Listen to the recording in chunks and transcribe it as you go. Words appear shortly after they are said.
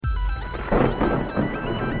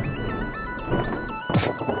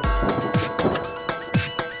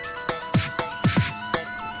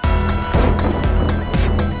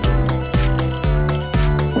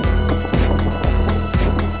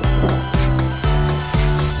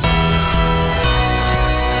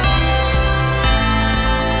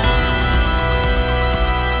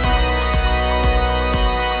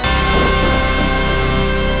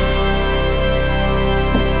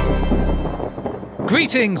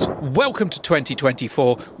Greetings, welcome to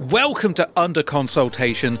 2024, welcome to Under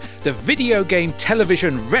Consultation, the video game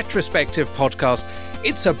television retrospective podcast.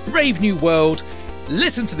 It's a brave new world.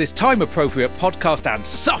 Listen to this time-appropriate podcast and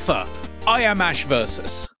suffer. I am Ash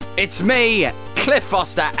Versus. It's me, Cliff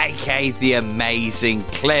Foster, aka the amazing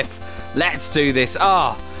Cliff. Let's do this.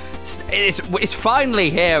 It's finally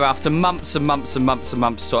here after months and months and months and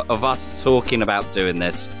months of us talking about doing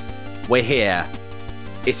this. We're here.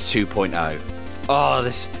 It's 2.0. Oh,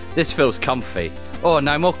 this feels comfy. Oh,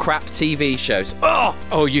 no more crap TV shows.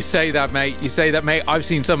 Oh, you say that, mate. You say that, mate. I've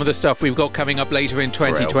seen some of the stuff we've got coming up later in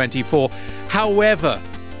 2024. However,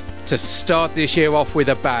 to start this year off with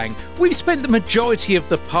a bang, we've spent the majority of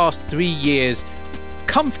the past 3 years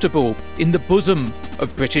comfortable in the bosom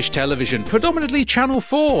of British television, predominantly Channel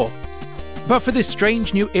 4. But for this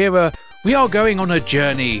strange new era, we are going on a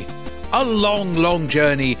journey. A long, long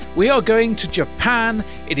journey. We are going to Japan.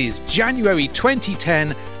 It is January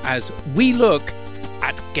 2010 as we look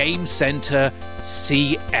at Gamecenter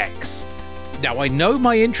CX. Now, I know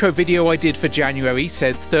my intro video I did for January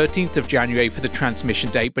said 13th of January for the transmission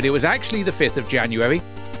date, but it was actually the 5th of January.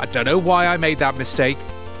 I don't know why I made that mistake.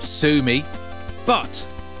 Sue me. But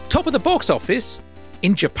top of the box office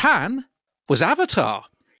in Japan was Avatar.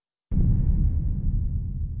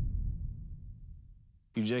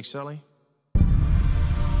 You Jake Sully? I'd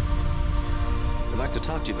like to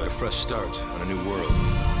talk to you about a fresh start on a new world.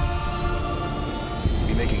 You'll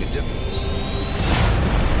be making a difference.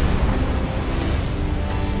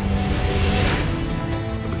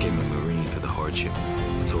 I became a Marine for the hardship.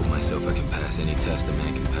 I told myself I can pass any test a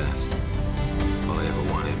man can pass. All I ever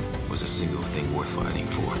wanted was a single thing worth fighting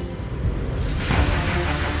for.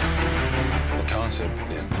 The concept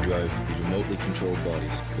is to drive these remotely controlled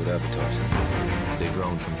bodies called avatars. They've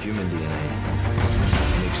grown from human DNA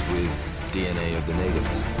mixed with DNA of the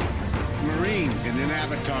natives. Marine in an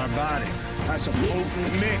avatar body. That's a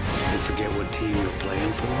potent mix. You forget what team you're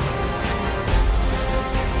playing for?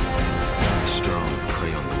 The strong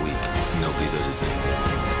prey on the weak. Nobody does a thing.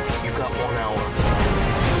 You've got 1 hour.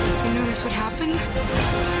 You knew this would happen?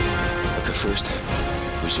 Look, at first,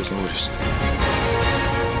 it was just orders.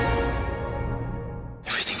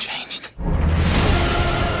 Everything changed.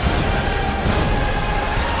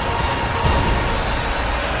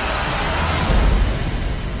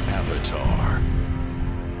 Avatar.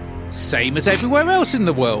 Same as everywhere else in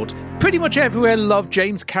the world. Pretty much everywhere loved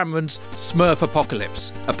James Cameron's Smurf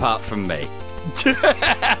apocalypse. Apart from me.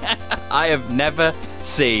 I have never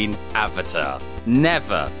seen Avatar.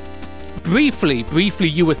 Never. Briefly,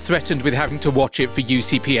 you were threatened with having to watch it for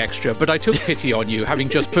UCP Extra, but I took pity on you, having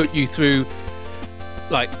just put you through,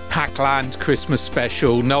 like, Pac-Land Christmas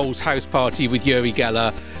Special, Noel's House Party with Uri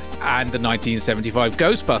Geller, and the 1975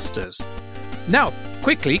 Ghostbusters. Now,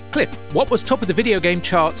 quickly, Cliff, what was top of the video game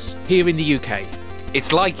charts here in the UK?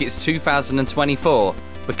 It's like it's 2024,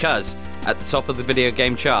 because at the top of the video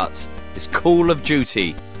game charts is Call of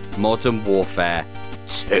Duty Modern Warfare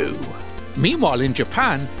 2. Meanwhile, in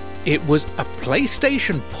Japan, it was a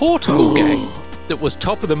PlayStation portable game that was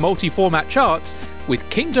top of the multi-format charts with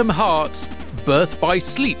Kingdom Hearts Birth by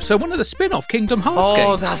Sleep. So one of the spin-off Kingdom Hearts games.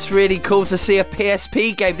 Oh, that's really cool to see a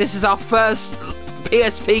PSP game. This is our first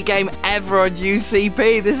PSP game ever on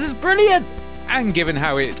UCP. This is brilliant. And given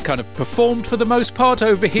how it kind of performed for the most part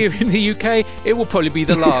over here in the UK, it will probably be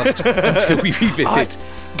the last until we revisit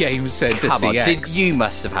Gamecenter CX. You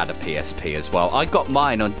must have had a PSP as well. I got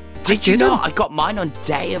mine on... Did you not? I got mine on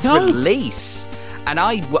day of release. And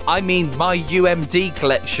I mean, my UMD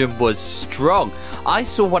collection was strong. I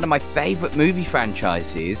saw one of my favourite movie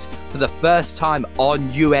franchises for the first time on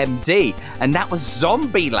UMD, and that was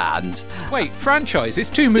Zombieland. Wait, franchise?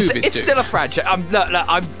 It's 2 movies, It's still a franchise.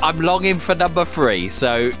 I'm longing for number 3,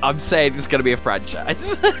 so I'm saying it's going to be a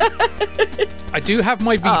franchise. I do have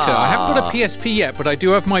my Vita. I haven't got a PSP yet, but I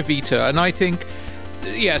do have my Vita, and I think...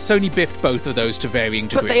 Yeah, Sony biffed both of those to varying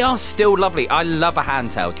degrees. But they are still lovely. I love a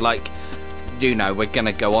handheld. Like, you know, we're going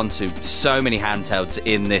to go on to so many handhelds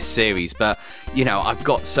in this series, but, you know, I've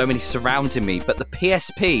got so many surrounding me. But the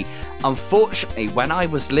PSP, unfortunately, when I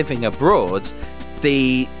was living abroad,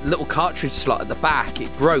 the little cartridge slot at the back,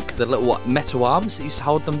 it broke the little metal arms that used to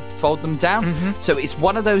fold them down. Mm-hmm. So it's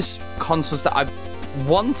one of those consoles that I've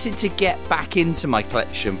wanted to get back into my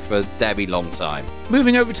collection for a very long time.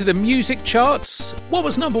 Moving over to the music charts, what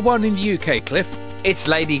was number 1 in the UK, Cliff? It's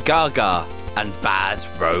Lady Gaga and Bad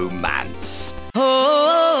Romance.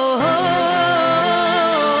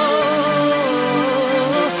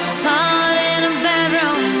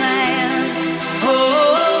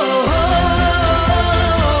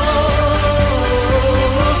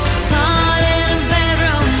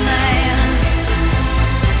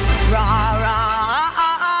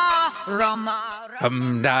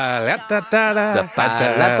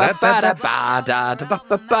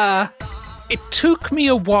 It took me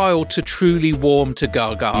a while to truly warm to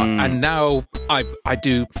Gaga, and now I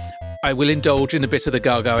will indulge in a bit of the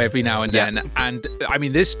Gaga every now and then. And I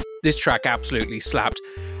mean, this track absolutely slapped.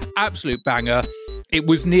 Absolute banger. It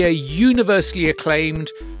was near universally acclaimed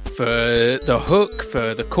for the hook,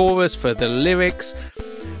 for the chorus, for the lyrics,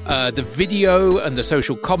 the video and the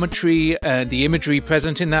social commentary and the imagery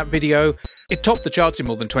present in that video. It topped the charts in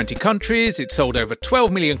more than 20 countries. It sold over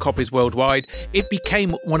 12 million copies worldwide. It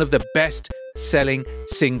became one of the best-selling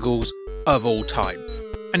singles of all time.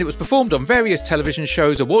 And it was performed on various television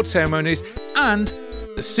shows, award ceremonies, and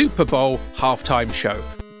the Super Bowl halftime show.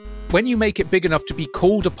 When you make it big enough to be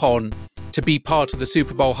called upon to be part of the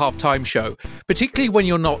Super Bowl halftime show, particularly when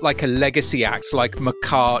you're not like a legacy act like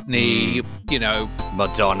McCartney,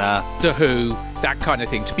 Madonna, The Who, that kind of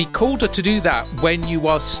thing, to be called to do that when you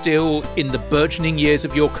are still in the burgeoning years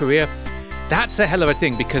of your career, that's a hell of a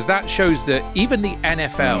thing, because that shows that even the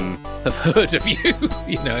NFL have heard of you,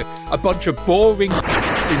 a bunch of boring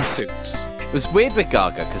in suits. It was weird with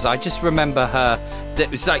Gaga because I just remember her. It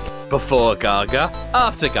was like before Gaga,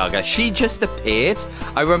 after Gaga. She just appeared.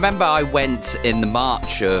 I remember I went in the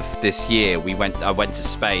March of this year. I went to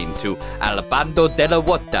Spain to Alabando de la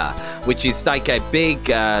Huerta, which is like a big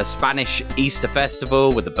Spanish Easter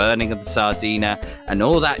festival with the burning of the sardina and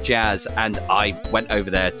all that jazz. And I went over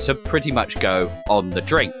there to pretty much go on the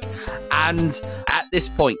drink. And at this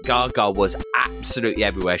point, Gaga was absolutely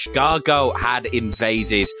everywhere. Gaga had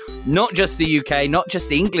invaded not just the UK, not just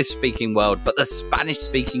the English-speaking world, but the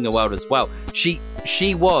Spanish-speaking world as well. She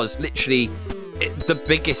was literally the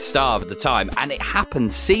biggest star of the time, and it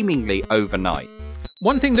happened seemingly overnight.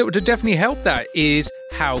 One thing that would have definitely helped that is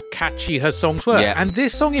how catchy her songs were. Yeah. And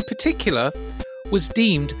this song in particular was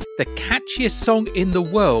deemed the catchiest song in the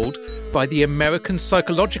world by the American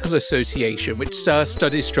Psychological Association, which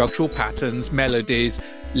studies structural patterns, melodies,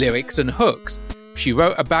 lyrics, and hooks. She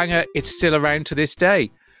wrote a banger. It's still around to this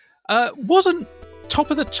day. Wasn't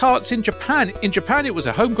top of the charts in Japan. In Japan, it was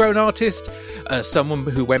a homegrown artist, someone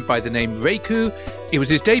who went by the name Reiku. It was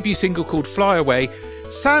his debut single called Fly Away.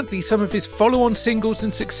 Sadly, some of his follow-on singles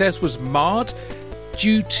and success was marred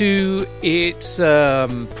due to its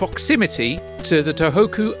proximity to the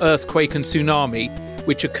Tohoku earthquake and tsunami,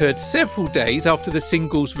 which occurred several days after the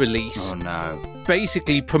single's release. Oh no.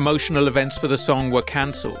 Basically, promotional events for the song were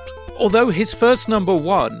cancelled. Although his first number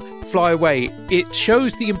one, Fly Away, it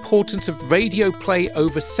shows the importance of radio play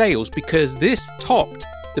over sales, because this topped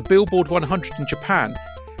the Billboard 100 in Japan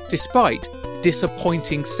despite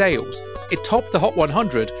disappointing sales. It topped the Hot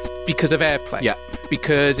 100 because of airplay. Yeah.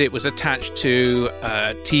 Because it was attached to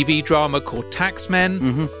a TV drama called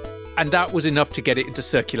Taxmen, and that was enough to get it into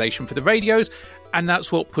circulation for the radios, and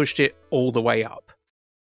that's what pushed it all the way up.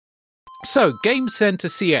 So, Gamecenter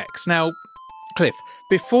CX. Now, Cliff,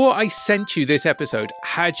 before I sent you this episode,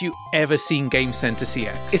 had you ever seen Gamecenter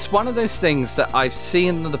CX? It's one of those things that I've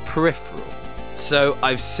seen on the peripheral. So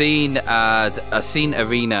I've seen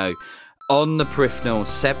Areno on the peripheral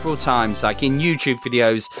several times, like in YouTube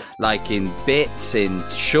videos, like in bits, in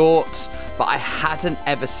shorts, but I hadn't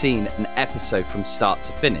ever seen an episode from start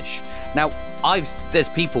to finish. Now, there's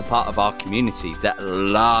people part of our community that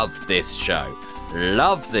love this show,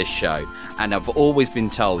 and I've always been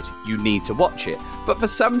told you need to watch it. But for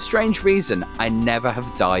some strange reason, I never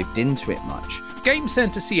have dived into it much.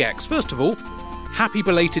 Gamecenter CX, first of all, happy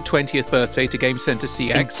belated 20th birthday to Gamecenter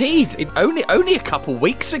CX. Indeed, only a couple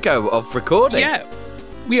weeks ago of recording. Yeah,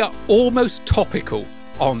 we are almost topical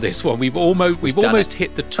on this one. We've almost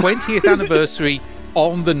hit the 20th anniversary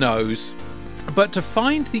on the nose. But to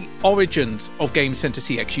find the origins of Gamecenter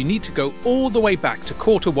CX, you need to go all the way back to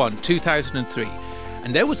Q1 2003.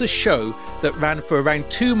 And there was a show that ran for around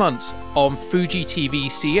 2 months on Fuji TV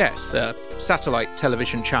CS, a satellite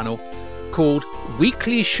television channel, called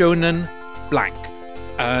Weekly Shonen Blank.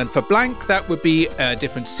 And for Blank, that would be a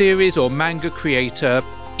different series or manga creator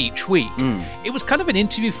each week. It was kind of an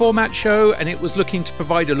interview format show, and it was looking to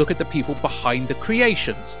provide a look at the people behind the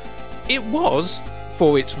creations. It was,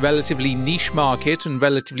 for its relatively niche market and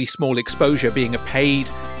relatively small exposure being a paid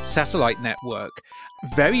satellite network,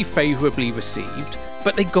 very favourably received.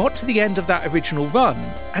 But they got to the end of that original run,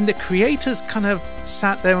 and the creators kind of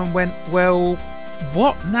sat there and went, well,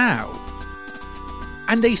 what now?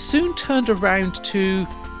 And they soon turned around to,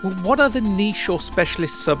 well, what other niche or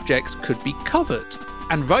specialist subjects could be covered?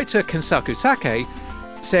 And writer Kensaku Sake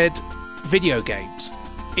said, video games.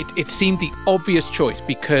 It seemed the obvious choice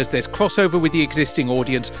because there's crossover with the existing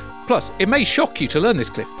audience. Plus, it may shock you to learn this,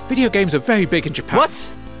 Cliff. Video games are very big in Japan.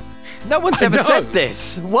 What? No one's ever said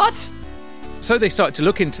this. What? So they started to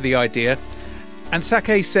look into the idea, and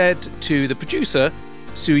Sake said to the producer,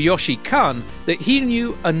 Tsuyoshi Kan, that he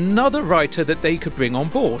knew another writer that they could bring on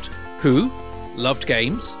board, who loved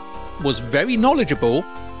games, was very knowledgeable,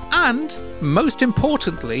 and, most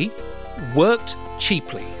importantly, worked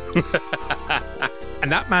cheaply.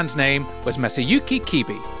 And that man's name was Masayuki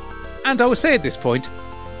Kibi. And I will say at this point,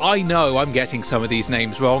 I know I'm getting some of these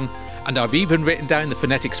names wrong, and I've even written down the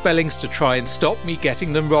phonetic spellings to try and stop me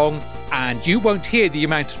getting them wrong, and you won't hear the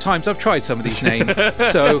amount of times I've tried some of these names.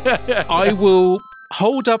 So I will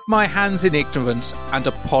hold up my hands in ignorance and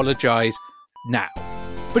apologise now.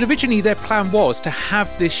 But originally their plan was to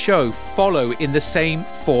have this show follow in the same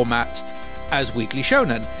format as Weekly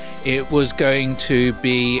Shonen. It was going to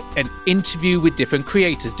be an interview with different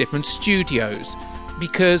creators, different studios,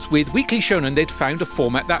 because with Weekly Shonen they'd found a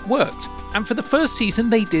format that worked. And for the first season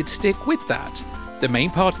they did stick with that. The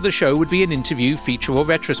main part of the show would be an interview, feature or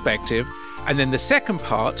retrospective, and then the second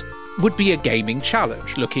part would be a gaming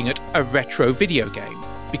challenge, looking at a retro video game.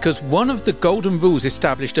 Because one of the golden rules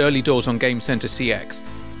established early doors on Gamecenter CX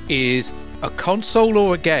is a console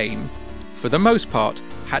or a game, for the most part,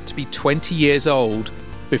 had to be 20 years old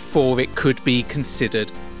before it could be considered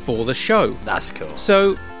for the show. That's cool.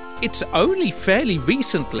 So it's only fairly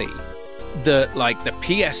recently that, like, the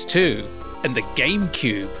PS2 and the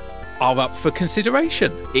GameCube are up for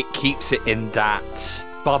consideration. It keeps it in that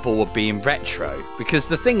bubble of being retro, because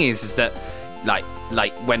the thing is that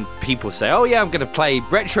like when people say, oh yeah, I'm going to play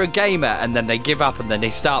retro gamer, and then they give up and then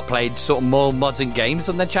they start playing sort of more modern games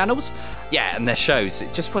on their channels, and their shows,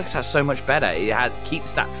 it just works out so much better. It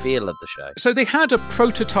keeps that feel of the show. So they had a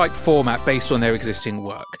prototype format based on their existing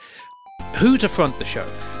work. Who to front the show?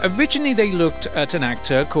 Originally they looked at an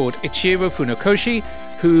actor called Ichiro Funakoshi,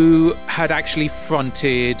 who had actually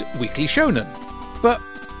fronted Weekly Shonen. But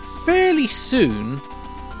fairly soon,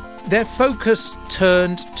 their focus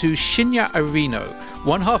turned to Shinya Arino,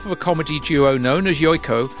 one half of a comedy duo known as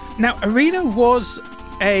Yoiko. Now, Arino was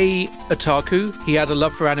a otaku. He had a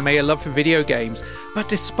love for anime, a love for video games. But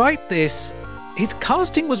despite this, his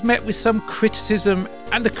casting was met with some criticism,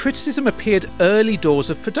 and the criticism appeared early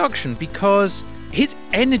doors of production because his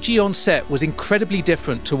energy on set was incredibly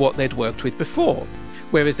different to what they'd worked with before.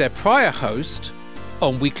 Whereas their prior host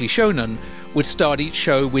on Weekly Shonen would start each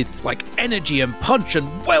show with, like, energy and punch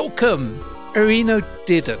and welcome. Arino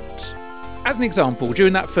didn't. As an example,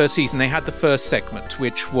 during that first season, they had the first segment,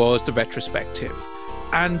 which was the retrospective.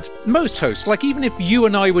 And most hosts, like even if you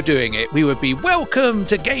and I were doing it, we would be, welcome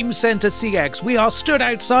to Gamecenter CX. We are stood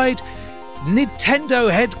outside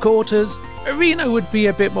Nintendo headquarters. Arino would be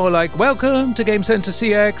a bit more like, welcome to Gamecenter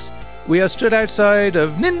CX. We are stood outside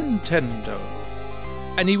of Nintendo.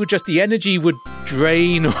 And he would just, the energy would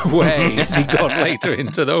drain away as he got later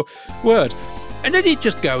into the word. And then he'd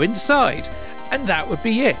just go inside. And that would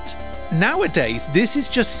be it. Nowadays, this is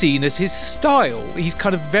just seen as his style. He's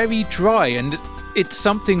kind of very dry, and it's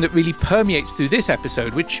something that really permeates through this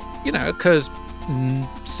episode, which, occurs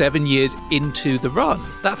 7 years into the run.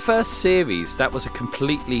 That first series, that was a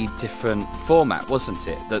completely different format, wasn't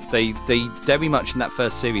it? That they very much in that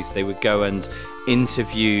first series, they would go and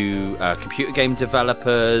interview computer game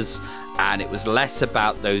developers, and it was less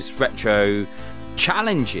about those retro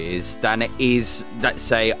challenges than it is, let's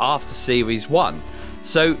say, after series 1.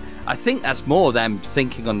 So I think that's more them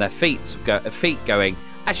thinking on their feet going,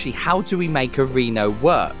 actually, how do we make Arino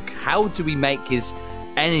work? How do we make his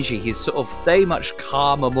energy, his sort of very much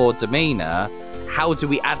calmer, more demeanor, how do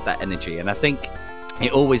we add that energy? And I think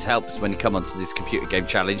it always helps when you come onto this computer game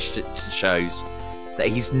challenge shows that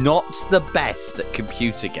he's not the best at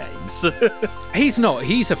computer games. He's not.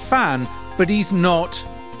 He's a fan, but he's not,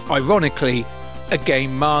 ironically, a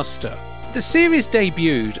game master. The series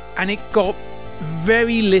debuted, and it got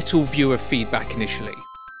very little viewer feedback initially.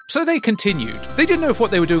 So they continued. They didn't know if what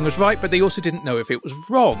they were doing was right, but they also didn't know if it was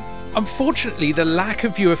wrong. Unfortunately, the lack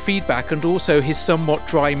of viewer feedback and also his somewhat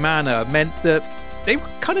dry manner meant that they were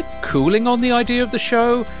kind of cooling on the idea of the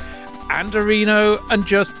show and Arino, and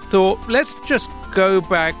just thought, let's just go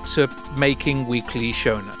back to making Weekly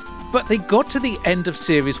Shonen. But they got to the end of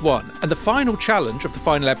Series 1, and the final challenge of the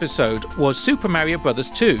final episode was Super Mario Bros.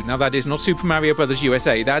 2. Now, that is not Super Mario Bros.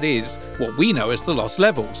 USA, that is what we know as the Lost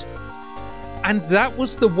Levels. And that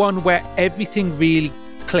was the one where everything really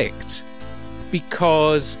clicked,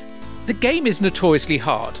 because the game is notoriously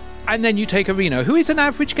hard. And then you take Arino, who is an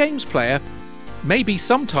average games player, maybe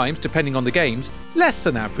sometimes, depending on the games, less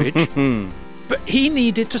than average, but he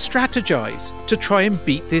needed to strategize to try and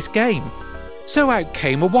beat this game. So out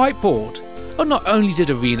came a whiteboard, And not only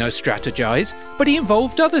did Reno strategize, but he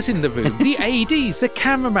involved others in the room. The ADs, the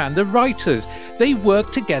cameraman, the writers. They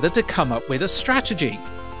worked together to come up with a strategy.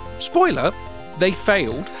 Spoiler, they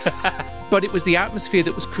failed, but it was the atmosphere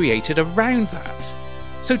that was created around that.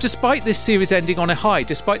 So despite this series ending on a high,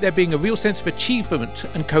 despite there being a real sense of achievement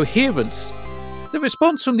and coherence, the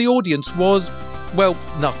response from the audience was, well,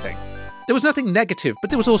 nothing. There was nothing negative,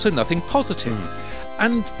 but there was also nothing positive.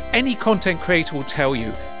 And any content creator will tell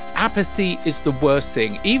you, apathy is the worst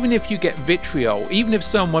thing. Even if you get vitriol, even if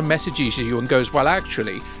someone messages you and goes, well,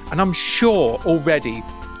 actually, and I'm sure already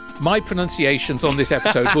my pronunciations on this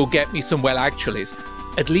episode will get me some well actuallys.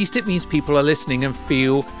 At least it means people are listening and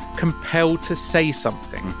feel compelled to say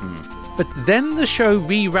something. But then the show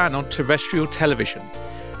reran on terrestrial television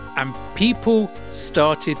and people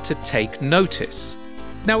started to take notice.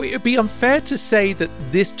 Now, it would be unfair to say that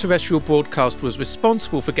this terrestrial broadcast was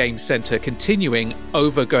responsible for Gamecenter continuing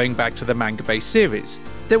over going back to the manga-based series.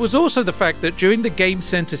 There was also the fact that during the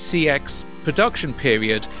Gamecenter CX production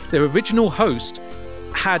period, their original host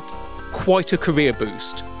had quite a career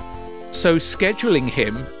boost. So scheduling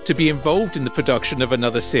him to be involved in the production of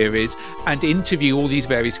another series and interview all these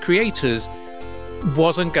various creators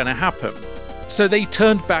wasn't going to happen. So they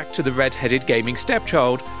turned back to the red-headed gaming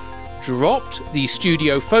stepchild, dropped the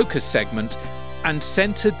studio focus segment, and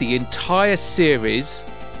centered the entire series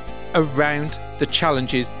around the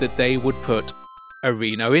challenges that they would put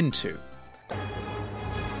Reno into.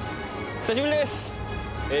 久しぶりです。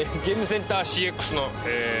ゲームセンター CX の、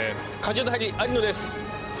会場で入り有野です。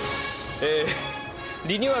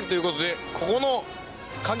リニューアルということでここの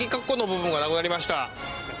鍵括弧の部分がなくなりました。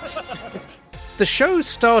The show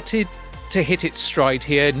started to hit its stride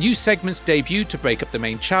here. New segments debuted to break up the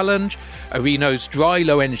main challenge. Reno's dry,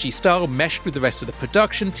 low-energy style meshed with the rest of the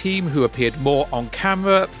production team, who appeared more on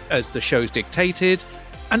camera as the shows dictated.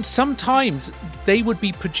 And sometimes they would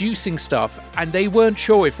be producing stuff and they weren't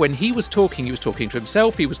sure if when he was talking to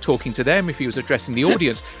himself, he was talking to them, if he was addressing the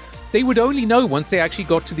audience. They would only know once they actually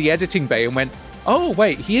got to the editing bay and went, oh,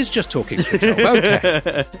 wait, he is just talking to himself.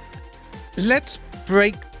 Okay. Let's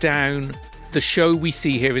break down the show we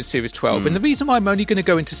see here in Series 12. And the reason why I'm only going to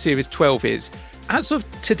go into Series 12 is, as of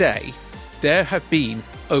today, there have been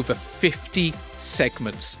over 50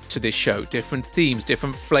 segments to this show. Different themes,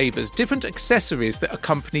 different flavors, different accessories that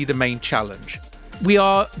accompany the main challenge. We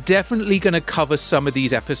are definitely going to cover some of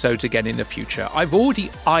these episodes again in the future. I've already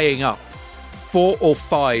eyeing up 4 or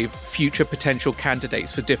 5 future potential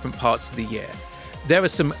candidates for different parts of the year. There are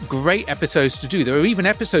some great episodes to do. There are even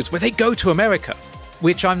episodes where they go to America,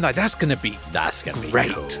 which I'm like, that's going to be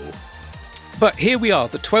great. Cool. But here we are,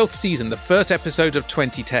 the 12th season, the first episode of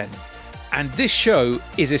 2010. And this show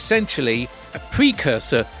is essentially a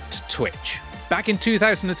precursor to Twitch. Back in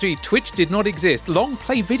 2003, Twitch did not exist. Long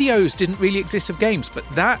play videos didn't really exist of games, but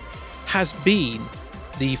that has been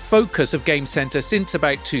the focus of Gamecenter since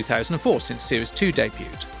about 2004, since Series 2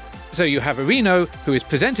 debuted. So you have Reno, who is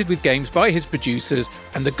presented with games by his producers,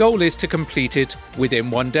 and the goal is to complete it within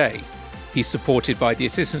one day. He's supported by the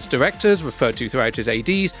assistant directors, referred to throughout his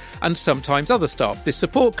ADs, and sometimes other staff. This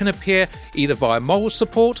support can appear either via moral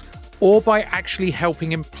support or by actually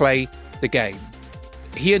helping him play the game.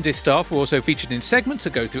 He and his staff were also featured in segments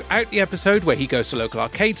that go throughout the episode, where he goes to local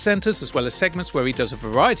arcade centres, as well as segments where he does a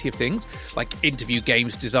variety of things, like interview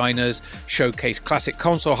games designers, showcase classic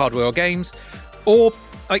console hardware or games, or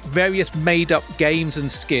like various made-up games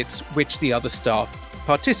and skits which the other staff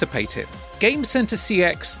participate in. Gamecenter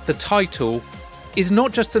CX, the title, is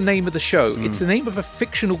not just the name of the show, it's the name of a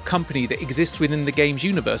fictional company that exists within the games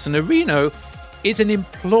universe, and Reno is an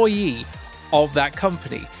employee of that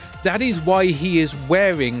company. That is why he is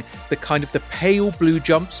wearing the kind of the pale blue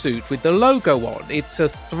jumpsuit with the logo on. It's a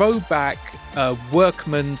throwback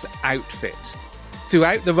workman's outfit.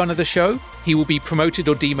 Throughout the run of the show, he will be promoted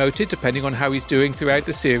or demoted depending on how he's doing throughout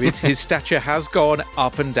the series. His stature has gone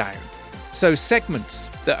up and down. So segments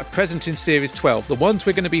that are present in Series 12, the ones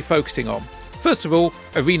we're going to be focusing on. First of all,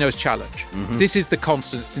 Reno's challenge. This is the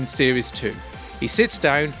constant since Series 2. He sits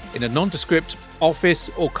down in a nondescript office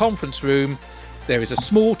or conference room. There is a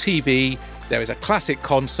small TV, there is a classic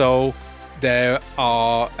console, there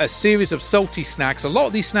are a series of salty snacks. A lot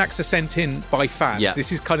of these snacks are sent in by fans. Yeah.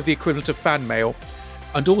 This is kind of the equivalent of fan mail.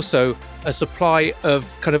 And also a supply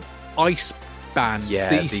of kind of ice bands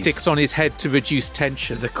that he sticks on his head to reduce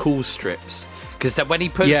tension. The cool strips. Because when he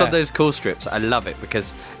puts on those cool strips, I love it,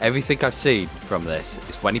 because everything I've seen from this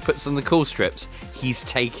is when he puts on the cool strips, he's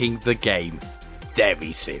taking the game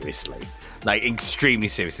very seriously. Like, extremely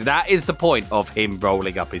seriously. That is the point of him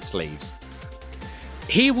rolling up his sleeves.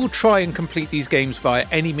 He will try and complete these games via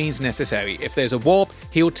any means necessary. If there's a warp,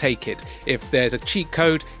 he'll take it. If there's a cheat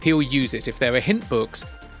code, he'll use it. If there are hint books,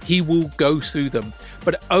 he will go through them.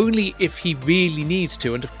 But only if he really needs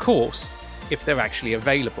to, and of course, if they're actually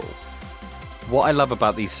available. What I love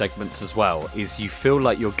about these segments as well is you feel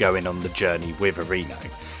like you're going on the journey with Reno.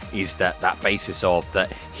 Is that basis of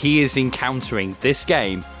that he is encountering this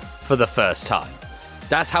game for the first time.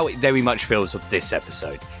 That's how it very much feels of this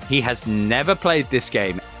episode. He has never played this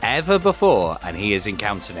game ever before, and he is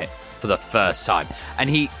encountering it for the first time.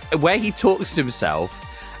 And where he talks to himself,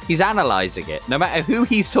 he's analysing it. No matter who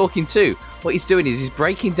he's talking to, what he's doing is he's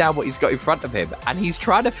breaking down what he's got in front of him, and he's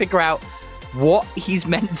trying to figure out what he's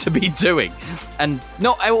meant to be doing. And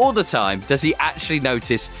not all the time does he actually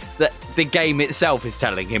notice that the game itself is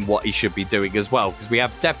telling him what he should be doing as well, because we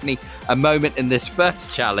have definitely a moment in this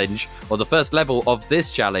first challenge, or the first level of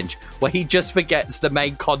this challenge, where he just forgets the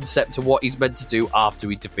main concept of what he's meant to do after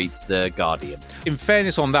he defeats the Guardian. In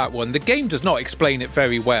fairness on that one, the game does not explain it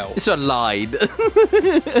very well. It's a line.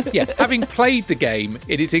 Yeah, having played the game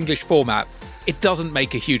in its English format, it doesn't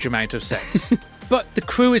make a huge amount of sense. But the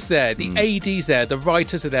crew is there, the AD's there, the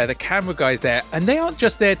writers are there, the camera guy's there, and they aren't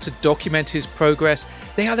just there to document his progress,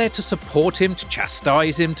 they are there to support him, to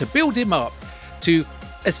chastise him, to build him up, to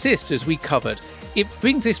assist, as we covered. It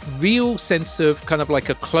brings this real sense of kind of like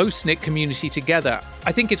a close-knit community together.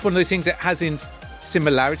 I think it's one of those things that has in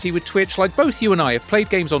similarity with Twitch. Like, both you and I have played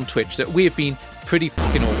games on Twitch that we have been pretty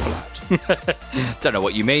fucking awful at. Don't know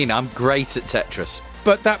what you mean. I'm great at Tetris.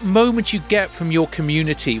 But that moment you get from your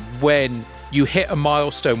community when you hit a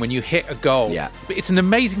milestone, when you hit a goal, it's an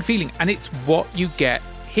amazing feeling, and it's what you get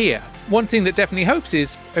here. One thing that definitely helps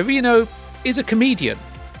is Reno is a comedian.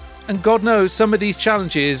 And God knows some of these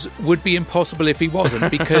challenges would be impossible if he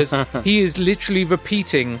wasn't, because he is literally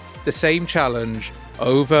repeating the same challenge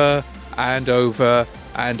over and over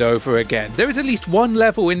and over again. There is at least one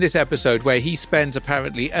level in this episode where he spends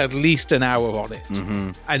apparently at least an hour on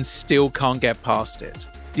it and still can't get past it.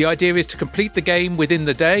 The idea is to complete the game within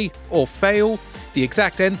the day or fail. The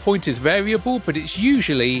exact endpoint is variable, but it's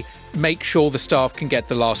usually make sure the staff can get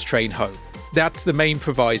the last train home. That's the main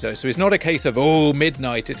proviso. So it's not a case of,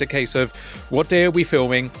 midnight. It's a case of, what day are we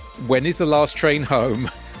filming? When is the last train home?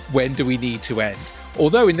 When do we need to end?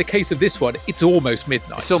 Although in the case of this one, it's almost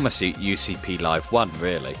midnight. It's almost UCP Live 1,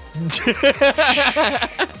 really.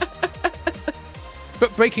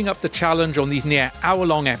 But breaking up the challenge on these near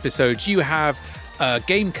hour-long episodes, you have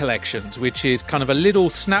game collections, which is kind of a little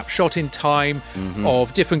snapshot in time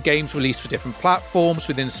of different games released for different platforms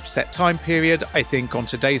within a set time period. I think on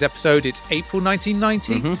today's episode, it's April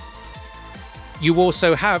 1990. You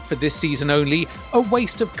also have, for this season only, a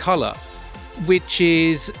Waste of Colour, which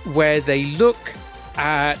is where they look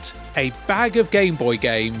at a bag of Game Boy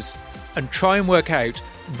games and try and work out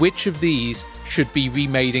which of these should be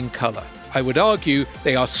remade in colour. I would argue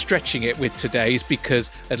they are stretching it with today's, because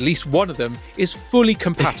at least one of them is fully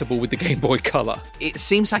compatible with the Game Boy Color. It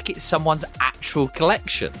seems like it's someone's actual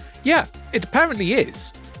collection. Yeah, it apparently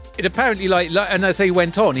is. It apparently, and as they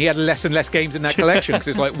went on, he had less and less games in that collection, because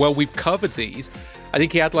it's like, well, we've covered these. I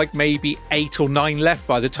think he had maybe 8 or 9 left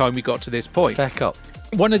by the time we got to this point. Back up.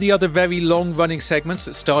 One of the other very long-running segments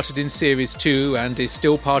that started in Series 2 and is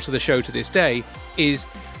still part of the show to this day is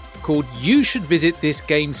called You Should Visit This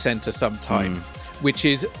Gamecenter Sometime, which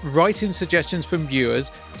is write-in suggestions from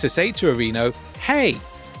viewers to say to Reno, hey,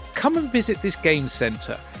 come and visit this game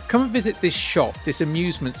centre. Come and visit this shop, this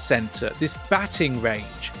amusement centre, this batting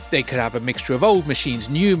range. They could have a mixture of old machines,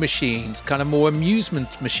 new machines, kind of more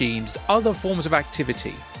amusement machines, other forms of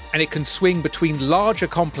activity. And it can swing between larger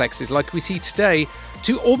complexes like we see today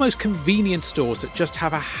to almost convenience stores that just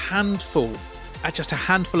have a handful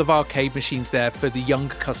of arcade machines there for the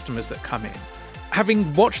younger customers that come in.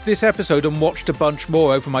 Having watched this episode and watched a bunch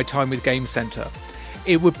more over my time with Game Center,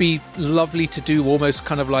 it would be lovely to do almost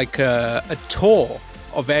kind of like a tour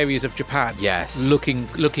of areas of Japan. Yes. Looking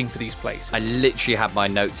for these places. I literally have my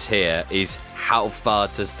notes here is how far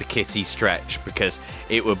does the kitty stretch? Because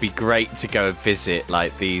it would be great to go and visit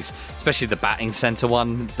these, especially the batting centre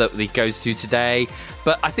one that he goes to today.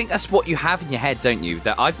 But I think that's what you have in your head, don't you?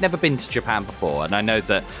 That I've never been to Japan before, and I know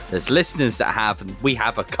that there's listeners that have, and we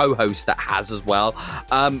have a co-host that has as well.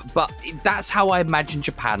 But that's how I imagine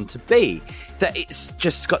Japan to be. That it's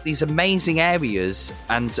just got these amazing areas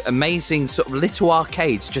and amazing sort of little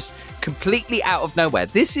arcades just completely out of nowhere.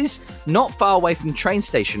 This is not far away from the train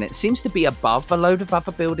station. It seems to be above a load of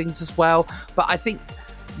other buildings as well. But I think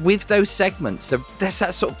with those segments, there's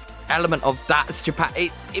that sort of element of that's Japan.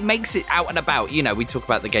 It makes it out and about. You know, we talk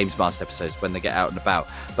about the Games Master episodes when they get out and about.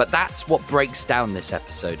 But that's what breaks down this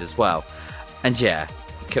episode as well. And yeah,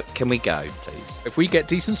 Can we go, please? If we get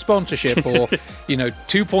decent sponsorship or,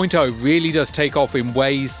 2.0 really does take off in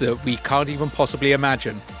ways that we can't even possibly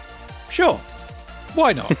imagine, sure,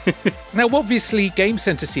 why not? Now, obviously,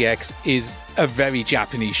 Gamecenter CX is a very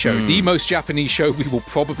Japanese show, the most Japanese show we will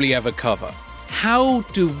probably ever cover. How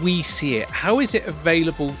do we see it? How is it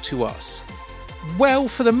available to us? Well,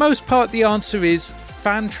 for the most part, the answer is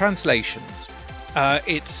fan translations.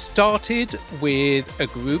 It started with a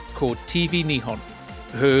group called TV Nihon,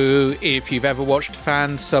 who, if you've ever watched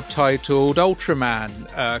fan subtitled Ultraman,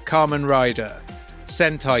 Kamen Rider,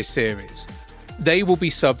 Sentai series, they will be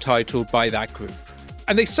subtitled by that group.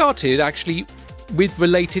 And they started actually with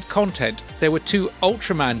related content. There were 2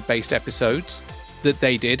 Ultraman-based episodes that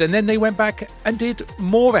they did, and then they went back and did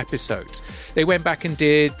more episodes. They went back and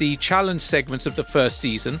did the challenge segments of the first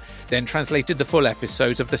season, then translated the full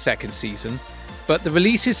episodes of the second season. But the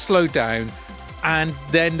releases slowed down, and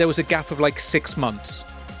then there was a gap of like 6 months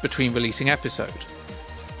between releasing episode.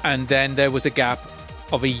 And then there was a gap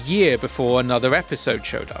of a year before another episode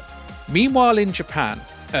showed up. Meanwhile, in Japan,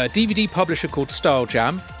 a DVD publisher called Style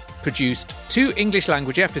Jam produced 2 English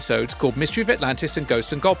language episodes called Mystery of Atlantis and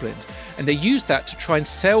Ghosts and Goblins, and they used that to try and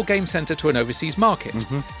sell Gamecenter to an overseas market.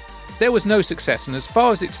 There was no success, and as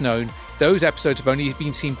far as it's known, those episodes have only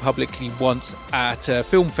been seen publicly once at a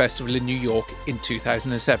film festival in New York in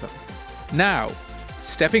 2007. Now,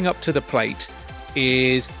 stepping up to the plate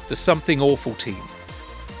is the Something Awful team,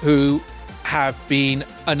 who have been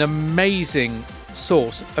an amazing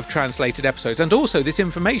source of translated episodes, and also this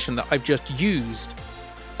information that I've just used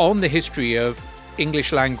on the history of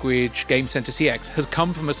English language Gamecenter CX has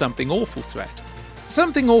come from a Something Awful thread.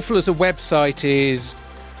 Something Awful as a website is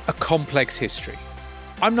a complex history.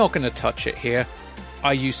 I'm not going to touch it here.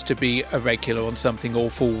 I used to be a regular on Something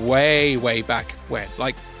Awful way back when,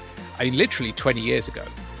 literally 20 years ago.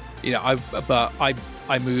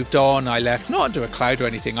 I moved on, I left, not under a cloud or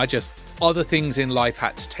anything, other things in life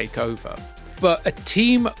had to take over. But a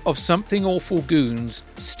team of Something Awful goons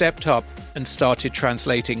stepped up and started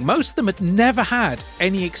translating. Most of them had never had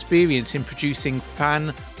any experience in producing fan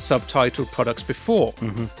subtitled products before.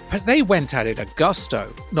 But they went at it a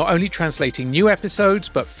gusto, not only translating new episodes,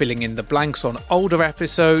 but filling in the blanks on older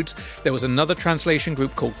episodes. There was another translation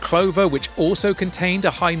group called Clover, which also contained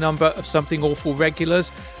a high number of Something Awful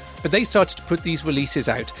regulars. But they started to put these releases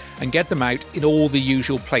out and get them out in all the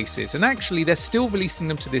usual places. And actually, they're still releasing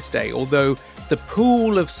them to this day, although the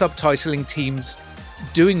pool of subtitling teams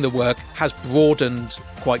doing the work has broadened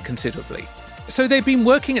quite considerably. So they've been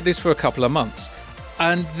working at this for a couple of months.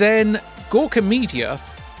 And then Gorka Media,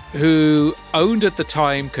 who owned at the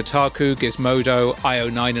time Kotaku, Gizmodo,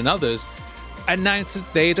 IO9 and others, announced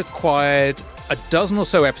that they had acquired a dozen or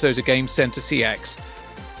so episodes of Gamecenter CX,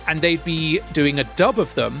 and they'd be doing a dub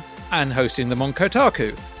of them and hosting them on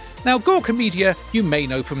Kotaku. Now, Gorka Media, you may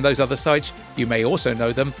know from those other sites. You may also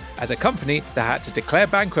know them as a company that had to declare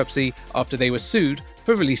bankruptcy after they were sued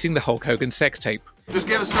for releasing the Hulk Hogan sex tape. Just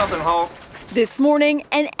give us something, Hulk. This morning,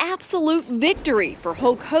 an absolute victory for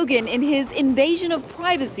Hulk Hogan in his invasion of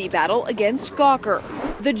privacy battle against Gawker.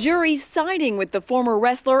 The jury siding with the former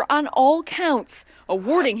wrestler on all counts,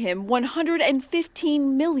 awarding him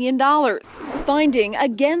 $115 million. Finding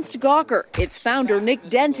against Gawker, its founder Nick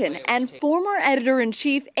Denton and former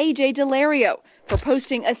editor-in-chief AJ Delario for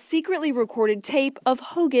posting a secretly recorded tape of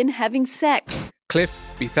Hogan having sex.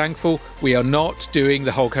 Cliff, be thankful we are not doing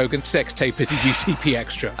the Hulk Hogan sex tape as a UCP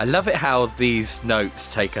extra. I love it how these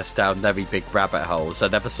notes take us down very big rabbit holes. I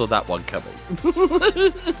never saw that one coming.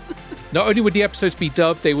 Not only would the episodes be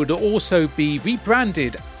dubbed, they would also be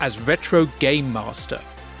rebranded as Retro Game Master.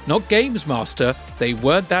 Not Games Master, they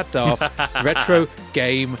weren't that daft. Retro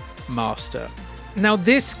Game Master. Now,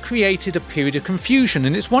 this created a period of confusion,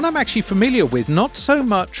 and it's one I'm actually familiar with, not so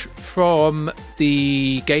much from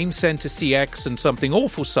the Gamecenter CX and Something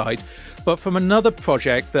Awful side, but from another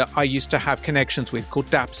project that I used to have connections with called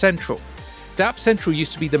DAP Central. DAP Central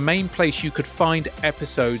used to be the main place you could find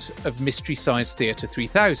episodes of Mystery Science Theater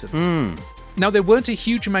 3000. Now, there weren't a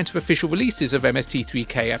huge amount of official releases of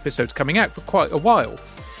MST3K episodes coming out for quite a while.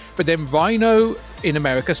 But then Rhino in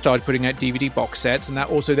America started putting out DVD box sets, and that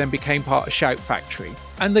also then became part of Shout Factory.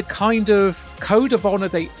 And the kind of code of honor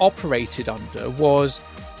they operated under was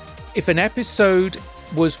if an episode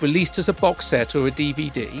was released as a box set or a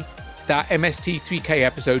DVD, that MST3K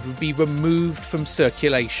episode would be removed from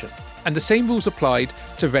circulation. And the same rules applied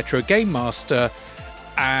to Retro Game Master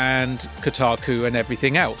and Kotaku and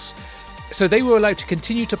everything else. So they were allowed to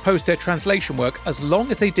continue to post their translation work as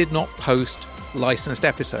long as they did not post licensed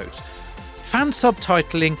episodes. Fan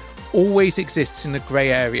subtitling always exists in a grey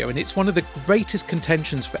area, and it's one of the greatest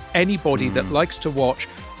contentions for anybody that likes to watch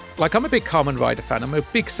Like, I'm a big Kamen Rider fan. I'm a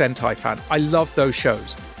big Sentai fan. I love those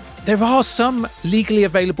shows. There are some legally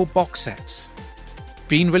available box sets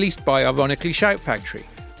being released by, ironically, Shout Factory,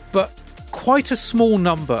 but quite a small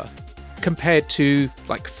number compared to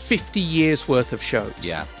like 50 years worth of shows.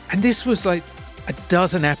 Yeah. And this was like a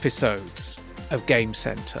dozen episodes of Game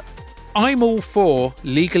Center. I'm all for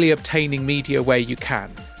legally obtaining media where you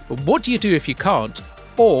can, but what do you do if you can't,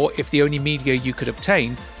 or if the only media you could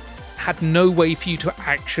obtain had no way for you to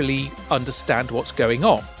actually understand what's going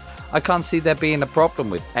on? I can't see there being a problem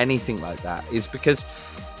with anything like that, is because,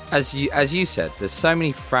 as you said, there's so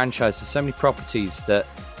many franchises, so many properties that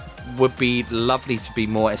would be lovely to be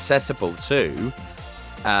more accessible to,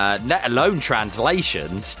 let alone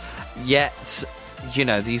translations, yet, you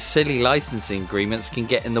know, these silly licensing agreements can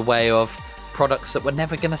get in the way of products that we're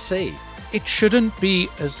never going to see. It shouldn't be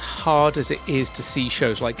as hard as it is to see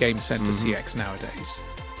shows like Gamecenter CX nowadays.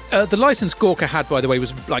 The license Gorka had, by the way,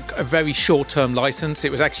 was like a very short-term license.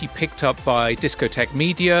 It was actually picked up by Discotheque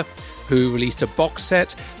Media, who released a box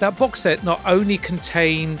set. That box set not only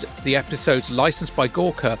contained the episodes licensed by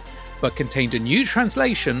Gorka, but contained a new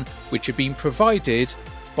translation which had been provided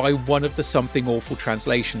by one of the Something Awful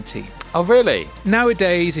translation team. Oh, really?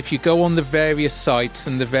 Nowadays, if you go on the various sites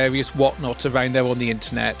and the various whatnots around there on the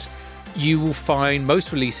internet, you will find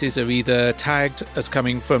most releases are either tagged as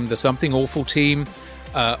coming from the Something Awful team,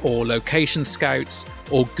 or Location Scouts,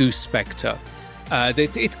 or Goose Spectre.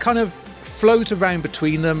 It kind of flows around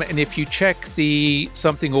between them, and if you check the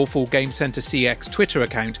Something Awful Gamecenter CX Twitter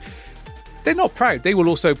account, they're not proud. They will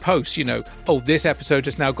also post, you know, oh, this episode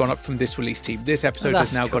has now gone up from this release team. This episode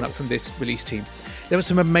has now gone up from this release team. There were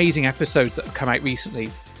some amazing episodes that have come out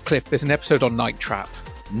recently. Cliff, there's an episode on Night Trap.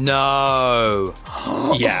 No.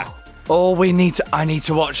 Yeah. Oh, I need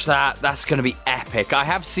to watch that. That's going to be epic. I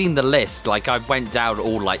have seen the list. Like, I went down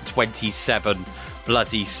all like 27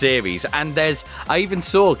 bloody series. And I even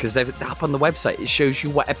saw, because they've up on the website, it shows you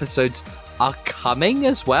what episodes are coming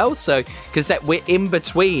as well. So, because we're in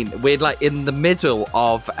between, we're like in the middle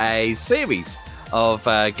of a series of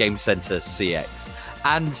Gamecenter CX.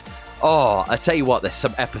 And, oh, I tell you what, there's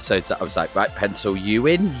some episodes that I was like, right, pencil you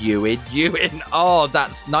in. Oh,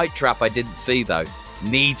 that's Night Trap I didn't see, though.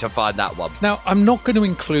 Need to find that one. Now, I'm not going to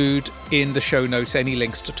include in the show notes any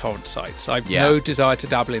links to torrent sites. I've no desire to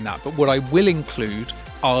dabble in that. But what I will include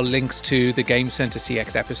are links to the Gamecenter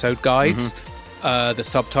CX episode guides, the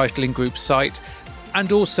subtitling group site,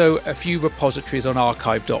 and also a few repositories on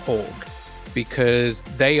archive.org, because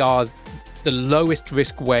they are the lowest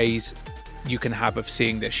risk ways you can have of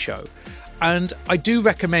seeing this show. And I do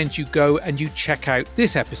recommend you go and you check out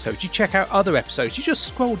this episode. You check out other episodes. You just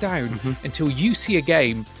scroll down until you see a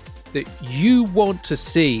game that you want to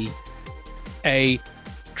see a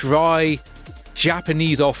dry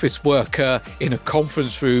Japanese office worker in a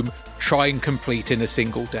conference room try and complete in a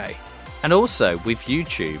single day. And also with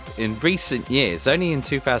YouTube, in recent years, only in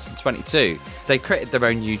 2022, they created their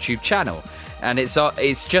own YouTube channel. And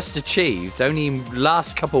it's just achieved only in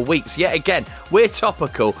last couple of weeks. Yet again, we're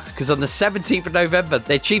topical, because on the 17th of November,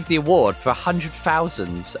 they achieved the award for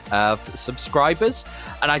 100,000 subscribers.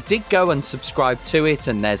 And I did go and subscribe to it,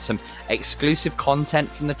 and there's some exclusive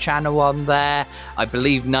content from the channel on there. I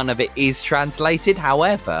believe none of it is translated.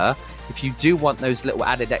 However, if you do want those little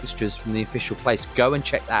added extras from the official place, go and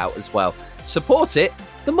check that out as well. Support it.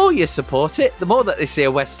 The more you support it, the more that they see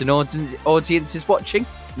a Western audience is watching,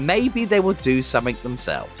 maybe they will do something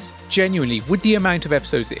themselves. Genuinely, with the amount of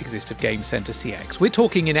episodes that exist of Gamecenter CX, we're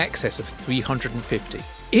talking in excess of 350.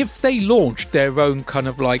 If they launched their own kind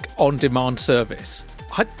of like on-demand service,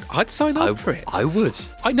 I'd sign up for it. I would.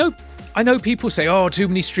 I know people say, oh, too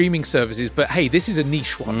many streaming services, but hey, this is a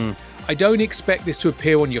niche one. I don't expect this to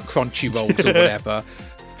appear on your Crunchyrolls or whatever.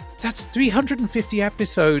 That's 350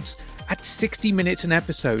 episodes at 60 minutes an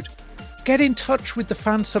episode. Get in touch with the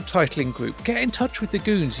fan subtitling group. Get in touch with the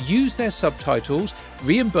goons. Use their subtitles.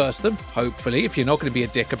 Reimburse them, hopefully, if you're not going to be a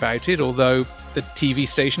dick about it, although the TV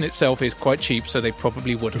station itself is quite cheap, so they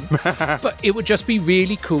probably wouldn't. But it would just be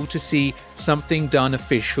really cool to see something done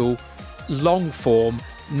official, long form,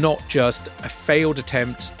 not just a failed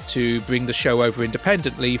attempt to bring the show over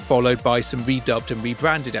independently, followed by some redubbed and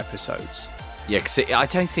rebranded episodes. Yeah, because I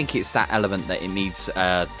don't think it's that element that it needs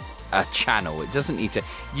a channel. It doesn't need to.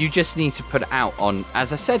 You just need to put it out on.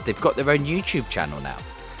 As I said, they've got their own YouTube channel now.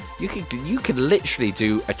 You can literally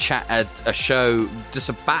do a show, just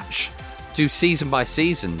a batch, do season by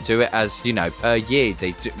season, do it as, you know, per year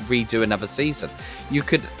they redo another season.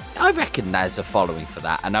 I reckon there's a following for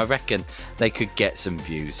that, and I reckon they could get some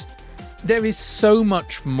views. There is so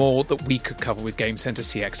much more that we could cover with Gamecenter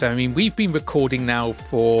CX. I mean, we've been recording now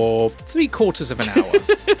for 3/4 of an hour,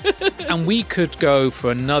 and we could go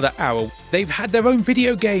for another hour. They've had their own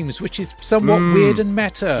video games, which is somewhat weird and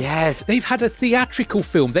meta. Yes. They've had a theatrical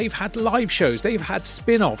film. They've had live shows. They've had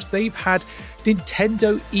spin-offs. They've had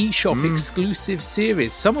Nintendo eShop exclusive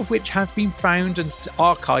series, some of which have been found and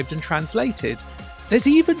archived and translated. There's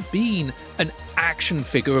even been an action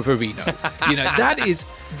figure of Reno. You know,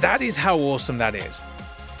 that is how awesome that is.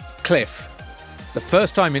 Cliff, the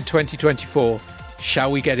first time in 2024, shall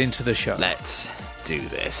we get into the show? Let's do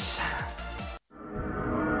this.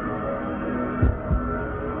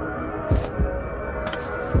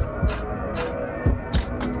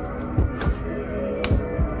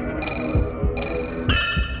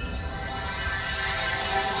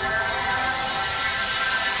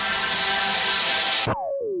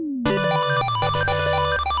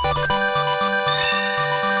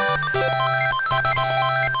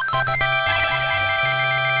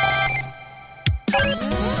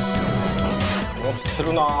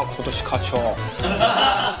今年課長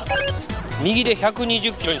右で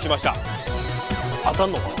120キロにしました。当た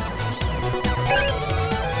んのかな。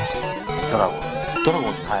ドラゴ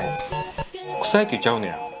ンはい草野球ちゃうね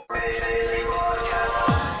や。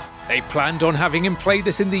 They planned on having him play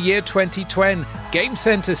this in the year 2010.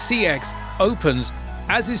 Gamecenter CX opens,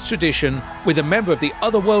 as is tradition, with a member of the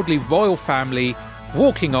otherworldly royal family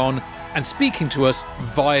walking on and speaking to us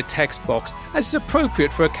via text box, as is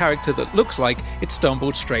appropriate for a character that looks like it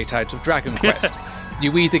stumbled straight out of Dragon Quest.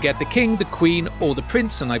 You either get the king, the queen, or the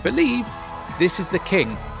prince, and I believe this is the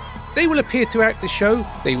king. They will appear throughout the show.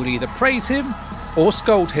 They will either praise him or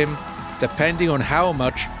scold him, depending on how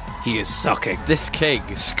much he is sucking. This king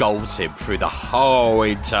scolds him through the whole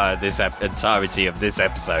entirety of this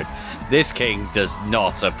episode. This king does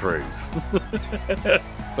not approve.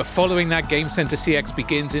 But following that, Gamecenter CX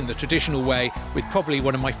begins in the traditional way with probably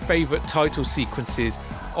one of my favourite title sequences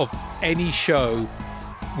of any show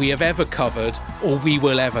we have ever covered or we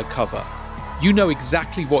will ever cover. You know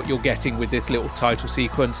exactly what you're getting with this little title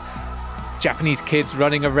sequence. Japanese kids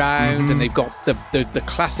running around and they've got the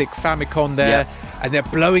classic Famicom there and they're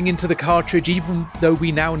blowing into the cartridge, even though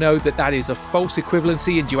we now know that that is a false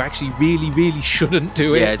equivalency and you actually really shouldn't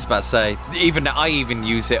do it. Yeah, it's about to say, I even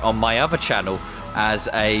use it on my other channel as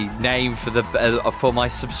a name for my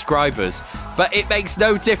subscribers, but it makes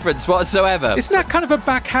no difference whatsoever. Isn't that kind of a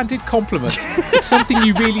backhanded compliment? It's something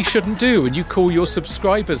you really shouldn't do, and you call your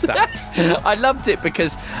subscribers that. I loved it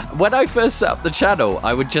because when I first set up the channel,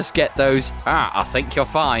 I would just get those, I think you're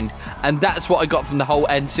fine. And that's what I got from the whole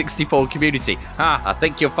N64 community. I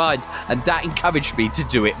think you're fine. And that encouraged me to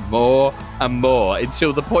do it more and more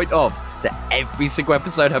until the point of that every single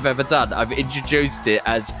episode I've ever done, I've introduced it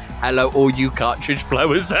as hello all you cartridge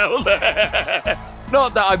blowers out there.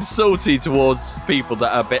 Not that I'm salty towards people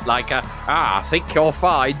that are a bit like I think you're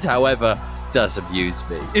fine, however, does amuse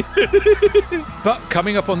me. But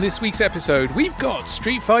coming up on this week's episode, we've got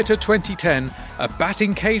Street Fighter 2010, a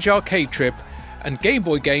batting cage arcade trip, and Game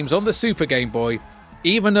Boy games on the Super Game Boy.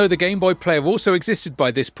 Even though the Game Boy player also existed by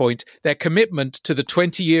this point, their commitment to the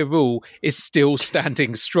 20-year rule is still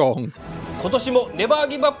standing strong. 今年もネバー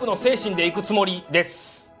ギブアップの精神でいくつもりで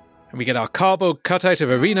す。 And we get our cardboard cutout of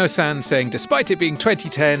Arino-san saying, despite it being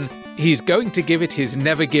 2010, he's going to give it his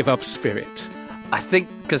never give up spirit. I think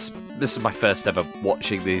because this is my first ever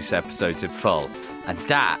watching these episodes in full, and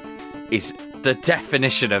that is the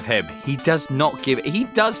definition of him. He does not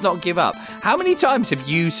give up. How many times have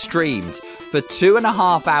you streamed for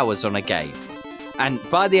 2.5 hours on a game, and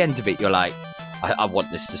by the end of it you're like, I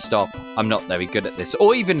want this to stop, I'm not very good at this,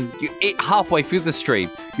 or even halfway through the stream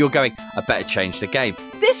you're going, I better change the game.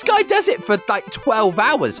 This guy does it for like 12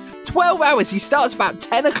 hours. He starts about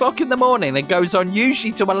 10 o'clock in the morning and goes on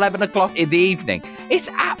usually till 11 o'clock in the evening. It's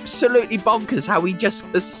absolutely bonkers how he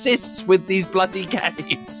just persists with these bloody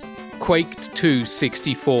games. Quake 2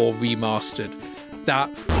 64 remastered. That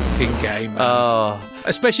fucking game, man. Oh.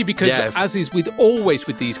 Especially because, as is always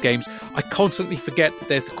with these games, I constantly forget that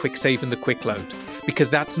there's the quick save and the quick load, because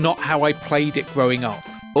that's not how I played it growing up.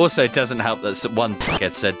 Also, it doesn't help that one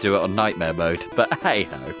dickhead said do it on nightmare mode, but hey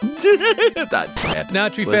ho. That dickhead. Now,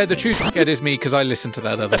 to be fair, the true dickhead is me, because I listened to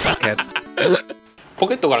that other dickhead. ポ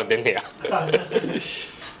ケットから出んねや。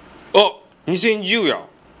あ、2010や。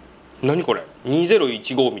何これ？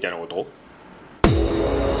 2015みたいなこと？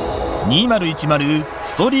 2010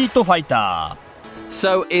 Street Fighter.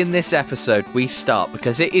 So in this episode we start,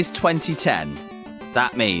 because it is 2010,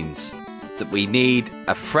 that means that we need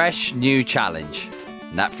a fresh new challenge,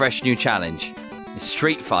 and that fresh new challenge is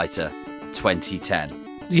Street Fighter 2010.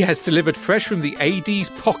 Yes, delivered fresh from the AD's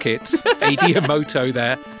pockets. AD Emoto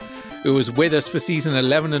there, who was with us for season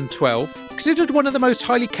 11 and 12. Considered one of the most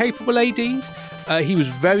highly capable ADs. He was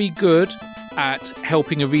very good at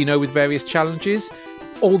helping Areno with various challenges,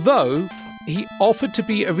 although he offered to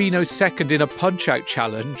be Areno's second in a Punch-Out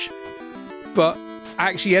challenge, but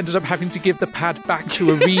actually ended up having to give the pad back to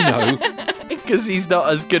Areno. Because he's not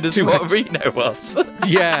as good as what Areno was.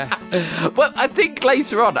 Yeah. Well, I think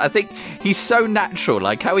later on, he's so natural.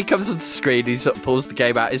 Like how he comes on the screen, he sort of pulls the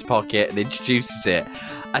game out of his pocket and introduces it.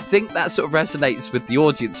 I think that sort of resonates with the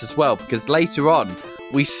audience as well, because later on,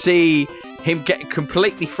 we see him get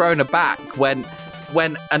completely thrown aback when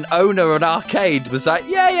an owner of an arcade was like,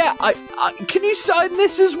 I can you sign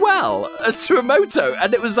this as well to Emoto?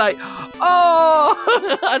 And it was like,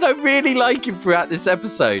 oh, and I really like him throughout this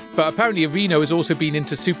episode. But apparently Areno has also been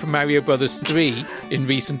into Super Mario Bros. 3 in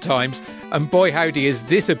recent times, and boy howdy is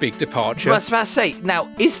this a big departure. I was about to say, now,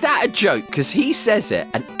 is that a joke? Because he says it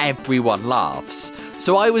and everyone laughs.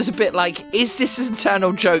 So I was a bit like, is this an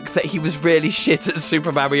internal joke that he was really shit at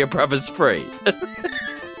Super Mario Bros. 3?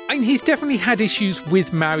 I mean, he's definitely had issues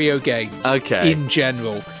with Mario games in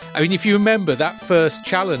general. I mean, if you remember that first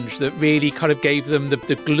challenge that really kind of gave them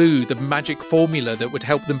the glue, the magic formula that would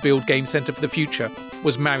help them build Gamecenter for the future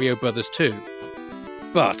was Mario Bros. 2.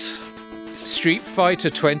 But Street Fighter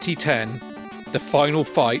 2010, the final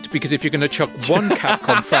fight, because if you're going to chuck one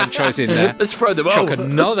Capcom franchise in there, let's throw them chuck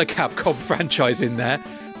another Capcom franchise in there.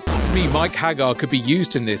 Mike Hagar could be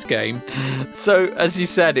used in this game. So, as you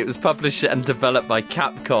said, it was published and developed by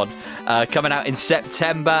Capcom, coming out in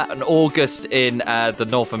September and August in the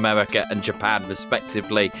North America and Japan,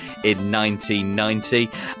 respectively, in 1990.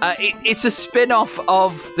 It's a spin-off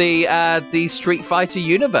of the Street Fighter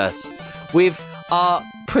universe with our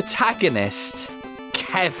protagonist,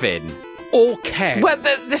 Kevin. Or Ken. Well,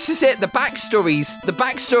 this is it. The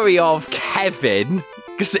backstory of Kevin.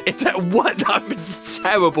 What? I'm in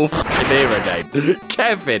terrible fucking here again.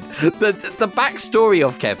 Kevin. The backstory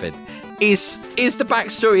of Kevin is the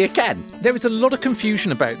backstory of Ken. There is a lot of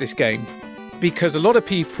confusion about this game because a lot of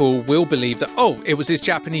people will believe that, it was this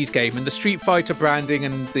Japanese game and the Street Fighter branding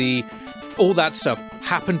and all that stuff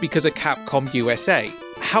happened because of Capcom USA.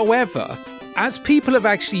 However, as people have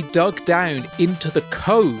actually dug down into the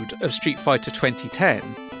code of Street Fighter 2010,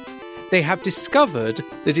 they have discovered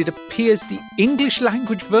that it appears the English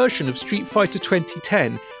language version of Street Fighter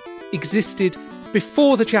 2010 existed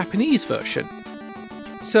before the Japanese version.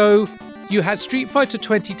 So you had Street Fighter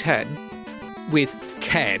 2010 with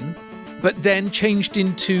Ken, but then changed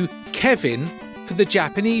into Kevin for the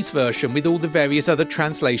Japanese version with all the various other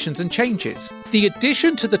translations and changes. The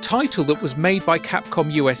addition to the title that was made by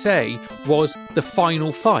Capcom USA was The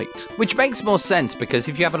Final Fight. Which makes more sense because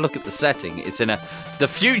if you have a look at the setting, it's in the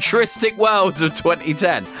futuristic world of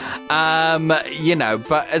 2010.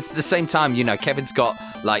 But at the same time, Kevin's got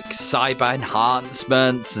like cyber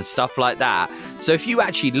enhancements and stuff like that. So if you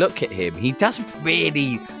actually look at him, he doesn't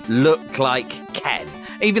really look like Ken.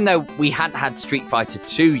 Even though we hadn't had Street Fighter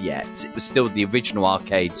 2 yet, it was still the original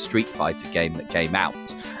arcade Street Fighter game that came out.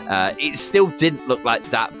 It still didn't look like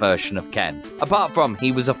that version of Ken. Apart from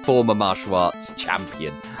he was a former martial arts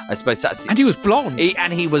champion. I suppose that's... And he was blonde.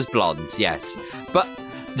 He was blonde, yes. But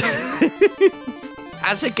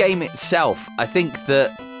as a game itself, I think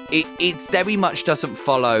that it very much doesn't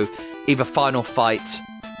follow either Final Fight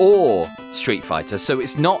or Street Fighter, so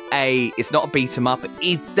it's not a beat 'em up.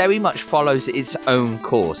 It very much follows its own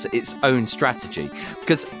course, its own strategy.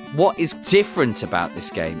 Because what is different about this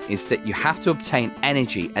game is that you have to obtain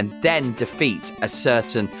energy and then defeat a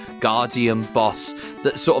certain guardian boss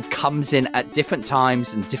that sort of comes in at different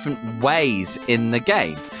times and different ways in the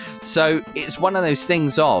game. So it's one of those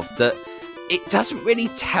things of that it doesn't really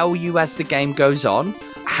tell you as the game goes on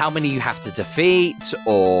how many you have to defeat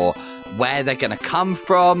or where they're going to come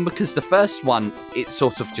from, because the first one, it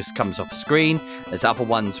sort of just comes off screen. There's other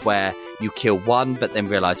ones where you kill one, but then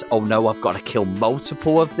realize, oh no, I've got to kill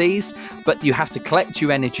multiple of these. But you have to collect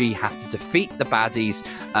your energy, you have to defeat the baddies,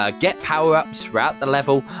 get power-ups throughout the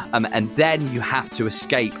level, and then you have to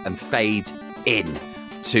escape and fade in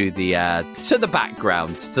to the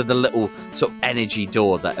background, to the little sort of energy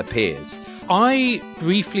door that appears. I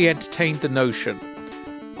briefly entertained the notion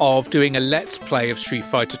of doing a Let's Play of Street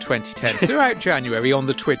Fighter 2010 throughout January on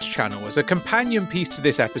the Twitch channel as a companion piece to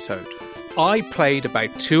this episode. I played about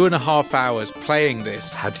 2.5 hours playing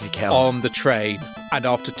this. How did you get on the train, and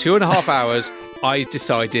after 2.5 hours, I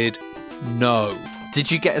decided no. Did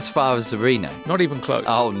you get as far as Arena? Not even close.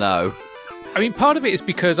 Oh no. I mean, part of it is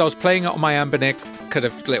because I was playing it on my Ambernick kind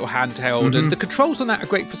of little handheld, and the controls on that are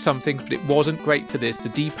great for some things, but it wasn't great for this. The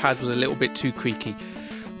D-pad was a little bit too creaky.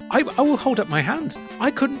 I will hold up my hands.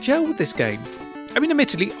 I couldn't gel with this game. I mean,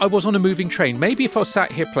 admittedly, I was on a moving train. Maybe if I was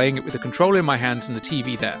sat here playing it with the controller in my hands and the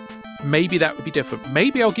TV there, maybe that would be different.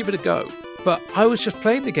 Maybe I'll give it a go. But I was just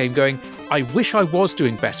playing the game going, I wish I was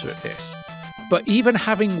doing better at this. But even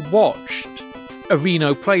having watched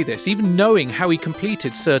Areno play this, even knowing how he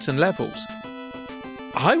completed certain levels,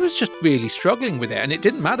 I was just really struggling with it. And it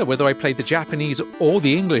didn't matter whether I played the Japanese or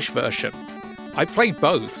the English version. I played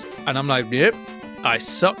both. And I'm like, yep, I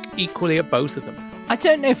suck equally at both of them. I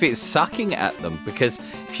don't know if it's sucking at them, because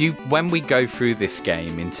when we go through this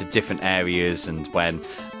game into different areas and when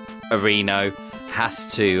Areno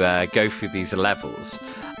has to go through these levels,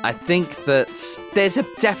 I think that there's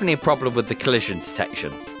definitely a problem with the collision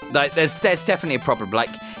detection. Like, there's definitely a problem.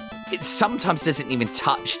 Like, it sometimes doesn't even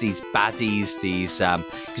touch these baddies,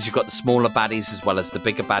 because you've got the smaller baddies as well as the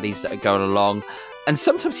bigger baddies that are going along. And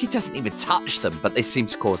sometimes he doesn't even touch them, but they seem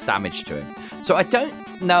to cause damage to him. So I don't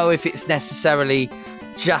know if it's necessarily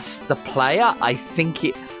just the player. I think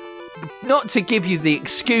it... Not to give you the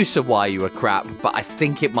excuse of why you were crap, but I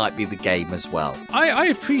think it might be the game as well. I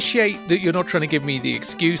appreciate that you're not trying to give me the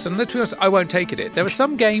excuse, and let's be honest, I won't take it. There are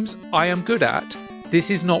some games I am good at.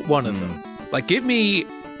 This is not one of them. Like, give me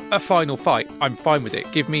a final fight, I'm fine with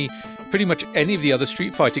it. Give me pretty much any of the other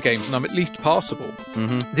Street Fighter games and I'm at least passable.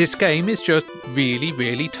 This game is just really,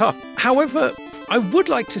 really tough. However, I would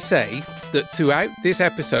like to say that throughout this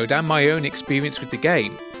episode and my own experience with the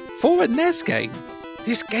game, for a NES game,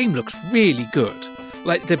 this game looks really good.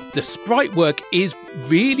 Like, the sprite work is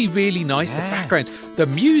really, really nice. Yeah. The backgrounds, the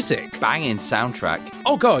music. Banging soundtrack.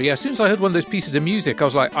 Oh, God, yeah. As soon as I heard one of those pieces of music, I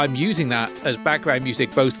was like, I'm using that as background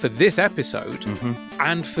music both for this episode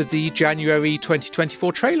and for the January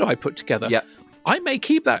 2024 trailer I put together. Yeah. I may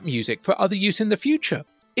keep that music for other use in the future.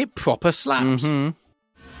 It proper slaps.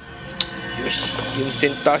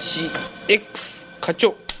 Gamecenter CX 課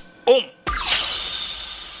長オン。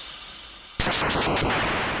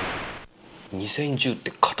2010っ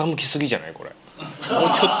て傾きすぎじゃないこれ。もう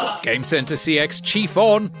ちょっと。Gamecenter CX Chief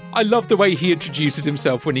on. I love the way he introduces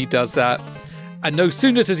himself when he does that. And no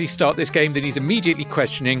sooner does he start this game than he's immediately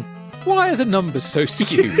questioning, why are the numbers so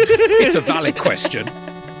skewed? It's a valid question.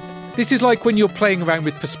 This is like when you're playing around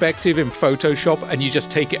with perspective in Photoshop and you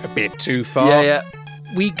just take it a bit too far. Yeah.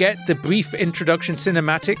 We get the brief introduction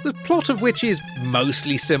cinematic, the plot of which is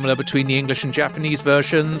mostly similar between the English and Japanese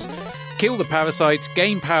versions. Kill the parasites,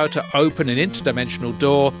 gain power to open an interdimensional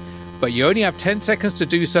door, but you only have 10 seconds to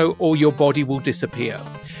do so or your body will disappear.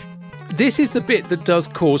 This is the bit that does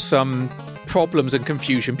cause some problems and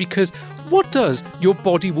confusion, because what does your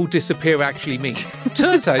body will disappear actually mean?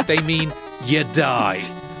 Turns out they mean you die.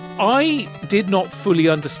 I did not fully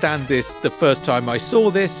understand this the first time I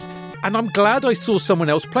saw this, and I'm glad I saw someone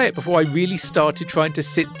else play it before I really started trying to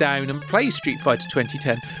sit down and play Street Fighter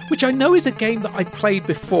 2010, which I know is a game that I played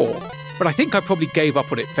before, but I think I probably gave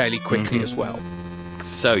up on it fairly quickly as well.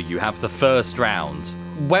 So you have the first round.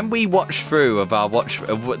 When we watched through of our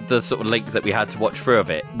the sort of link that we had to watch through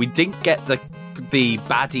of it, we didn't get the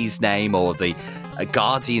baddie's name or the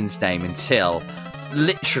guardian's name until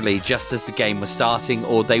literally just as the game was starting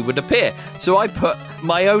or they would appear. So I put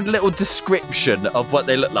my own little description of what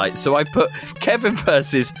they look like. So I put Kevin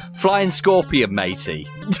versus Flying Scorpion Matey.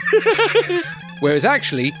 Whereas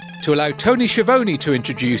actually, to allow Tony Schiavone to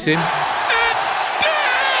introduce him... It's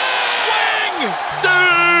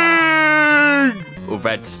Sting! Or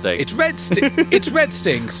Red Sting. It's Red Sting. It's Red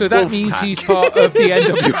Sting. So that means he's part of the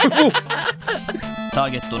NWO. タ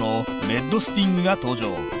ーゲットのレッドスティングが登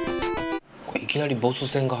場。いきなりボス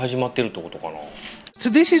戦が始まってるってことかな。 So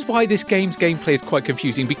this is why this game's gameplay is quite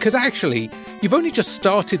confusing, because actually, you've only just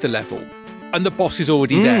started the level and the boss is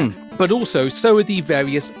already there. But also, so are the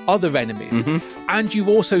various other enemies. And you've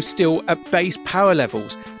also still at base power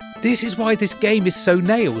levels. This is why this game is so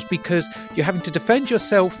nails, because you're having to defend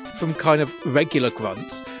yourself from kind of regular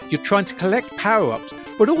grunts. You're trying to collect power-ups,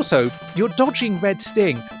 but also you're dodging Red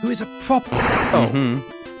Sting, who is a proper...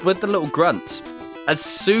 With the little grunts, as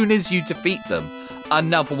soon as you defeat them,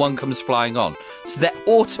 another one comes flying on. So they're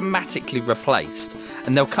automatically replaced.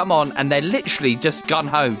 And they'll come on and they're literally just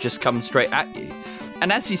gun-ho, just come straight at you.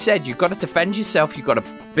 And as you said, you've got to defend yourself, you've got to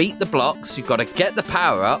beat the blocks, you've got to get the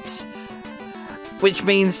power-ups, which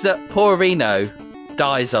means that poor Reno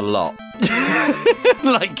dies a lot.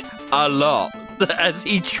 Like, a lot. As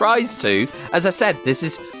he tries to, as I said,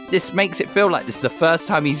 this makes it feel like this is the first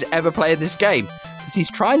time he's ever played this game. Because he's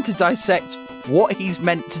trying to dissect what he's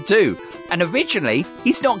meant to do. And originally,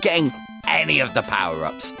 he's not getting any of the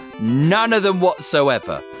power-ups. None of them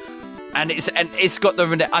whatsoever. And it's got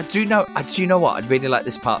the... I do know what, I'd really like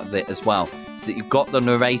this part of it as well. is that you've got the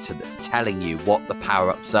narrator that's telling you what the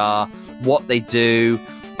power-ups are, what they do,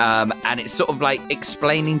 and it's sort of like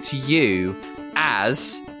explaining to you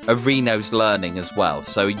as Reno's learning as well.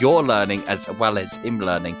 So you're learning as well as him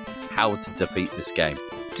learning how to defeat this game.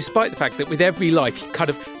 Despite the fact that with every life he kind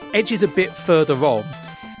of edges a bit further on,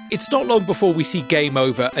 it's not long before we see game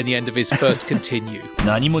over and the end of his first continue.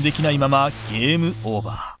 何もできないままゲームオー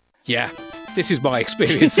バー。 Yeah, this is my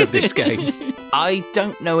experience of this game. I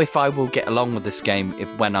don't know if I will get along with this game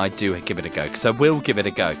when I do give it a go, because I will give it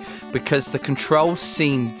a go, because the controls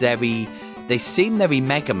seem very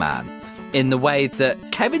Mega Man in the way that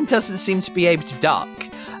Kevin doesn't seem to be able to duck,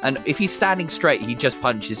 and if he's standing straight he just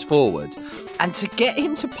punches forward, and to get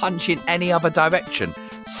him to punch in any other direction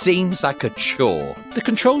seems like a chore. The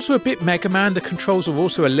controls are a bit Mega Man, the controls are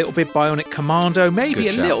also a little bit Bionic Commando, maybe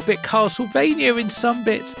a little bit Castlevania in some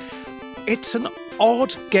bits. It's an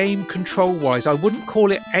odd game control-wise. I wouldn't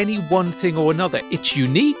call it any one thing or another. It's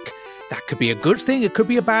unique. That could be a good thing, it could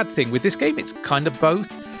be a bad thing. With this game, it's kind of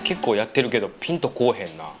both. 結構やってるけどピンとこうへ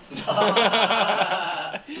んな。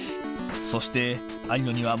そして有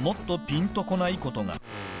野にはもっとピンとこないことが。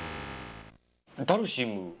ダルシ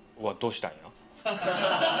ムはどうしたんや？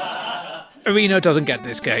 Reno doesn't get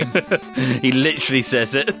this game. He literally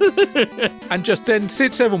says it. And just then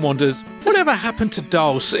sits there and wonders, whatever happened to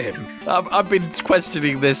Dalsim? I've been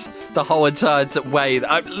questioning this the whole entire way.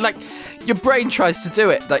 Like, your brain tries to do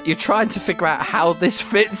it. Like, you're trying to figure out how this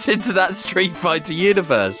fits into that Street Fighter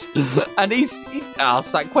universe. And he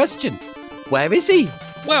asked that question. Where is he?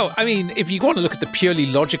 Well, I mean, if you want to look at the purely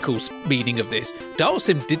logical meaning of this,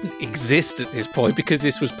 Dalsim didn't exist at this point because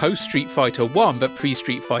this was post-Street Fighter 1 but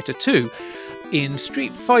pre-Street Fighter 2. In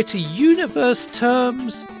Street Fighter universe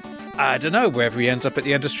terms, I don't know, wherever he ends up at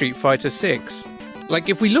the end of Street Fighter 6. Like,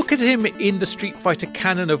 if we look at him in the Street Fighter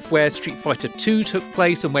canon of where Street Fighter 2 took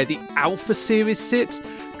place and where the Alpha series sits,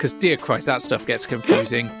 because, dear Christ, that stuff gets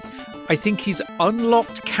confusing, I think he's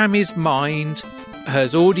unlocked Kami's mind,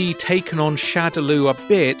 has already taken on Shadaloo a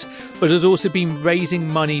bit, but has also been raising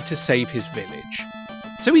money to save his village.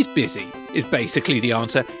 So he's busy, is basically the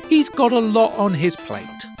answer. He's got a lot on his plate.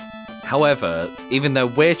 However, even though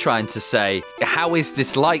we're trying to say, how is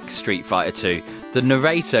this like Street Fighter 2? The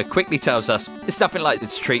narrator quickly tells us, it's nothing like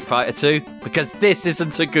Street Fighter 2, because this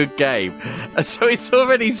isn't a good game. And so it's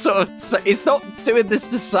already sort of, it's not doing this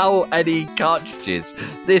to sell any cartridges.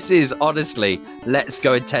 This is, honestly, let's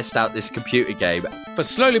go and test out this computer game. But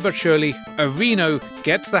slowly but surely, Reno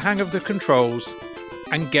gets the hang of the controls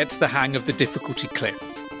and gets the hang of the difficulty cliff.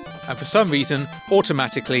 And for some reason,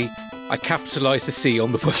 automatically, I capitalise the C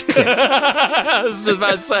on the word cliff. I was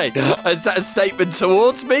about to say, is that a statement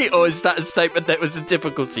towards me, or is that a statement that was a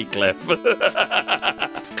difficulty cliff?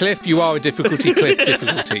 Cliff, you are a difficulty cliff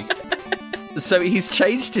difficulty. So he's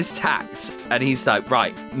changed his tact, and he's like,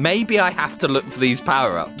 right, maybe I have to look for these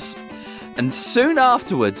power-ups. And soon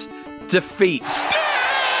afterwards, defeats...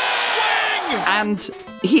 And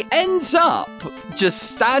he ends up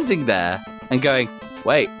just standing there and going,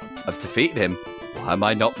 wait, I've defeated him. Why am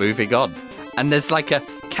I not moving on? And there's like a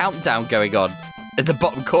countdown going on in the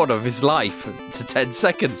bottom corner of his life to 10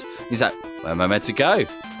 seconds. He's like, where am I meant to go?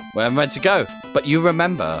 Where am I meant to go? But you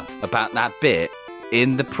remember about that bit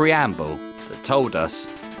in the preamble that told us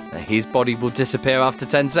that his body will disappear after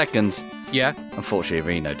 10 seconds. Yeah. Unfortunately,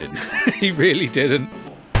 Reno didn't. He really didn't.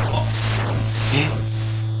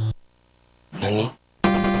 何？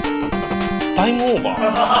タイムオーバー？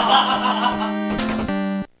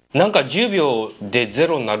なんか10秒でゼ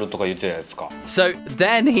ロになるとか言ってたやつか。 So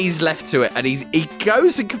then he's left to it, and he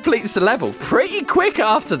goes and completes the level pretty quick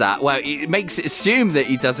after that. Well, it makes it assume that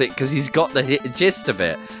he does it because he's got the gist of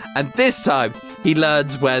it. And this time, he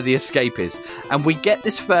learns where the escape is. And we get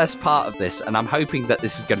this first part of this, and I'm hoping that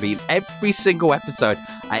this is going to be in every single episode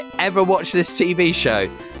I ever watch this TV show.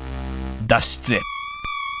 脱出へ。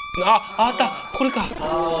あった、これか。フ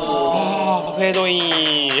ェードイ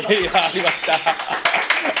ン。やりました。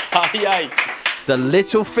早い。 The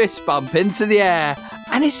little fist bump into the air,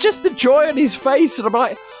 and it's just the joy on his face. And I'm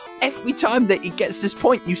like, every time that he gets this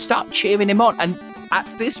point, you start cheering him on. And at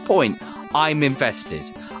this point, I'm invested.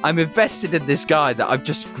 I'm invested in this guy that I've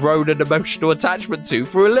just grown an emotional attachment to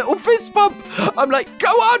for a little fist bump. I'm like, go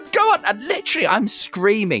on. And literally, I'm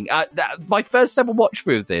screaming. My first ever watch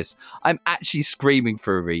through of this, I'm actually screaming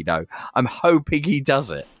for Reno. I'm hoping he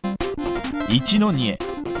does it. 1の2へ。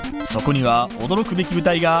そこには驚くべき舞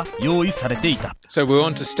台が用意されていた。 So we're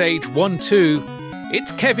on to stage 1-2.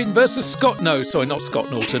 It's Kevin versus Scott. No, sorry, not Scott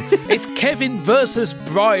Norton. It's Kevin versus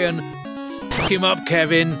Brian. Fuck him up,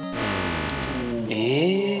 Kevin.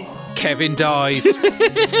 Kevin dies.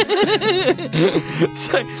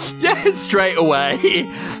 So, yeah, straight away.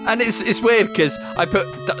 And it's weird because I put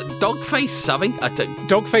Dogface something.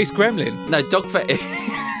 Dogface Gremlin. No, Dogface.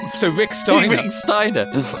 So Rick Steiner. Rick Steiner.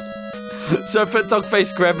 So I put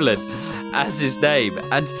Dogface Gremlin as his name.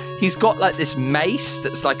 And he's got like this mace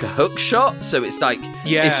that's like a hook shot. So it's like,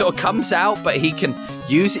 it sort of comes out, but he can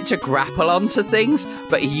use it to grapple onto things.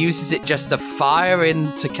 But he uses it just to fire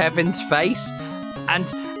into Kevin's face.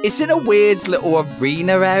 And it's in a weird little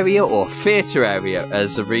arena area or theatre area,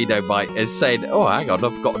 as Reno is saying, oh, hang on,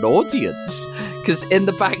 I've got an audience. Because in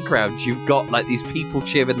the background, you've got like these people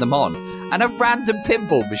cheering them on and a random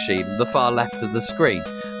pinball machine in the far left of the screen.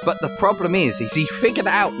 But the problem is he figured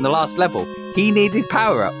it out in the last level. He needed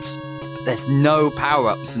power-ups. There's no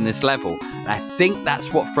power-ups in this level. And I think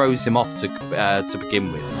that's what throws him off to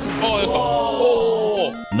begin with.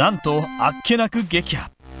 なんとあっけなく撃破。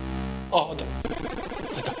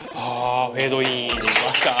フェードインしま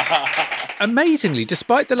した。Amazingly,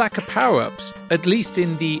 despite the lack of power-ups, at least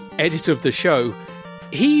in the edit of the show,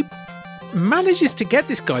 he manages to get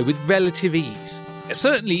this guy with relative ease.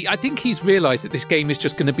 Certainly, I think he's realised that this game is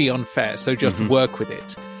just going to be unfair, so just work with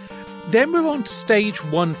it. Then we're on to stage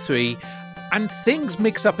 1-3, and things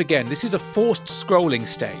mix up again. This is a forced scrolling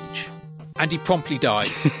stage, and he promptly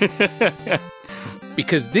dies.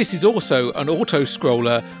 Because this is also an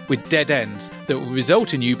auto-scroller with dead ends that will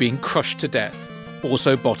result in you being crushed to death.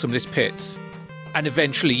 Also bottomless pits. And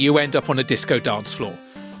eventually you end up on a disco dance floor.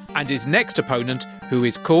 And his next opponent, who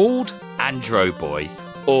is called... Andro Boy.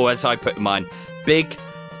 Or as I put in mine, Big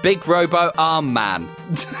Robo Arm Man.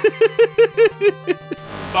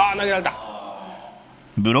 投げられた。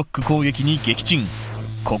ブロック攻撃に撃沈。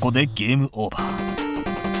ここでゲームオーバ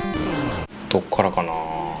ー。どっからかな。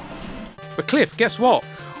But Cliff, guess what?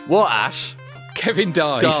 What, Ash? Kevin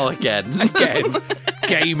dies. Oh, again.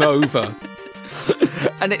 Game over.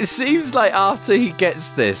 And it seems like after he gets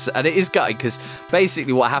this, and it is gutting because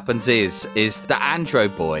basically what happens is the Andro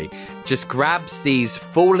Boy just grabs these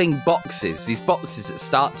falling boxes, these boxes that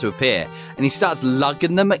start to appear, and he starts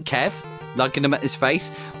lugging them at Kev, lugging them at his face.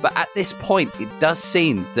 But at this point, it does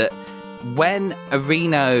seem that when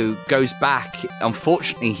Areno goes back,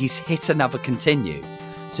 unfortunately, he's hit another continue.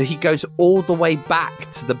 So he goes all the way back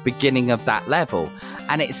to the beginning of that level.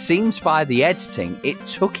 And it seems by the editing, it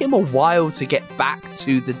took him a while to get back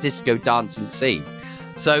to the disco dancing scene.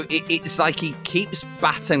 So it's like he keeps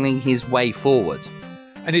battling his way forward.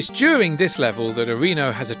 And it's during this level that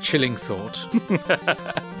Areno has a chilling thought.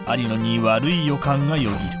 有野に悪い予感が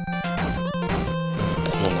よぎる。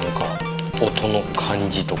このなんか音の感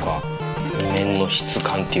じとか面の質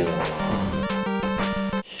感っていうのかな。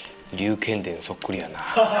龍剣伝そっくりやな。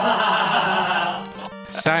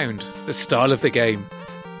Sound, the style of the game.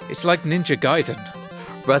 It's like Ninja Gaiden.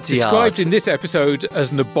 Rudyard. Described in this episode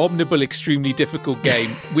as an abominable, extremely difficult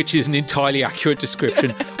game, which is an entirely accurate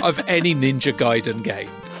description of any Ninja Gaiden game.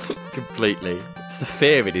 Completely. It's the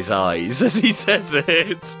fear in his eyes as he says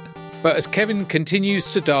it. But as Kevin continues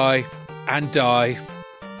to die, and die,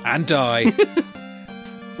 and die,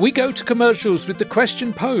 we go to commercials with the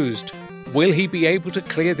question posed, will he be able to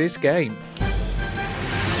clear this game?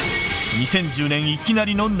 2010年いきな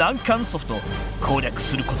りの難関ソフト攻略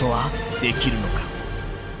することはできるのか。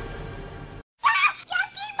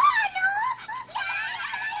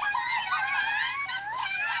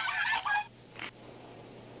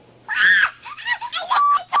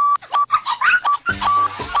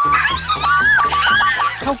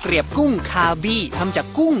ข้าวเกรียบกุ้งคาบี้ทำจาก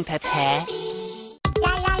กุ้งแท้ๆ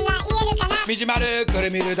みじまるくる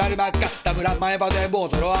みるだるまっか田村前歯で坊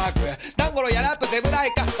主ロアークダンゴロやらっとゼブラ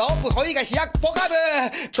イカオープホイが飛躍ポカブ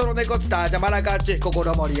その猫ツタ邪魔なガチ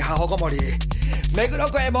心盛り母ごもり目黒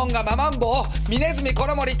クエモンがママンボウミネズミコ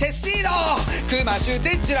ロモリテッシードクマシュ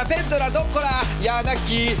デッチラペットラドッコラヤナ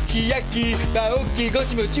キヒヤキバオッキゴ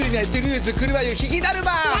チムチュリネトゥルーズ車湯ヒギダル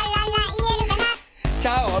マチ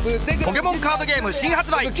ャオブゼグポケモンカードゲーム新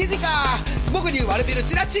発売記事か僕にワルピル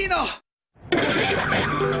チラチーノ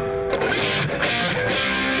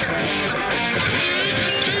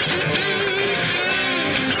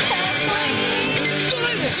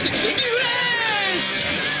刺激でリフレッシュ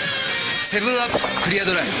セブンアップクリア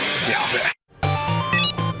ドライブやべ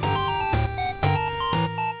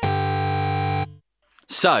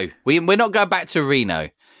So, we're not going back to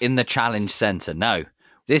Reno in the challenge center. No,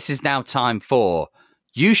 this is now time for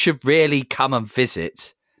you should really come and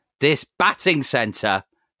visit this batting center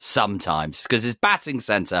sometimes because this batting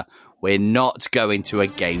center we're not going to a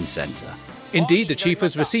game center. Indeed, the Chief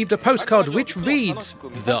has received a postcard which reads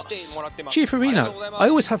thus. Chief Areno, I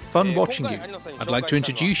always have fun watching you. I'd like to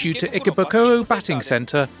introduce you to Ikebukuro Batting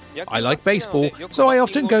Center. I like baseball, so I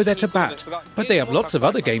often go there to bat, but they have lots of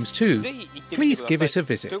other games too. Please give it a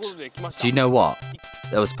visit. Do you know what?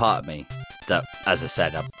 There was part of me that, as I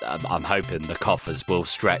said, I'm hoping the coffers will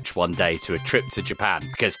stretch one day to a trip to Japan,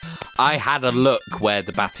 because I had a look where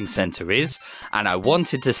the batting centre is and I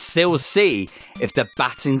wanted to still see if the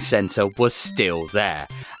batting centre was still there.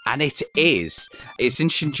 And it is. It's in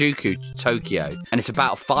Shinjuku, Tokyo, and it's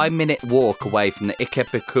about a 5-minute walk away from the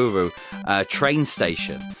Ikebukuro train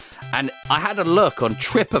station. And I had a look on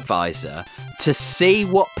TripAdvisor to see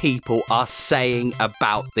what people are saying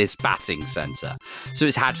about this batting centre. So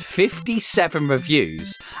it's had 57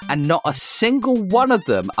 reviews, and not a single one of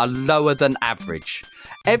them are lower than average.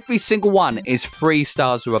 Every single one is 3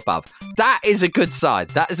 stars or above. That is a good sign.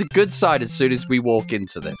 That is a good sign as soon as we walk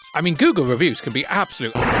into this. I mean, Google reviews can be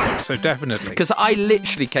absolute awesome, so definitely. Because I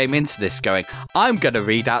literally came into this going, I'm going to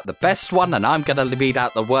read out the best one and I'm going to read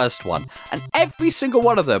out the worst one. And every single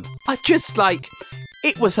one of them are just like,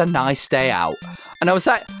 it was a nice day out. And I was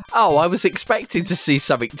like, oh, I was expecting to see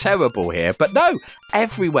something terrible here. But no,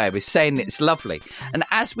 everywhere is saying it's lovely. And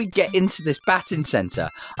as we get into this batting centre,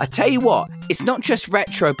 I tell you what, it's not just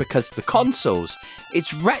retro because of the consoles.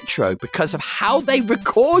 It's retro because of how they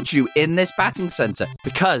record you in this batting centre.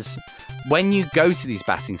 Because when you go to these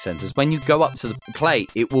batting centres, when you go up to the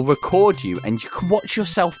plate, it will record you and you can watch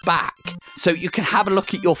yourself back. So you can have a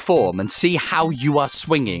look at your form and see how you are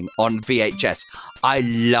swinging on VHS. I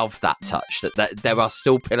love that touch, that there are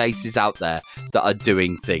still places out there that are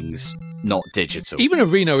doing things not digital. Even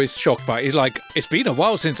Areno is shocked by it. He's like, it's been a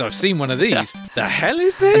while since I've seen one of these. Yeah. The hell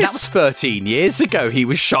is this? And that was 13 years ago he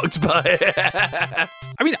was shocked by it.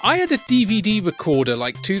 I mean, I had a DVD recorder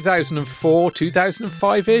like 2004,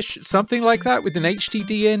 2005-ish, something like that, with an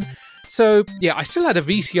HDD in. So, yeah, I still had a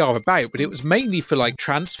VCR about, but it was mainly for, like,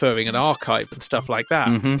 transferring an archive and stuff like that.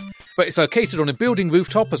 Mm-hmm. But it's located on a building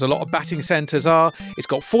rooftop, as a lot of batting centres are. It's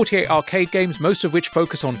got 48 arcade games, most of which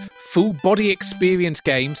focus on full-body experience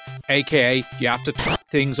games, a.k.a. you have to tap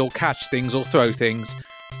things or catch things or throw things.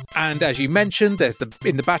 And as you mentioned,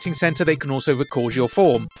 in the batting centre, they can also record your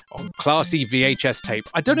form on classy VHS tape.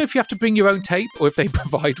 I don't know if you have to bring your own tape or if they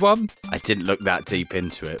provide one. I didn't look that deep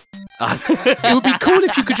into it. It would be cool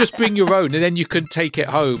if you could just bring your own and then you can take it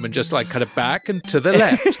home and just like kind of back and to the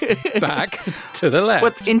left, back to the left.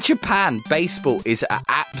 Well, in Japan, baseball is an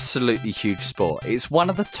absolutely huge sport. It's one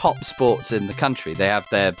of the top sports in the country. They have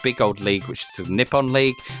their big old league, which is the Nippon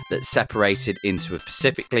League, that's separated into a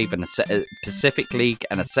Pacific League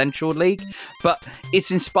and a Central League. But it's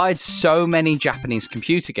inspired so many Japanese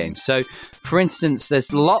computer games. So, for instance,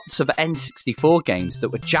 there's lots of N64 games that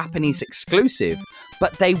were Japanese exclusive,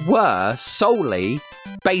 but they were solely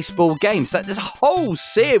baseball games. There's a whole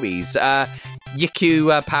series,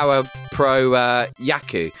 Yaku Power Pro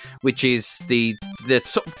Yaku, which is the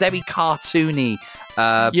sort of very cartoony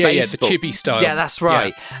baseball. Yeah, the chibi style. Yeah, that's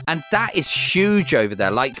right. Yeah. And that is huge over there.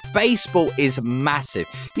 Like, baseball is massive.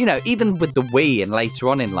 You know, even with the Wii and later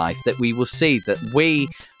on in life, that we will see that Wii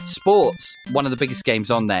Sports, one of the biggest games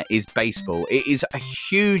on there is baseball. It is a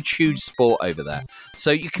huge, huge sport over there. So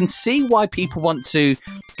you can see why people want to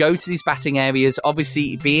go to these batting areas.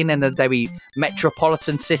 Obviously, being in a very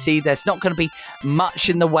metropolitan city, there's not going to be much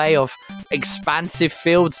in the way of expansive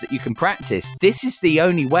fields that you can practice. This is the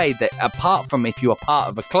only way that, apart from if you are part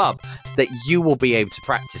of a club, that you will be able to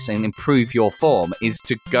practice and improve your form, is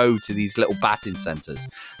to go to these little batting centres.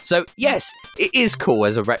 So yes, it is cool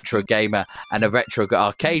as a retro gamer and a retro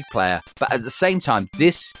arcade player, but at the same time,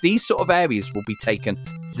 these sort of areas will be taken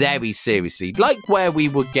very seriously, like where we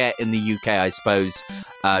would get in the UK, I suppose,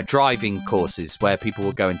 driving courses where people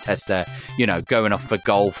will go and test their, going off for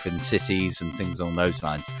golf in cities and things along those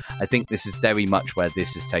lines. I think this is very much where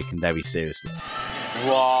this is taken very seriously. う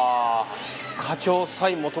わー、課長サ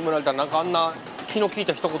イン求められたらなんかあんな気の利い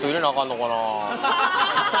た一言入れなあかんのか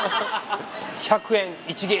な100円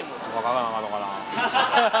1ゲームとか書かなあかんのかな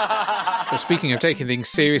Well, speaking of taking things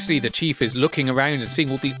seriously, the Chief is looking around and seeing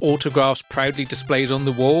all the autographs proudly displayed on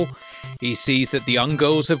the wall. He sees that the young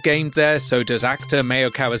girls have gamed there, so does actor Mayo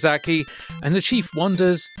Kawasaki, and the Chief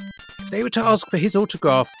wonders, if they were to ask for his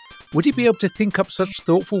autograph, would he be able to think up such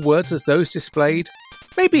thoughtful words as those displayed?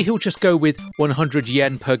 Maybe he'll just go with 100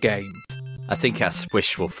 yen per game. I think that's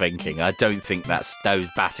wishful thinking. I don't think those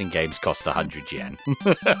batting games cost 100 yen.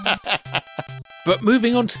 But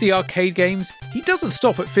moving on to the arcade games, he doesn't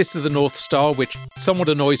stop at Fist of the North Star, which somewhat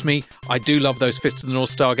annoys me. I do love those Fist of the North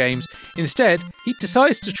Star games. Instead, he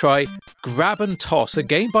decides to try Grab and Toss, a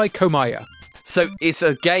game by Komaya. So it's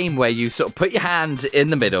a game where you sort of put your hand in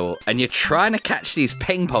the middle and you're trying to catch these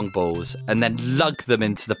ping pong balls and then lug them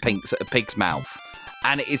into the pig's mouth.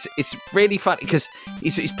 And it's really funny because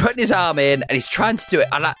he's putting his arm in and he's trying to do it.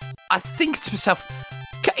 And I think to myself,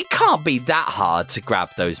 it can't be that hard to grab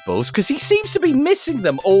those balls because he seems to be missing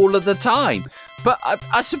them all of the time. But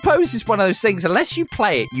I suppose it's one of those things, unless you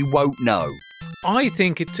play it, you won't know. I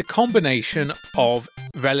think it's a combination of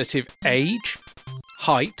relative age,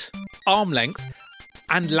 height, arm length,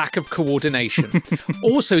 and lack of coordination.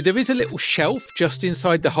 Also, there is a little shelf just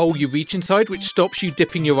inside the hole you reach inside, which stops you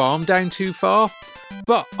dipping your arm down too far.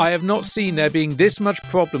 But I have not seen there being this much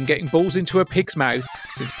problem getting balls into a pig's mouth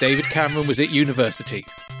since David Cameron was at university.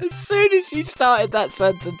 As soon as you started that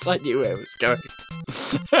sentence, I knew where it was going.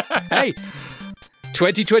 Hey,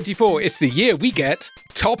 2024, it's the year we get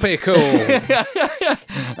topical.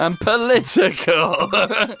 And political.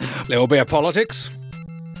 Little bit of politics.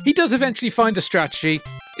 He does eventually find a strategy.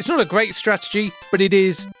 It's not a great strategy, but it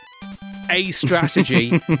is a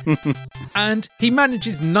strategy. And he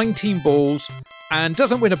manages 19 balls and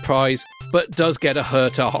doesn't win a prize, but does get a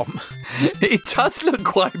hurt arm. It does look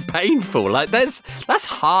quite painful. Like that's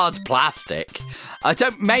hard plastic.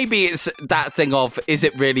 Maybe it's that thing of, is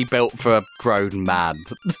it really built for a grown man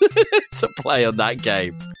to play on that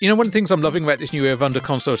game? You know, one of the things I'm loving about this new year of Under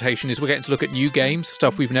Consultation is we're getting to look at new games,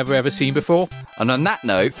 stuff we've never ever seen before. And on that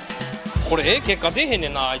note, これ結果出へんね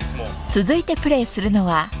んな、いつも。続いてプレイするの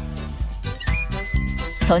は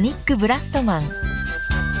ソニックブラストマン。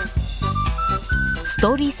ス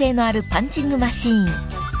トーリー性のあるパンチングマシー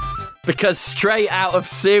ン。Because straight out of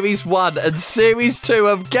Series 1 and Series 2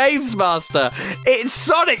 of Games Master, it's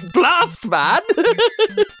Sonic Blast, man!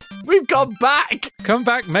 We've gone back! Come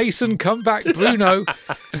back, Mason, come back, Bruno.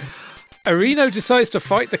 Areno decides to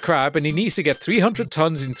fight the crab and he needs to get 300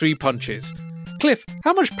 tons in 3 punches. Cliff,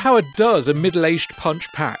 how much power does a middle-aged punch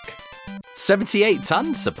pack? 78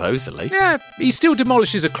 tons, supposedly. Yeah, he still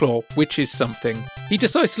demolishes a claw, which is something. He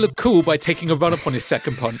decides to look cool by taking a run-up on his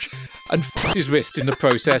second punch and f***s his wrist in the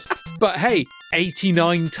process. But hey,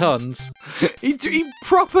 89 tons. He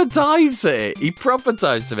proper dives at it. He proper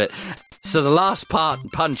dives at it. So the last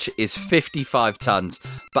punch is 55 tons.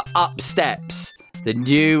 But up steps the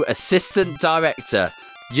new assistant director,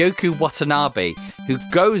 Yoko Watanabe, who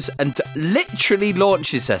goes and literally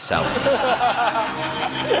launches herself.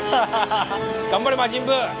 頑張れ魔人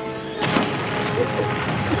ブー。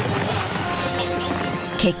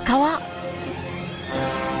結果は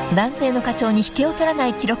男性の課長に引けを取らな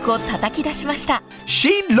い記録を叩き出しました。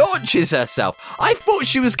 She launches herself. I thought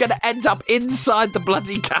she was going to end up inside the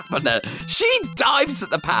bloody cabinet. She dives at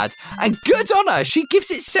the pad, and good on her, she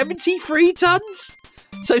gives it 73 tons.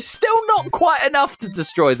 So still not quite enough to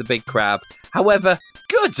destroy the big crab. However,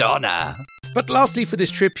 good on her. But lastly for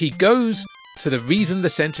this trip, he goes to the reason the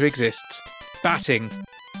centre exists, batting.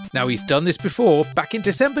 Now, he's done this before, back in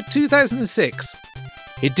December 2006.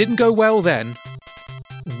 It didn't go well then.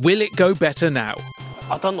 Will it go better now?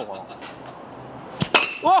 当たんのかな。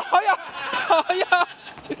うわ、早っ早っ。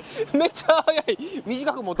めっちゃ早い。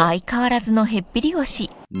短く持って。相変わらずのへっぴり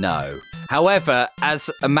腰。 No. However,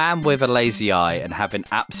 as a man with a lazy eye and having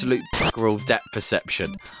absolute buggerel depth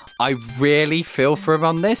perception, I really feel for him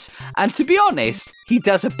on this. And to be honest, he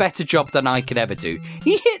does a better job than I could ever do.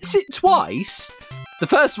 He hits it twice.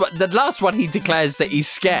 The last one he declares that he's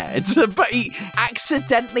scared, but he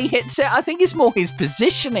accidentally hits it. I think it's more his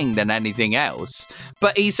positioning than anything else.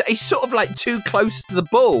 But he's sort of like too close to the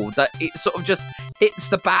ball that it sort of just hits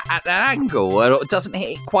the bat at an angle or it doesn't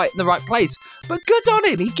hit it quite in the right place. But good on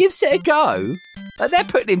him, he gives it a go. They're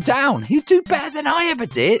putting him down. He'd do better than I ever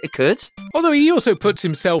did. It could. Although he also puts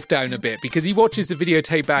himself down a bit because he watches the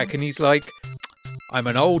videotape back and he's like, I'm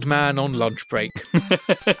an old man on lunch break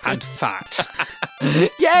and fat.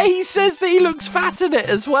 Yeah, he says that he looks fat in it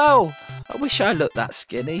as well. I wish I looked that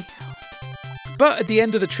skinny. But at the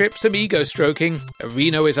end of the trip, some ego stroking,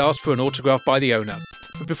 Areno is asked for an autograph by the owner.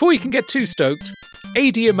 But before he can get too stoked,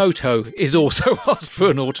 Eiji Yamamoto is also asked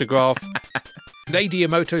for an autograph. And Eiji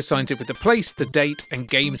Yamamoto signs it with the place, the date, and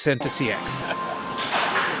Gamecenter CX.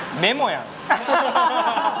 メモやん。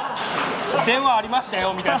電話ありました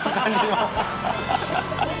よみたいな感じの。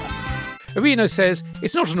Areno says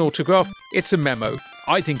it's not an autograph, it's a memo.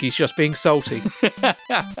 I think he's just being salty.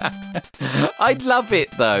 I love it,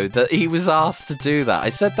 though, that he was asked to do that. I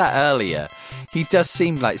said that earlier. He does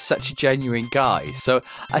seem like such a genuine guy. So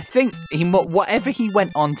I think whatever he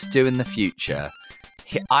went on to do in the future,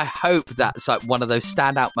 I hope that's like one of those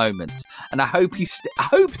standout moments. And I hope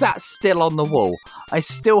that's still on the wall. I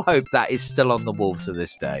still hope that is still on the wall to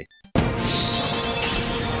this day.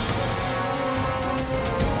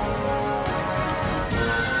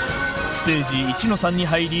 ステージ 1-3 に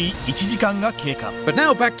入り1時間が経過 But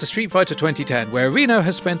now back to Street Fighter 2010, where Reno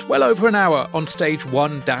has spent well over an hour on stage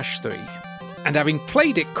 1-3. And having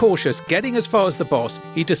played it cautious, getting as far as the boss,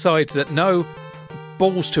 he decides that no,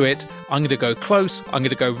 balls to it, I'm going to go close, I'm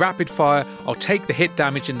going to go rapid fire, I'll take the hit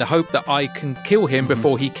damage in the hope that I can kill him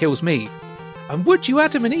before he kills me. And would you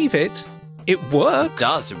Adam and Eve it? It works. It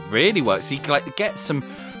does, it really works. He gets some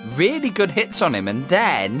really good hits on him, and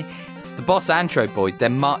then the boss Android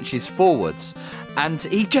then marches forwards, and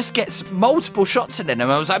he just gets multiple shots at him,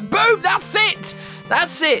 and I was like, boom, that's it!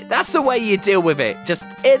 That's it! That's the way you deal with it. Just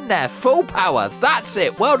in there, full power. That's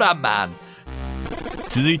it. Well done, man.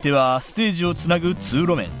 続いてはステージをつなぐ通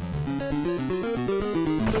路面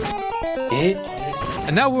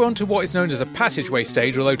And now we're on to what is known as a passageway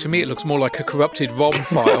stage, although to me it looks more like a corrupted ROM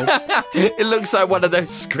file. It looks like one of those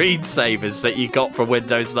screensavers that you got from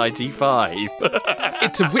Windows 95.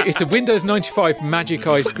 It's a Windows 95 Magic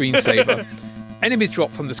Eye screensaver. Enemies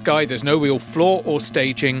drop from the sky, there's no real floor or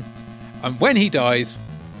staging. And when he dies,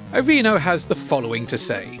 Reno has the following to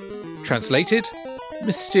say. Translated,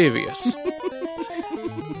 mysterious.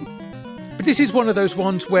 But this is one of those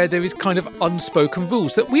ones where there is kind of unspoken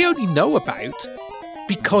rules that we only know about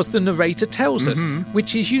because the narrator tells us,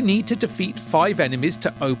 which is you need to defeat 5 enemies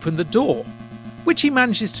to open the door, which he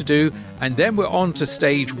manages to do, and then we're on to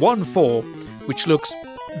stage 1-4, which looks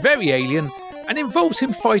very alien and involves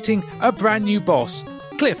him fighting a brand new boss.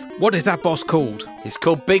 Cliff, what is that boss called? He's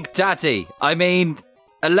called Big Daddy. I mean,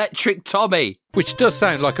 Electric Tommy. Which does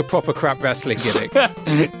sound like a proper crap wrestling gimmick.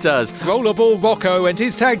 It does. Rollerball Rocco and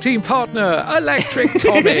his tag team partner, Electric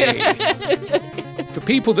Tommy. For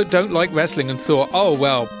people that don't like wrestling and thought, oh,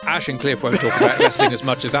 well, Ash and Cliff won't talk about wrestling as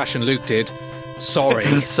much as Ash and Luke did. Sorry.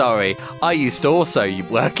 Sorry. I used to also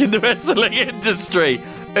work in the wrestling industry.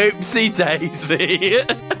 Oopsie daisy.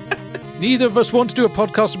 Neither of us want to do a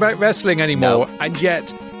podcast about wrestling anymore, and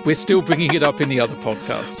yet we're still bringing it up in the other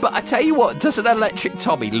podcast. But I tell you what, doesn't Electric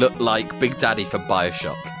Tommy look like Big Daddy from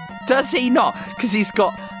BioShock? Does he not? Because he's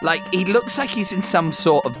got, he looks like he's in some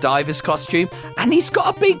sort of diver's costume, and he's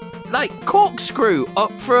got a big, corkscrew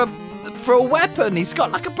up for a weapon. He's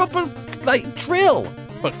got, a proper, drill.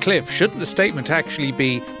 But Cliff, shouldn't the statement actually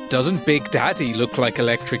be, doesn't Big Daddy look like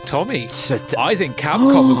Electric Tommy? I think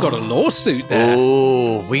Capcom have got a lawsuit there.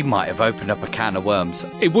 Oh, we might have opened up a can of worms.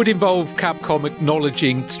 It would involve Capcom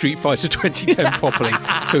acknowledging Street Fighter 2010 properly,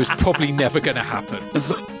 so it's probably never going to happen.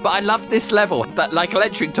 But I love this level, that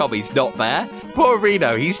Electric Tommy's not there. Poor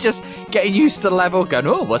Reno, he's just getting used to the level, going,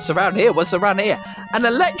 oh, what's around here? What's around here? And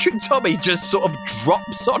Electric Tommy just sort of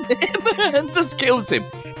drops on him and just kills him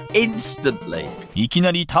instantly. いき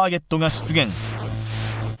なりターゲットが出現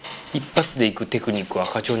一発で行くテクニックは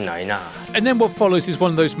課長にないな。 And then what follows is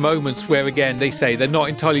one of those moments where, again, they say they're not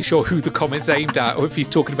entirely sure who the comment's aimed at or if he's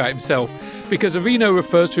talking about himself, because Reno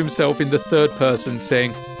refers to himself in the third person,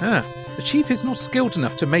 saying, the chief is not skilled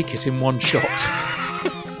enough to make it in one shot.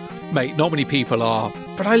 Mate, not many people are.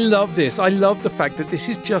 But I love this. I love the fact that this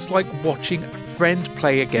is just like watching a friend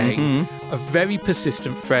play a game. A very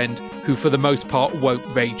persistent friend who, for the most part, won't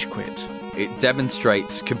rage quit. It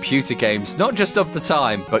demonstrates computer games, not just of the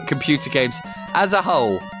time, but computer games as a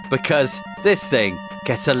whole, because this thing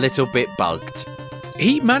gets a little bit bugged.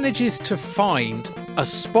 He manages to find a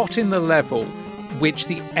spot in the level which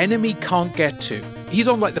the enemy can't get to. He's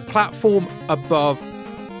on the platform above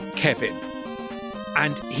Kevin,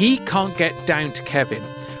 and he can't get down to Kevin,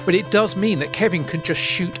 but it does mean that Kevin can just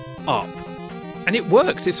shoot up. And it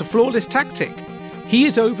works. It's a flawless tactic. He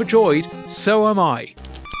is overjoyed, so am I.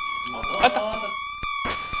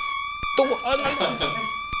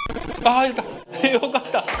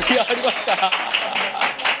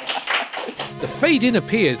 The fade in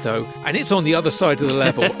appears though, and it's on the other side of the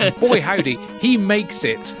level, and boy howdy, he makes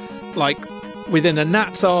it within a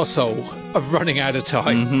gnat's arsehole of running out of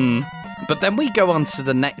time. But then we go on to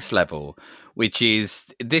the next level, which is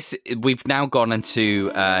this. We've now gone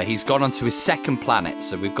into he's gone onto his second planet,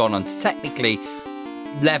 so we've gone on to technically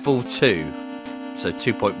level 2, so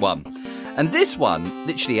 2.1. And this one,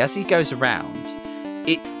 literally, as he goes around,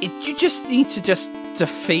 you just need to just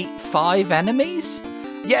defeat 5 enemies.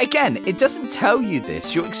 Yet again, it doesn't tell you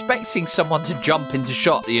this. You're expecting someone to jump into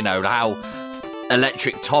shot, how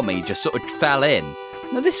Electric Tommy just sort of fell in.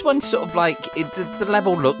 Now, this one's sort of the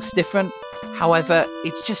level looks different. However,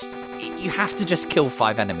 it's just, you have to just kill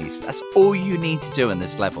 5 enemies. That's all you need to do in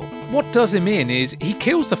this level. What does him in is he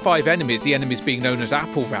kills the 5 enemies, the enemies being known as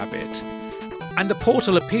Apple Rabbit, and the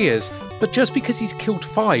portal appears. But just because he's killed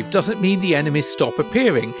 5 doesn't mean the enemies stop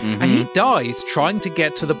appearing. And he dies trying to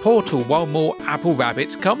get to the portal while more Apple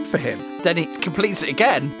Rabbits come for him. Then he completes it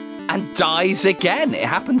again, and dies again. It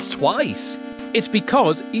happens twice. It's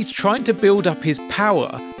because he's trying to build up his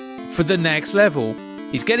power for the next level.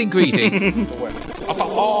 He's getting greedy.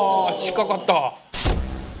 近かった。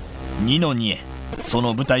2の2、そ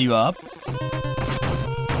の舞台は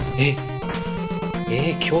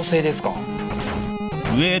強制ですか。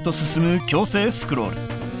上へと進む強制スクロール。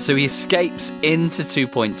 So he escapes into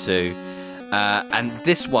 2.2, and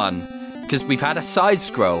this one, because we've had a side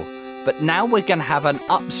scroll, but now we're going to have an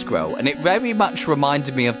up scroll, and it very much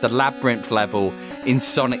reminded me of the labyrinth level in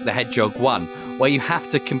Sonic the Hedgehog 1, where you have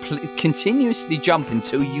to continuously jump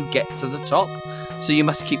until you get to the top. So you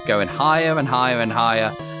must keep going higher and higher and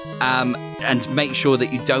higher, and make sure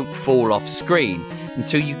that you don't fall off screen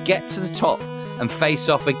until you get to the top and face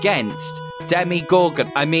off against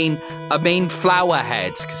Demigorgon. I mean flower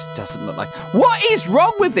heads, because it doesn't look like... What is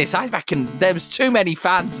wrong with this? I reckon there's too many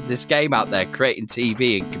fans of this game out there creating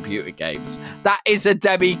TV and computer games. That is a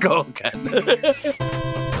Demigorgon.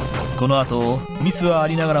 この後ミスはあ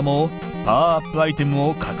りながらもパワーアップアイテム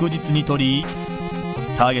を確実に取り、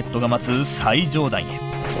ターゲットが待つ最上段へ。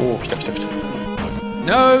来た。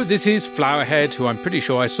No, this is Flowerhead, who I'm pretty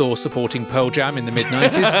sure I saw supporting Pearl Jam in the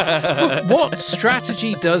mid-90s. What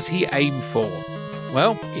strategy does he aim for?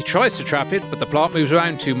 Well, he tries to trap it, but the plant moves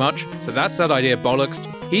around too much, so that's that idea bollocks.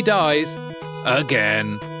 He dies.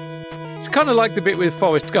 Again. It's kind of like the bit with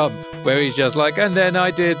Forrest Gump, where he's just like, and then I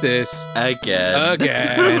did this. Again.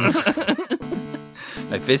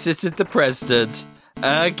 I visited the president.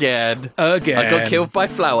 Again. I got killed by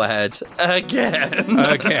Flowerhead. Again.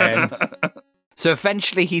 So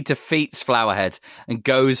eventually he defeats Flowerhead and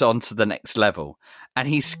goes on to the next level. And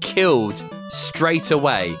he's killed straight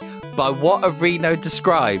away by what Reno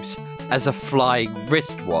describes as a flying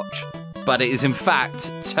wristwatch. But it is in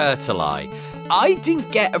fact Turtle Eye. I didn't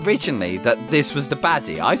get originally that this was the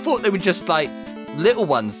baddie. I thought they were just like little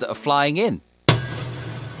ones that are flying in.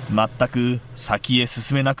 全く先へ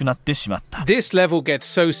進めなくなってしまった。 This level gets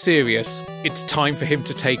so serious, it's time for him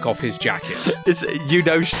to take off his jacket. You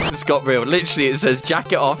know shit's got real. Literally, it says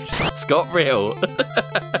jacket off, shit's got real.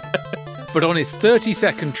 But on his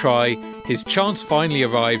 32nd try, his chance finally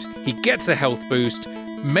arrives. He gets a health boost.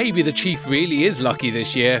 Maybe the Chief really is lucky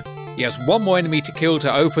this year. He has one more enemy to kill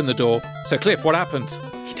to open the door. So Cliff, what happens?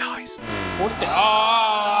 He dies.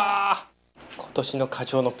 今年の課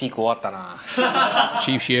長のピーク終わったな。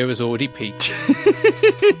Chief's year has already peaked.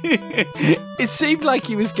 It seemed like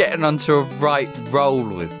he was getting onto a right roll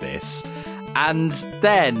with this. And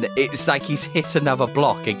then it's like he's hit another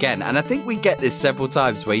block again. And I think we get this several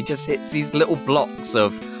times where he just hits these little blocks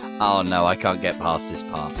of, oh no, I can't get past this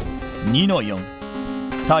part. 2の4。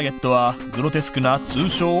ターゲットはグロテスクな通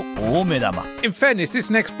称大目玉。 In fairness,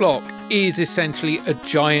 this next block is essentially a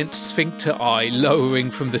giant sphincter eye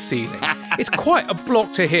lowering from the ceiling. It's quite a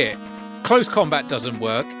block to hit. Close combat doesn't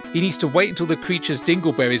work. He needs to wait until the creature's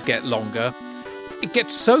dingleberries get longer. It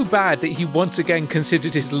gets so bad that he once again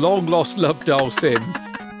considered his long-lost love Dalsim,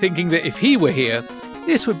 thinking that if he were here,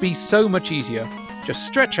 this would be so much easier. Just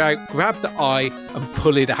stretch out, grab the eye, and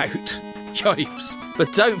pull it out. Yipes.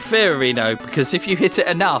 But don't fear, Reno, because if you hit it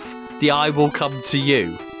enough, the eye will come to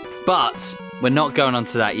you. But we're not going on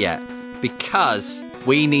to that yet, because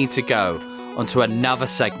we need to go onto another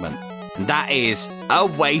segment. And that is a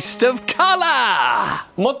waste of colour!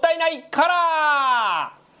 もったいないカ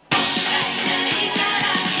ラー。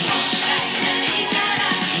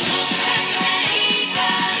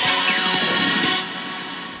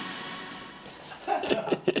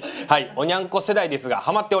はい、おにゃんこ世代ですが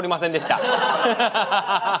ハマっておりませんでした。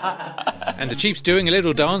And the Chief's doing a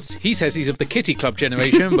little dance. He says he's of the Kitty Club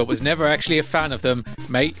generation, but was never actually a fan of them.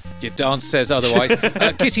 Mate, your dance says otherwise.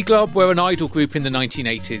 Kitty Club were an idol group in the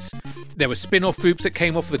 1980s. There were spin-off groups that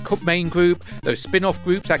came off the main group. Those spin-off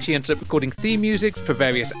groups actually ended up recording theme music for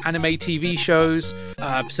various anime TV shows.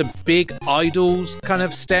 Some big idols kind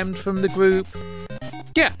of stemmed from the group.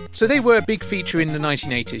 Yeah, so they were a big feature in the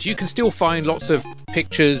 1980s. You can still find lots of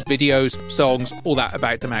pictures, videos, songs, all that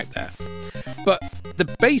about them out there. But the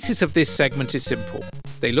basis of this segment is simple.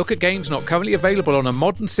 They look at games not currently available on a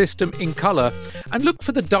modern system in colour and look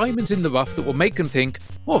for the diamonds in the rough that will make them think,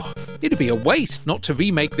 oh, it'd be a waste not to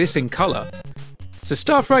remake this in colour. So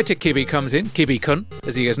staff writer Kibi comes in, Kibi-kun,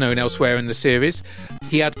 as he is known elsewhere in the series.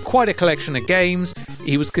 He had quite a collection of games.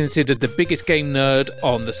 He was considered the biggest game nerd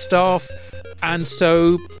on the staff. And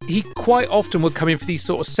so he quite often would come in for these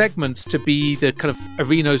sort of segments to be the kind of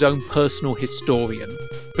Areno's own personal historian.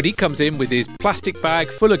 But he comes in with his plastic bag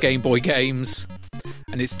full of Game Boy games.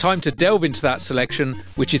 And it's time to delve into that selection,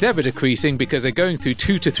 which is ever decreasing because they're going through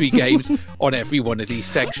 2 to 3 games on every one of these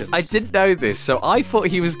sections. I didn't know this, so I thought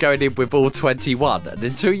he was going in with all 21. And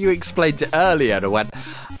until you explained it earlier, and I went,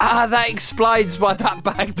 that explains why that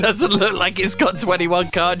bag doesn't look like it's got 21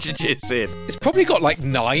 cartridges in. It's probably got like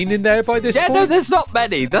 9 in there by this point. Yeah, no, there's not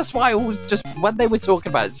many. That's why when they were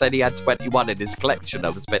talking about it, saying he had 21 in his collection, I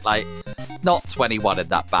was a bit like, it's not 21 in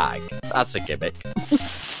that bag. That's a gimmick.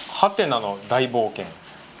 ハテナの大冒険。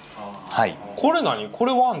はい。これ何？こ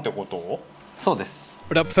れ1ってこと？そうです。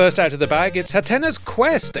But up first out of the bag, it's Hatena's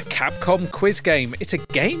Quest, a Capcom quiz game. It's a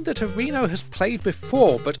game that Areno has played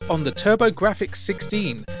before, but on the TurboGrafx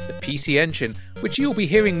 16, the PC engine, which you'll be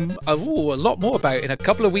hearing a lot more about in a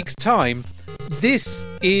couple of weeks' time. This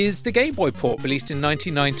is the Game Boy port, released in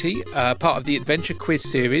 1990, part of the Adventure Quiz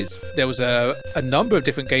series. There was a number of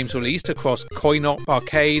different games released across coin-op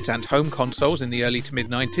arcades and home consoles in the early to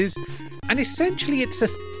mid-90s. And essentially, it's a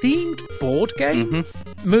themed board game,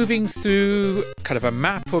 moving through kind of a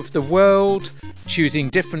map of the world, choosing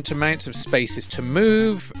different amounts of spaces to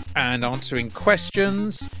move, and answering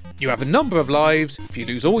questions. You have a number of lives. If you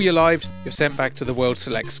lose all your lives, you're sent back to the World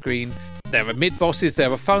Select screen. There are mid-bosses, there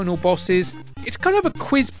are final bosses. It's kind of a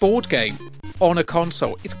quiz board game on a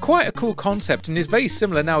console. It's quite a cool concept and is very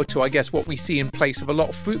similar now to, I guess, what we see in place of a lot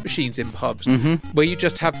of fruit machines in pubs, where you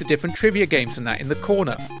just have the different trivia games and that in the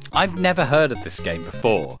corner. I've never heard of this game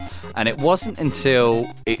before, and it wasn't until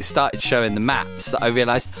it started showing the maps that I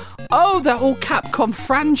realised, they're all Capcom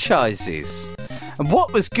franchises. And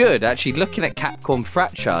what was good, actually, looking at Capcom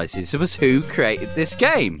franchises, was who created this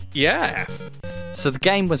game. Yeah. So the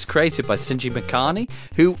game was created by Shinji Mikami,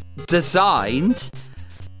 who designed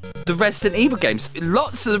the Resident Evil games.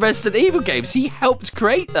 Lots of the Resident Evil games, he helped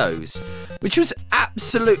create those, which was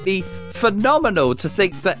absolutely phenomenal to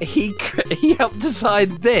think that he helped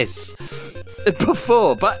design this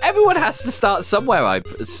before. But everyone has to start somewhere, I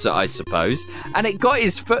suppose. And it got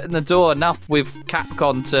his foot in the door enough with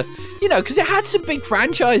Capcom to, because it had some big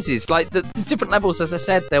franchises. Like the different levels, as I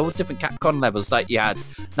said, they're all different Capcom levels. Like you had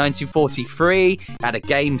 1943, had a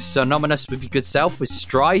game synonymous with your good self with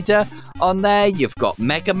Strider on there. You've got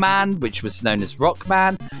Mega Man, which was known as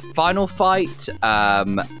Rockman. Final Fight,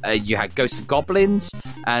 you had Ghosts and Goblins,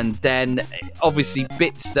 and then obviously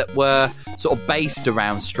bits that were sort of based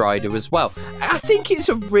around Strider as well. I think it's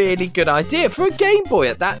a really good idea for a Game Boy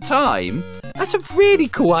at that time. That's a really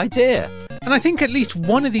cool idea. And I think at least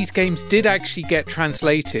one of these games did actually get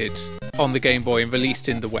translated on the Game Boy and released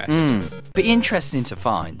in the West. Be interesting to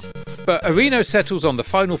find. But Areno settles on the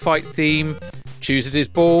Final Fight theme, chooses his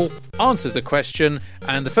ball, answers the question,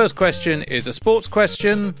 and the first question is a sports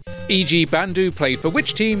question. E.g. Bandu played for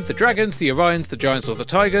which team? The Dragons, the Orions, the Giants, or the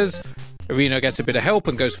Tigers? Areno gets a bit of help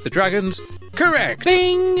and goes for the Dragons. Correct!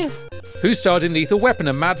 Bing! Who starred in Lethal Weapon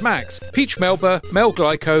and Mad Max? Peach Melba, Mel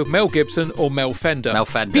Glyco, Mel Gibson, or Mel Fender? Mel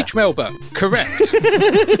Fender. Peach Melba. Correct.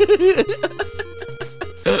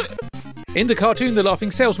 In the cartoon The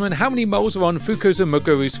Laughing Salesman, how many moles are on Fukuza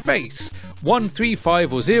Muguru's face? 1, 3,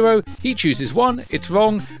 5, or 0? He chooses 1, it's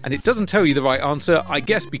wrong, and it doesn't tell you the right answer, I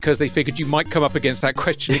guess because they figured you might come up against that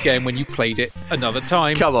question again when you played it another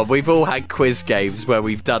time. Come on, we've all had quiz games where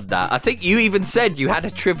we've done that. I think you even said you had a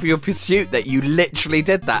Trivial Pursuit that you literally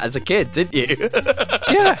did that as a kid, didn't you?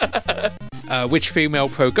 Yeah. Which female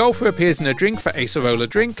pro golfer appears in a drink for Acerola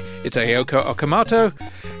Drink? It's Ayoko Okamoto.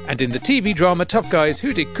 And in the TV drama Tough Guys,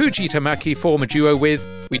 who did Kuji Tamaki form a duo with?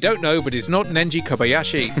 We don't know, but it's not Nenji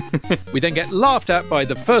Kobayashi. We then get laughed at by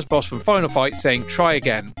the first boss from Final Fight saying, try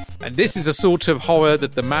again. And this is the sort of horror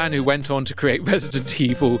that the man who went on to create Resident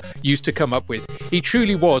Evil used to come up with. He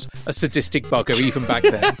truly was a sadistic bugger even back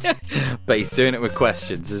then. But he's doing it with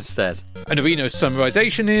questions instead. And Areno's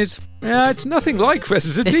summarization is, it's nothing like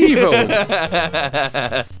Resident Evil.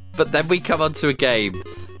 But then we come on to a game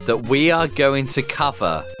that we are going to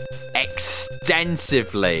cover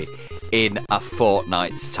extensively in a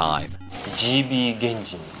fortnight's time. GB 原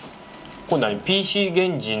人。これ何 PC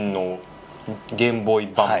原人のゲームボ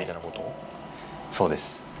ーイ版みたいなこと？そうで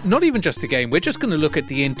す。Not even just the game, we're just going to look at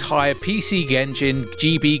the entire PC Genjin,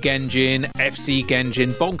 GB Genjin, FC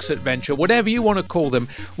Genjin, Bonk's Adventure, whatever you want to call them.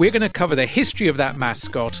 We're going to cover the history of that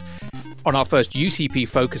mascot on our first UCP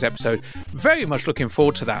Focus episode. Very much looking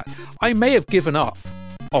forward to that. I may have given up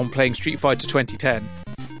on playing Street Fighter 2010,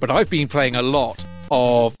 but I've been playing a lot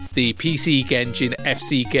of the PC Genjin,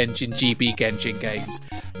 FC Genjin, GB Genjin games.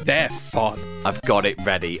 They're fun. I've got it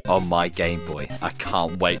ready on my Game Boy. I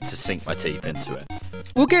can't wait to sink my teeth into it.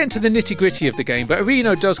 We'll get into the nitty-gritty of the game, but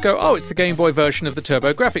Areno does go, it's the Game Boy version of the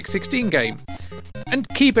TurboGrafx 16 game. And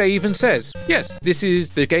Kibe even says, yes, this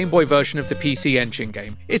is the Game Boy version of the PC Engine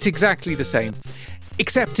game. It's exactly the same.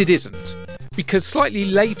 Except it isn't. Because slightly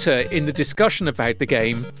later in the discussion about the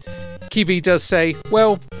game, Kibi does say,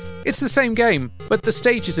 well, it's the same game, but the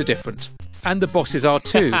stages are different. And the bosses are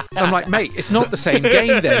too. I'm like, mate, it's not the same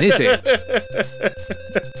game then, is it?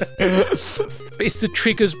 But it's the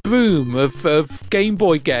Trigger's broom of Game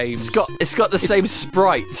Boy games. It's got the same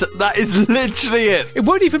sprite. That is literally it. It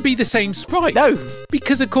won't even be the same sprite. No.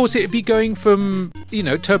 Because, of course, it'd be going from,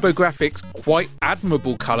 TurboGrafx, quite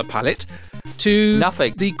admirable colour palette, to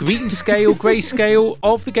nothing. The greenscale, grayscale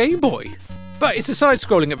of the Game Boy. But it's a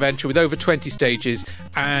side-scrolling adventure with over 20 stages,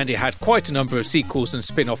 and it had quite a number of sequels and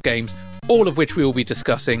spin-off games, all of which we will be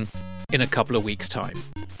discussing in a couple of weeks' time.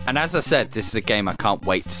 And as I said, this is a game I can't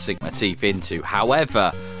wait to sink my teeth into.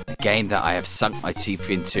 However, a game that I have sunk my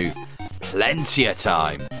teeth into plenty of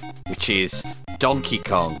time, which is Donkey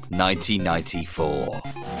Kong 1994.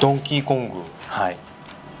 ドンキーコング。はい。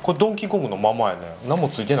これドンキーコングのままやね。何も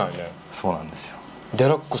ついてないね。そうなんですよ。デ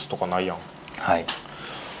ラックスとかないやん。はい。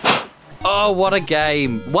 Oh, what a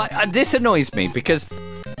game. This annoys me because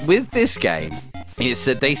with this game,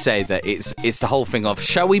 they say that it's the whole thing of,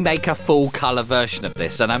 shall we make a full colour version of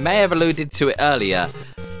this? And I may have alluded to it earlier.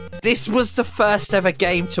 This was the first ever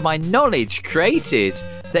game, to my knowledge, created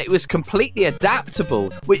that it was completely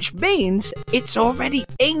adaptable, which means it's already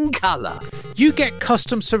in colour. You get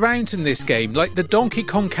custom surrounds in this game, like the Donkey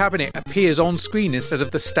Kong cabinet appears on screen instead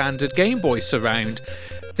of the standard Game Boy surround.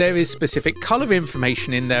 There is specific colour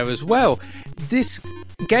information in there as well. This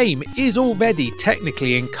game is already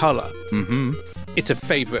technically in colour. Mm-hmm. It's a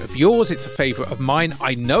favourite of yours, it's a favourite of mine.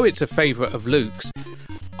 I know it's a favourite of Luke's.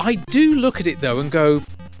 I do look at it though and go,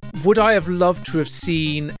 would I have loved to have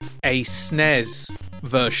seen a SNES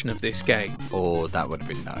version of this game? Oh, that would have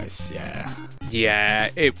been nice, yeah. Yeah,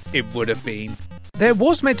 it would have been. There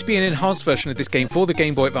was meant to be an enhanced version of this game for the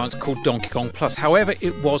Game Boy Advance called Donkey Kong Plus. However,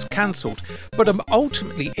 it was cancelled. But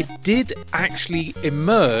ultimately, it did actually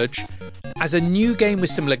emerge as a new game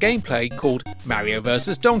with similar gameplay called Mario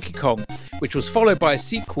vs. Donkey Kong, which was followed by a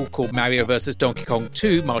sequel called Mario vs. Donkey Kong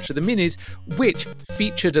 2 March of the Minis, which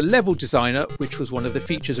featured a level designer, which was one of the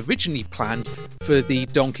features originally planned for the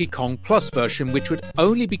Donkey Kong Plus version, which would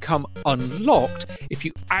only become unlocked if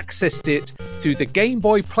you accessed it through the Game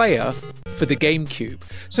Boy player for the GameCube.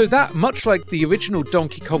 So that, much like the original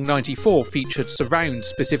Donkey Kong 94 featured surround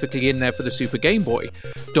specifically in there for the Super Game Boy,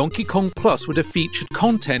 Donkey Kong Plus would have featured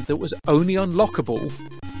content that was only unlockable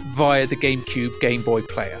via the GameCube Game Boy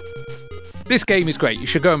player. This game is great. You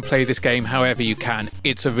should go and play this game however you can.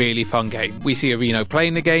 It's a really fun game. We see Reno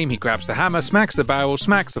playing the game. He grabs the hammer, smacks the barrel,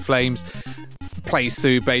 smacks the flames, plays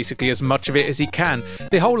through basically as much of it as he can.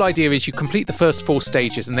 The whole idea is you complete the first 4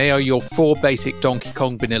 stages, and they are your 4 basic Donkey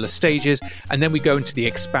Kong vanilla stages, and then we go into the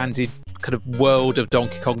expanded kind of world of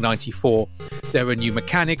Donkey Kong 94. There are new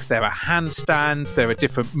mechanics, there are handstands, there are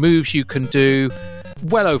different moves you can do.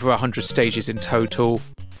 Well over 100 stages in total.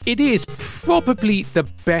 It is probably the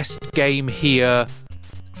best game here,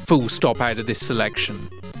 full stop, out of this selection.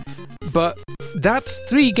 But that's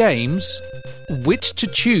 3 games. Which to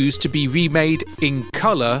choose to be remade in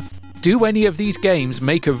colour? Do any of these games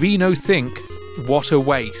make a Reno think, what a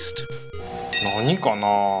waste? 何かな。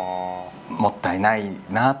もったいない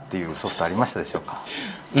なっていうソフトありましたでしょうか。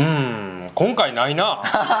今回ないな。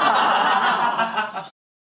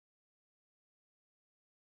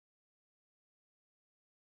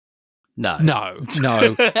No.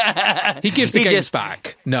 He gives the games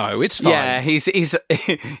back. No, it's fine. Yeah,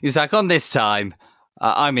 he's like, on this time,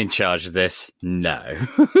 I'm in charge of this. No.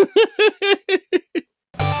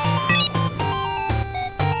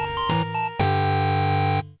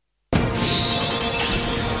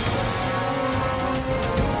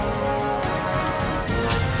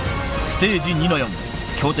 Stage 2の4、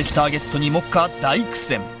強敵ターゲットに目下大苦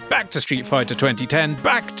戦。Back to Street Fighter 2010,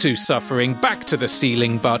 back to suffering, back to the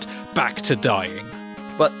ceiling, but back to dying.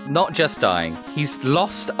 But not just dying, he's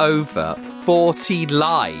lost over 40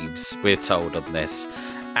 lives, we're told on this.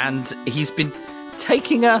 And he's been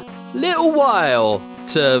taking a little while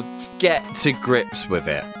to get to grips with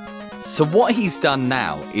it. So what he's done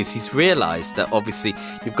now is he's realised that obviously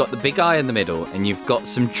you've got the big eye in the middle and you've got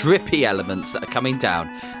some drippy elements that are coming down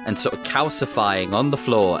and sort of calcifying on the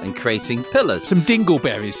floor and creating pillars. Some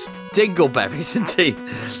dingleberries. Dingleberries, indeed.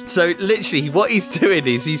 So literally what he's doing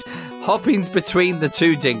is he's hopping between the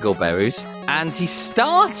 2 dingleberries and he's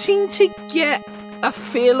starting to get a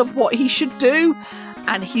feel of what he should do.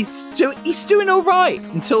 And he's doing all right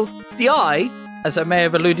until the eye, as I may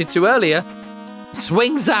have alluded to earlier,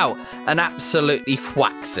 swings out and absolutely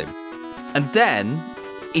whacks him. And then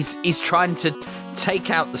he's trying to take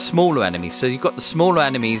out the smaller enemies. So you've got the smaller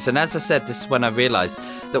enemies, and as I said, this is when I realised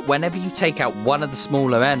fact that whenever you take out one of the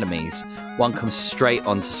smaller enemies, one comes straight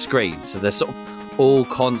onto screen. So they're sort of all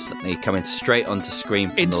constantly coming straight onto screen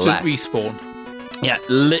from the left. Instant respawn. Yeah,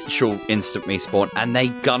 literal instant respawn, and they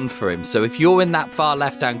gun for him. So if you're in that far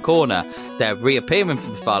left-hand corner, they're reappearing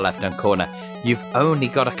from the far left-hand corner. You've only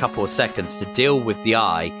got a couple of seconds to deal with the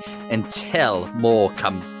eye until more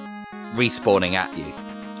comes respawning at you.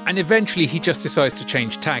 And eventually he just decides to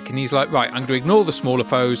change tack, and he's like, right, I'm going to ignore the smaller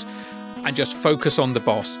foes and just focus on the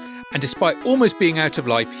boss. And despite almost being out of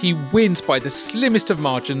life, he wins by the slimmest of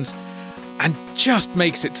margins and just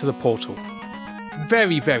makes it to the portal.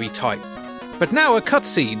 Very, very tight. But now a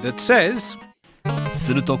cutscene that says...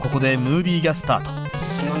 するとここでムービーがスタート。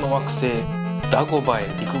砂の惑星ダゴバへ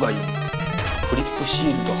行くがいい。フリップシ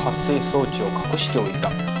ールド発生装置を隠しておい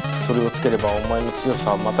た。それをつければお前の強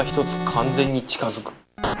さはまた一つ完全に近づく。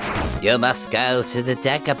You must go to the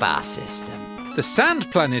Dagobah system. The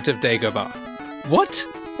sand planet of Dagobah. What?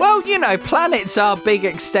 Well, you know, planets are big,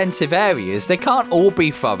 extensive areas. They can't all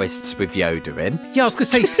be forests with Yoda in. Yeah, I was going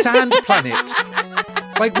to say sand planet.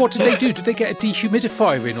 Like, what did they do? Did they get a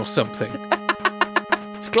dehumidifier in or something?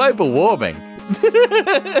 It's global warming.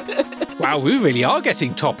 Wow, we really are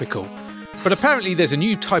getting topical. But apparently there's a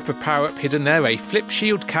new type of power-up hidden there, a flip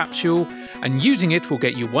shield capsule, and using it will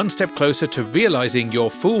get you one step closer to realising your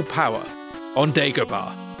full power on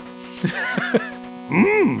Dagobah.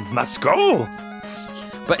 Must go.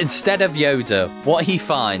 But instead of Yoda, what he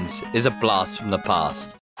finds is a blast from the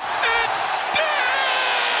past.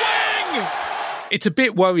 It's a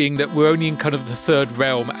bit worrying that we're only in kind of the third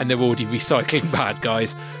realm and they're already recycling bad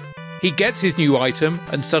guys. He gets his new item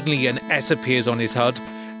and suddenly an S appears on his HUD,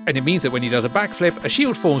 and it means that when he does a backflip, a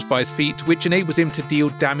shield forms by his feet, which enables him to deal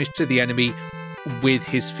damage to the enemy with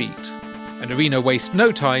his feet. And Reno wastes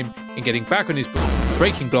no time in getting back on his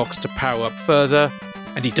breaking blocks to power up further,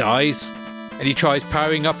 and he dies, and he tries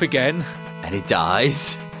powering up again. And he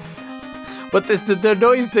dies. But the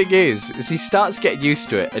annoying thing is he starts getting used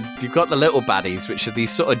to it, and you've got the little baddies, which are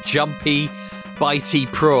these sort of jumpy, bitey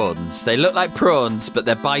prawns. They look like prawns, but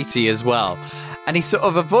they're bitey as well. And he's sort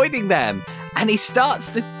of avoiding them, and he starts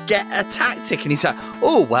to get a tactic, and he's like,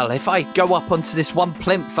 oh, well, if I go up onto this one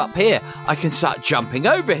plinth up here, I can start jumping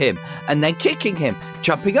over him, and then kicking him,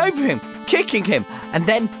 jumping over him, kicking him, and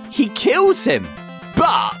then he kills him.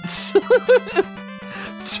 But...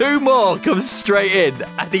 2 more come straight in,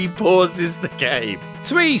 and he pauses the game.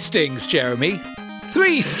 3 stings, Jeremy.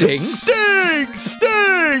 3 stings. Sting!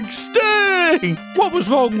 What was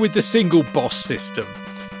wrong with the single boss system?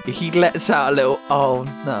 He lets out a little, oh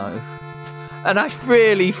no. And I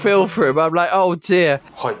really feel for him. I'm like, oh dear.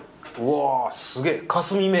 はい。うわー、すげえ。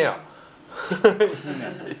霞目や。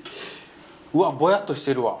うわ、ぼやっとし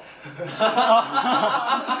てるわ。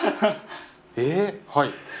は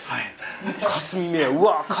い。霞目。う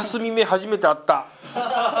わ、霞目初めて会った。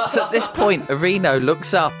So at this point, Reno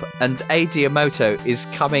looks up and AD Emoto is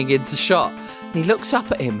coming into shot. And he looks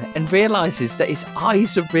up at him and realises that his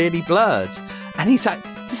eyes are really blurred. And he's like,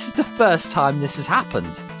 this is the first time this has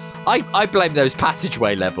happened. I blame those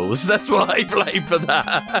passageway levels. That's what I blame for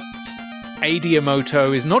that. AD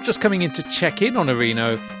Emoto is not just coming in to check in on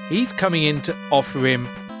Reno, he's coming in to offer him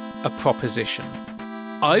a proposition.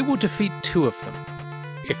 I will defeat 2 of them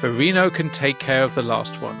if Reno can take care of the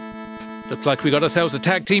last one. Looks like we got ourselves a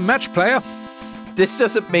tag team match, player. This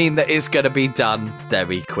doesn't mean that it's going to be done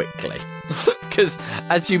very quickly. Because,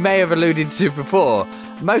 as you may have alluded to before,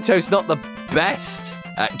 Moto's not the best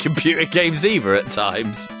at computer games either at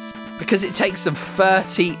times. Because it takes them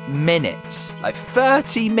 30 minutes. Like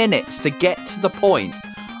 30 minutes to get to the point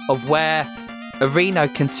of where Reno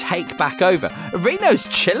can take back over. Reno's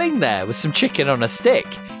chilling there with some chicken on a stick.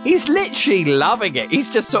 He's literally loving it. He's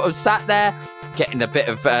just sort of sat there, getting a bit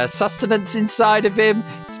of sustenance inside of him.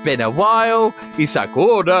 It's been a while. He's like,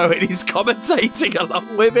 oh no, and he's commentating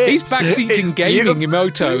along with it. He's backseating gaming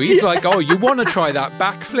Emoto. He's like, oh, you want to try that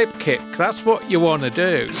backflip kick? That's what you want to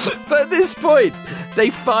do. But at this point, they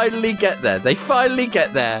finally get there. They finally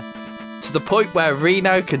get there to the point where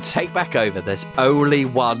Reno can take back over. There's only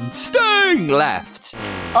 1 sting left.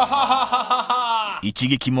 一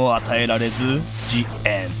撃も与えられず The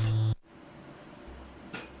End。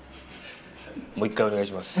 もう一回お願い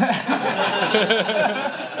します。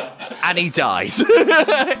 And he dies.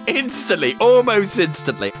 Instantly, almost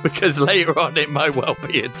instantly, because later on it might well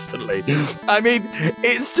be instantly. I mean,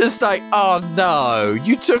 it's just like, oh no,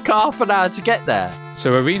 you took half an hour to get there.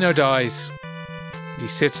 So Reno dies. He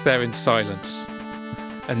sits there in silence.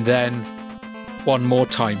 And then, one more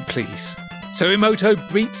time, please. So Emoto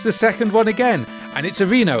beats the second one again. And it's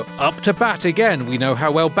Reno up to bat again. We know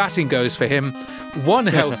how well batting goes for him. 1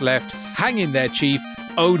 health left. Hang in there, Chief.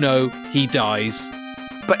 oh no, he dies.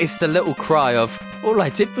 But it's the little cry of, all I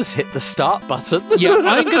did was hit the start button. Yeah,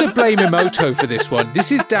 I'm going to blame Emoto for this one.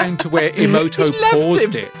 This is down to where Emoto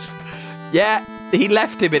paused it. Yeah, he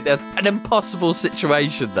left him in an impossible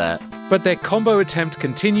situation there. But their combo attempt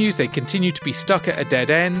continues. They continue to be stuck at a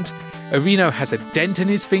dead end. Arino has a dent in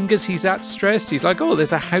his fingers. He's that stressed. He's like, oh,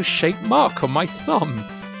 there's a house-shaped mark on my thumb.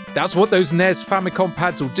 That's what those NES Famicom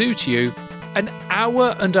pads will do to you. An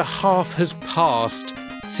hour and a half has passed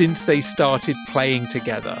since they started playing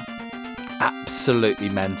together. Absolutely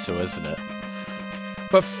mental, isn't it?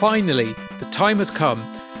 But finally, the time has come.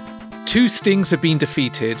 2 Stings have been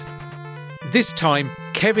defeated. This time,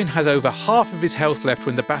 Kevin has over half of his health left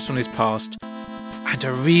when the baton is passed, and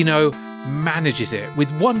Arino manages it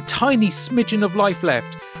with one tiny smidgen of life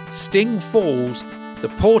left. Sting falls, the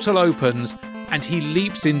portal opens, and he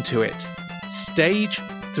leaps into it. Stage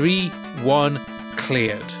 3-1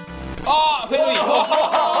 cleared.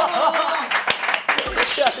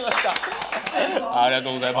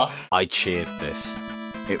 I cheered this.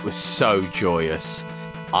 It was so joyous.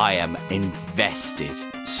 I am invested,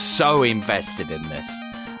 so invested in this.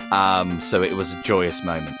 So it was a joyous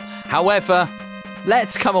moment. However,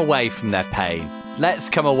 let's come away from their pain. Let's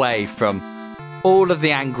come away from all of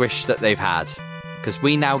the anguish that they've had, because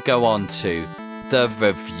we now go on to the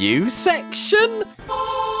review section.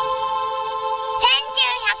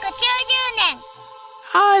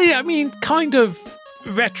 I mean, kind of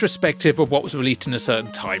retrospective of what was released in a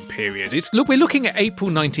certain time period. We're looking at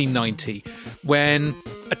April 1990, when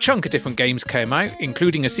a chunk of different games came out,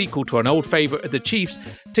 including a sequel to an old favourite of the Chiefs.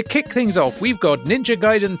 To kick things off, we've got Ninja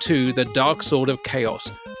Gaiden 2, The Dark Sword of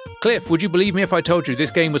Chaos. Cliff, would you believe me if I told you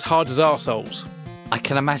this game was hard as arseholes? I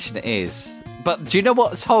can imagine it is. But do you know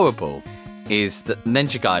what's horrible? Is that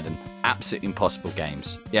Ninja Gaiden, absolutely impossible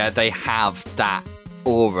games. Yeah, they have that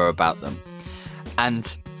aura about them.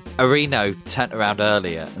 And Arino turned around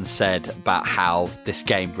earlier and said about how this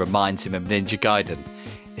game reminds him of Ninja Gaiden.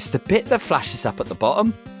 It's the bit that flashes up at the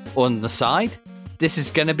bottom or on the side. This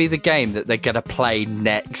is going to be the game that they're going to play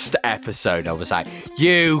next episode. I was like,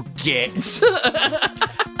 you get.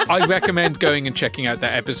 I recommend going and checking out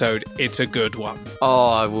that episode. It's a good one. Oh,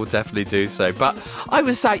 I will definitely do so. But I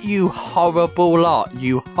was like, you horrible lot.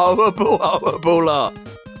 You horrible, horrible lot.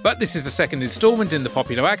 But this is the second installment in the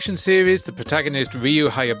popular action series. The protagonist, Ryu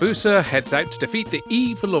Hayabusa, heads out to defeat the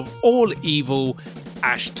evil of all evil,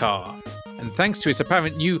 Ashtar. And thanks to its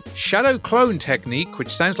apparent new shadow clone technique, which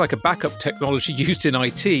sounds like a backup technology used in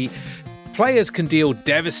IT, players can deal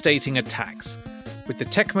devastating attacks. With the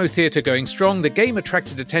Tecmo Theatre going strong, the game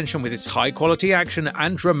attracted attention with its high-quality action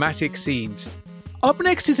and dramatic scenes. Up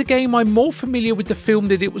next is a game I'm more familiar with the film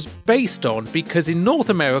that it was based on, because in North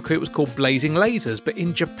America it was called Blazing Lasers, but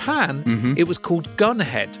in Japan it was called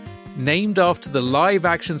Gunhead, named after the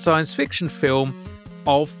live-action science fiction film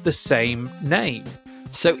of the same name.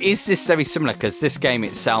 So is this very similar? Because this game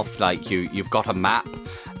itself, like you've got a map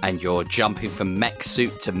and you're jumping from mech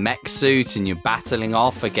suit to mech suit and you're battling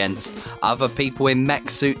off against other people in mech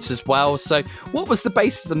suits as well. So what was the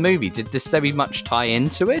base of the movie? Did this very much tie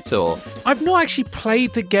into it, or? I've not actually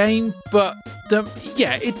played the game, but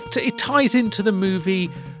it ties into the movie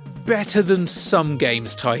better than some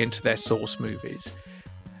games tie into their source movies.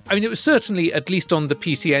 I mean, it was certainly, at least on the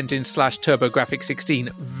PC Engine / TurboGrafx 16,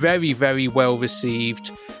 very, very well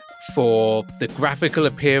received for the graphical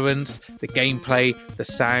appearance, the gameplay, the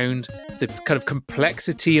sound, the kind of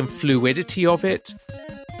complexity and fluidity of it.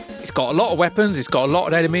 It's got a lot of weapons, it's got a lot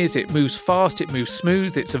of enemies, it moves fast, it moves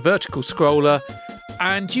smooth, it's a vertical scroller,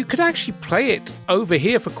 and you could actually play it over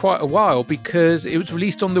here for quite a while because it was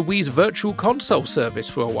released on the Wii's Virtual Console service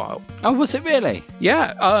for a while. Oh, was it really?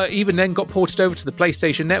 Yeah, even then got ported over to the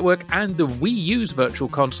PlayStation Network and the Wii U's Virtual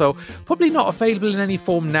Console. Probably not available in any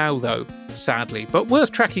form now, though, sadly, but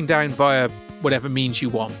worth tracking down via whatever means you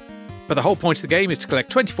want. But the whole point of the game is to collect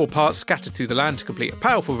 24 parts scattered through the land to complete a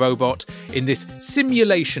powerful robot in this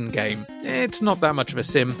simulation game. It's not that much of a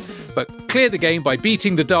sim, but clear the game by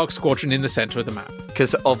beating the Dark Squadron in the centre of the map.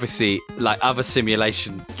 Because obviously, like other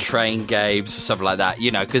simulation train games or something like that,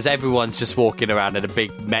 you know, because everyone's just walking around in a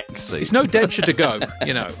big mech suit. It's no Denture to go,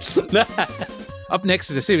 you know. Up next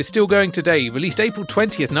is a series still going today, released April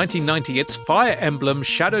 20th, 1990. It's Fire Emblem,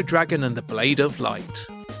 Shadow Dragon and the Blade of Light.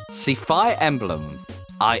 See, Fire Emblem,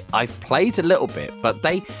 I've played a little bit, but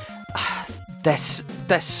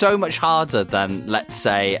they're so much harder than, let's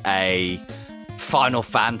say, a Final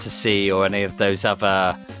Fantasy or any of those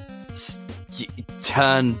other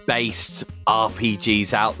turn-based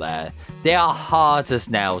RPGs out there. They are hard as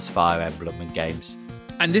nails, Fire Emblem in games.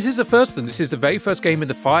 And this is the first of them. This is the very first game in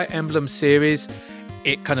the Fire Emblem series.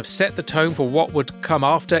 It kind of set the tone for what would come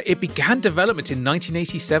after. It began development in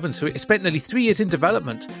 1987, so it spent nearly 3 years in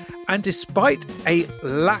development. And despite a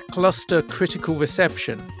lackluster critical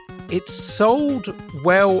reception, it sold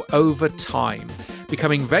well over time,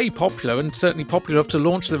 becoming very popular and certainly popular enough to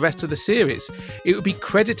launch the rest of the series. It would be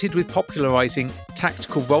credited with popularizing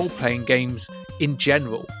tactical role-playing games in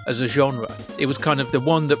general as a genre. It was kind of the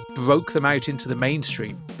one that broke them out into the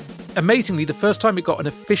mainstream. Amazingly, the first time it got an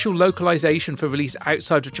official localization for release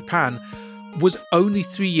outside of Japan was only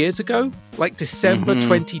 3 years ago, like December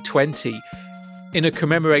 2020, in a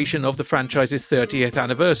commemoration of the franchise's 30th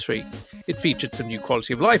anniversary. It featured some new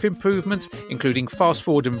quality of life improvements, including fast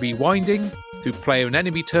forward and rewinding through player and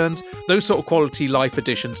enemy turns. Those sort of quality life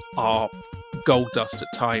additions are gold dust at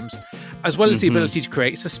times, as well as the ability to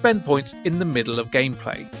create suspend points in the middle of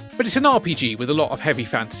gameplay. But it's an RPG with a lot of heavy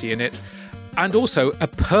fantasy in it, and also a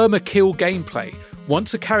perma-kill gameplay.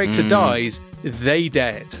 Once a character dies, they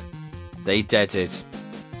dead. They deaded.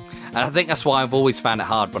 And I think that's why I've always found it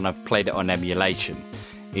hard when I've played it on emulation,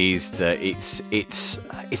 is that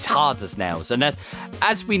it's hard as nails. And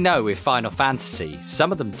as we know with Final Fantasy,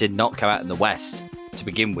 some of them did not come out in the West to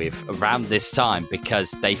begin with around this time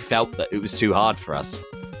because they felt that it was too hard for us.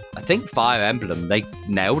 I think Fire Emblem, they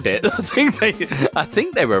nailed it. I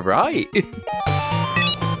think they were right.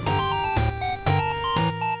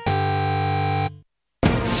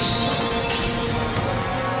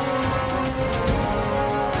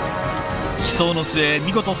 死闘の末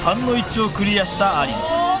見事3の1をクリアしたアリン。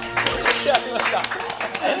あ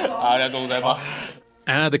りがとうございます。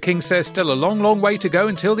The king says still a long, long way to go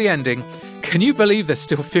until the ending. Can you believe there's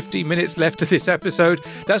still 15 minutes left of this episode?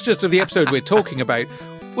 That's just of the episode we're talking about.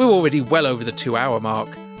 We're already well over the 2-hour mark.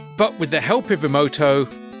 But with the help of Remoto,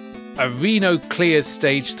 Areno clears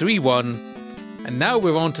stage 3-1, and now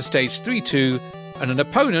we're on to stage 3-2, and an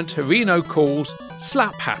opponent Areno calls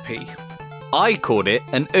Slap Happy. I called it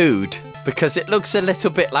an Ood, because it looks a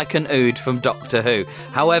little bit like an Ood from Doctor Who.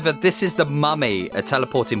 However, this is the Mummy, a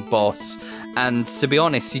teleporting boss, and to be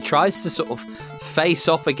honest, he tries to sort of face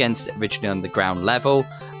off against it originally on the ground level,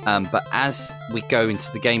 but as we go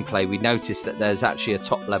into the gameplay, we notice that there's actually a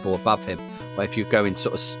top level above him, where if you go in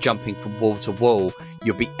sort of jumping from wall to wall,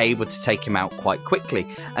 you'll be able to take him out quite quickly.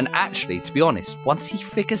 And actually, to be honest, once he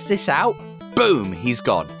figures this out, boom, he's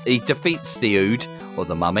gone. He defeats the Ood, or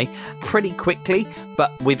the Mummy, pretty quickly,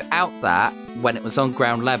 but without that, when it was on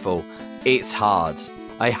ground level, it's hard.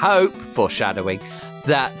 I hope, foreshadowing,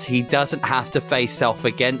 that he doesn't have to face off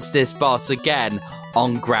against this boss again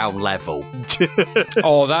on ground level.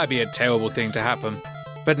 Oh, that'd be a terrible thing to happen.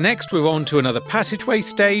 But next we're on to another passageway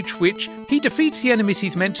stage, which he defeats the enemies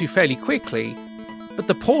he's meant to fairly quickly, but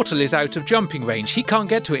the portal is out of jumping range. He can't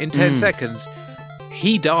get to it in 10 seconds.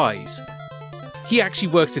 He dies. He actually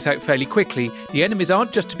works this out fairly quickly. The enemies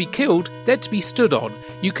aren't just to be killed, they're to be stood on.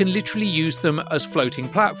 You can literally use them as floating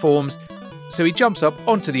platforms. So he jumps up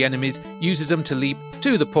onto the enemies, uses them to leap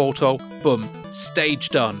to the portal. Boom. Stage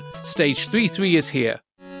done. Stage 3-3 is here.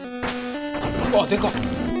 わ、でかっ。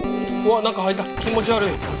うわ、なんか入った。気持ち悪い。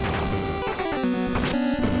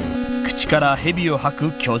口から蛇を吐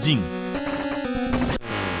く巨人。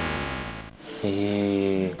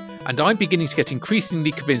And I'm beginning to get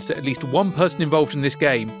increasingly convinced that at least one person involved in this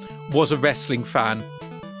game was a wrestling fan.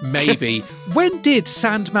 Maybe. When did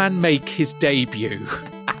Sandman make his debut?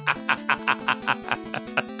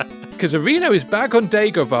 Because Areno is back on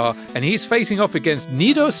Dagobah and he's facing off against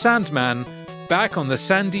Nido Sandman back on the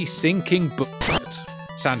sandy sinking bullshit.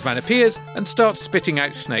 Sandman appears and starts spitting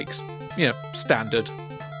out snakes. You know, standard.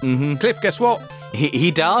 Cliff, guess what?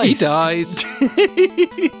 He dies. He dies.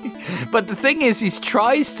 But the thing is, he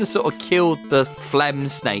tries to sort of kill the phlegm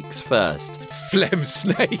snakes first. Phlegm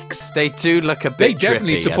snakes? They do look a bit They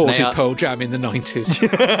definitely drippy, supported Pearl Jam in the 90s.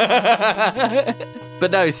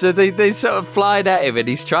 But no, so they sort of fly at him and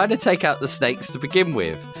he's trying to take out the snakes to begin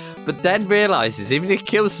with. But then realises even if he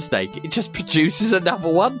kills the snake, it just produces another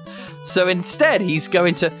one. So instead, he's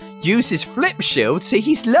going to use his flip shield. See,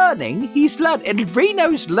 he's learning. And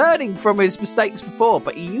Reno's learning from his mistakes before,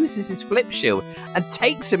 but he uses his flip shield and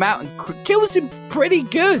takes him out and kills him pretty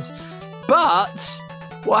good. But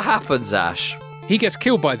what happens, Ash? He gets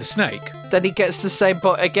killed by the snake. Then he gets the same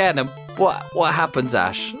point again. And what happens,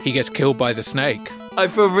 Ash? He gets killed by the snake. I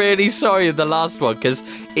feel really sorry in the last one because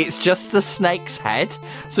it's just the snake's head.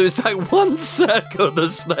 So it's like one circle of the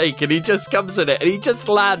snake and he just comes in it and he just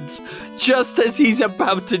lands just as he's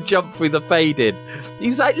about to jump through the fade-in.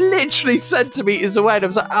 He's like literally centimetres away and I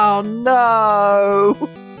was like, oh no.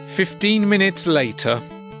 15 minutes later,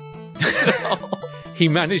 he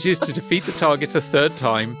manages to defeat the target a third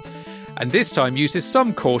time and this time uses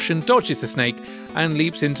some caution, dodges the snake and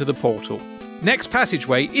leaps into the portal. Next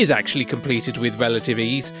passageway is actually completed with relative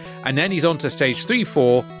ease, and then he's on to stage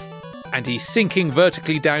 3-4, and he's sinking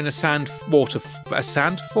vertically down a sandfall?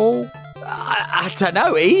 I don't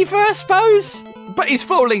know, either, I suppose. But he's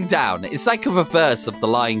falling down. It's like a reverse of the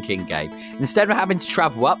Lion King game. Instead of having to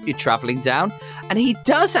travel up, you're travelling down. And he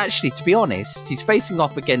does actually, to be honest, he's facing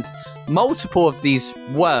off against multiple of these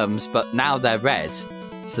worms, but now they're red.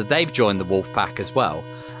 So they've joined the wolf pack as well.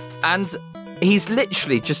 And he's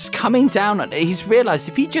literally just coming down. And he's realised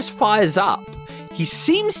if he just fires up, he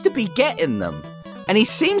seems to be getting them. And he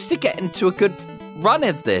seems to get into a good run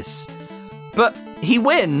of this. But he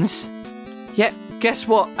wins. Yet, guess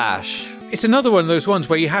what, Ash? It's another one of those ones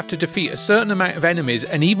where you have to defeat a certain amount of enemies,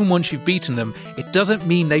 and even once you've beaten them, it doesn't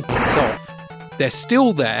mean they piss off. They're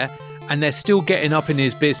still there, and they're still getting up in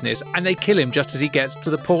his business, and they kill him just as he gets to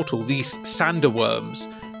the portal, these sanderworms,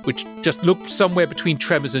 which just look somewhere between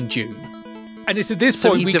Tremors and Dune. And it's at this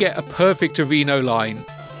point we get a perfect Areno line.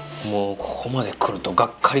 もうここまで来るとが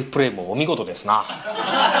っかりプレイもお見事ですな。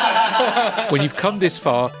When you've come this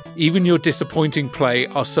far, even your disappointing play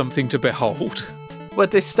are something to behold. When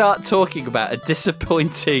they start talking about a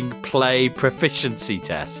disappointing play proficiency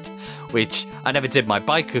test, which I never did my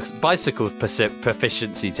bicycle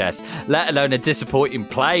proficiency test, let alone a disappointing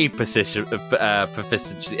play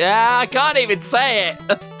proficiency. I can't even say it.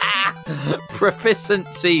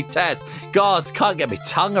 Proficiency test. God, can't get my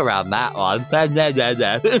tongue around that one.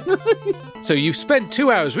 So you've spent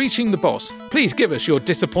 2 hours reaching the boss. Please give us your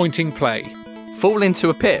disappointing play. Fall into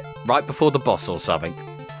a pit right before the boss or something.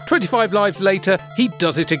 25 lives later, he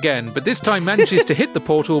does it again, but this time manages to hit the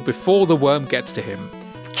portal before the worm gets to him.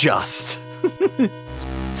 Just.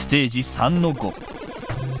 ステージ3の5。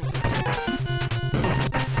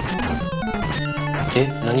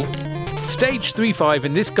何? Stage 3-5,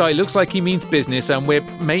 and this guy looks like he means business, and we're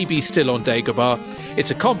maybe still on Dagobah.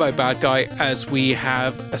 It's a combo bad guy, as we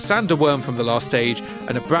have a Sander worm from the last stage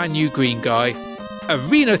and a brand new green guy.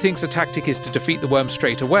 Areno thinks the tactic is to defeat the worm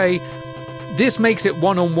straight away. This makes it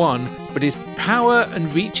one-on-one, but his power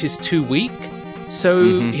and reach is too weak,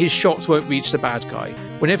 so his shots won't reach the bad guy.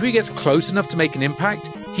 Whenever he gets close enough to make an impact,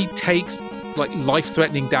 he takes like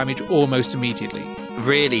life-threatening damage almost immediately.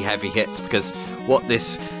 Really heavy hits, because what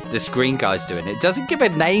this green guy's doing, it doesn't give a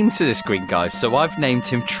name to this green guy, so I've named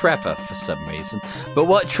him Trevor for some reason. But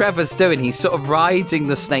what Trevor's doing, he's sort of riding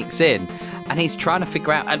the snakes in, and he's trying to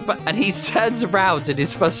figure out, and he turns around in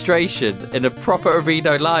his frustration in a proper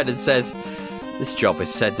Areno line and says, "This job is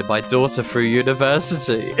sending my daughter through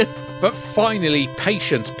university." But finally,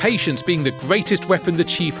 patience being the greatest weapon the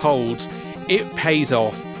chief holds, it pays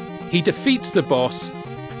off. He defeats the boss,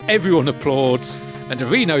 everyone applauds, and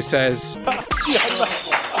Areno says,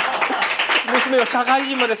 娘を社会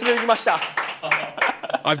人まで連れてきました。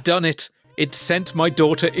 I've done it. It sent my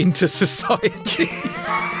daughter into society.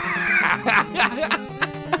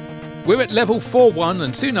 We're at level 4-1,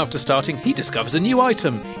 and soon after starting, he discovers a new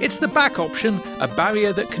item. It's the back option, a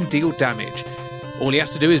barrier that can deal damage. All he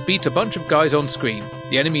has to do is beat a bunch of guys on screen.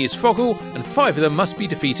 The enemy is Froggle, and 5 of them must be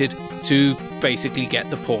defeated to basically get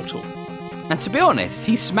the portal. And to be honest,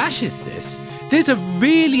 he smashes this. There's a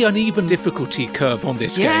really uneven difficulty curve on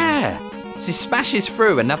this game. Yeah. So he smashes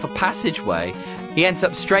through another passageway. He ends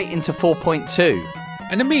up straight into 4.2.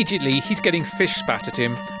 And immediately he's getting fish spat at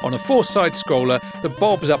him on a 4-side scroller that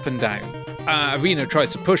bobs up and down. Areno tries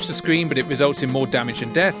to push the screen, but it results in more damage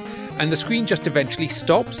and death, and the screen just eventually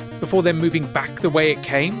stops before then moving back the way it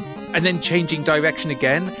came, and then changing direction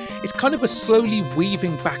again. It's kind of a slowly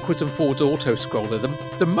weaving backwards and forwards auto-scroller.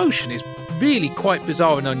 The motion is really quite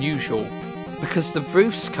bizarre and unusual. Because the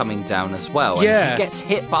roof's coming down as well. Yeah. And he gets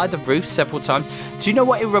hit by the roof several times. Do you know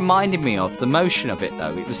what it reminded me of? The motion of it,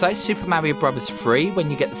 though. It was like Super Mario Bros. 3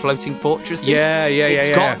 when you get the floating fortresses.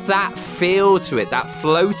 It's got that feel to it, that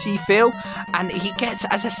floaty feel. And he gets,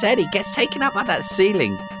 as I said, he gets taken up by that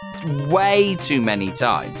ceiling way too many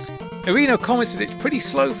times. Areno commented it's pretty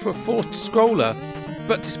slow for a 4th scroller,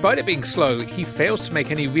 but despite it being slow, he fails to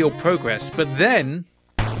make any real progress. But then...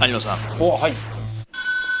 有野さん。はい。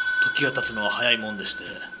時が経つのは早いもんでして。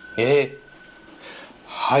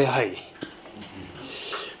早い。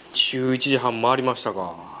11時半回りました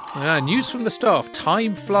か。News from the staff.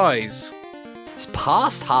 Time flies. It's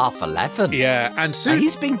past 11:30. Yeah, and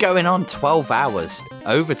he's been going on 12 hours.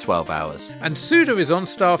 Over 12 hours. And Suda is on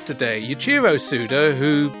staff today. Yuichiro Suda,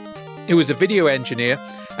 who was a video engineer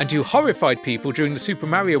and who horrified people during the Super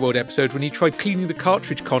Mario World episode when he tried cleaning the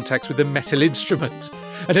cartridge contacts with a metal instrument.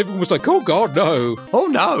 And everyone was like, oh God, no. Oh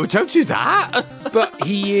no, don't do that. But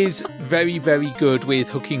he is very, very good with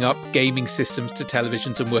hooking up gaming systems to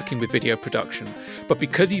televisions and working with video production. But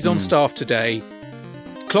because he's on staff today,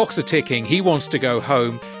 Clocks are ticking. He wants to go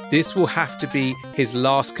home. This will have to be his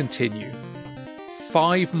last continue.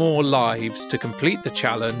 5 more lives to complete the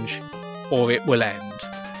challenge, or it will end.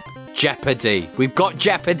 Jeopardy. We've got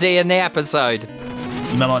Jeopardy in the episode.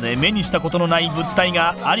 今まで目にしたことのない物体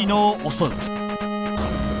がアリノを襲う。こ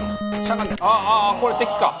れ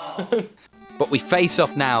敵か。But we face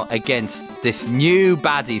off now against this new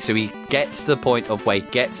baddie, so he gets to the point of where he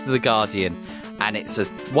gets to the Guardian, and it's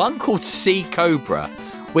one called Sea Cobra,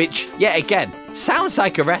 which, yet again, sounds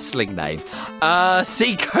like a wrestling name.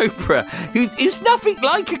 Sea Cobra, who's nothing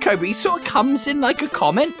like a cobra. He sort of comes in like a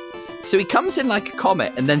comet. So he comes in like a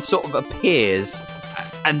comet and then sort of appears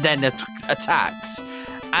and then attacks.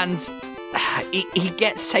 And he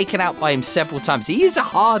gets taken out by him several times. He is a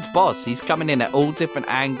hard boss. He's coming in at all different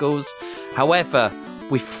angles. However,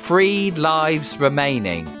 with 3 lives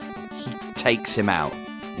remaining, he takes him out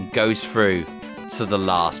and goes through to the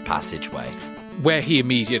last passageway, where he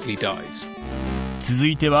immediately dies. 続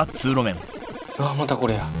いては通路面。またこ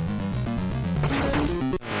れや。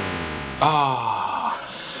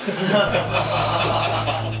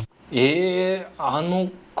あの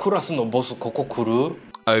クラスのボスここ来る？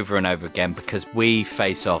 Over and over again, because we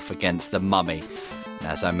face off against the mummy. And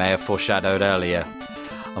as I may have foreshadowed earlier,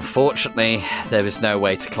 unfortunately, there is no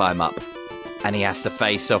way to climb up. And he has to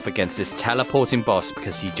face off against this teleporting boss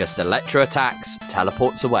because he just electro attacks,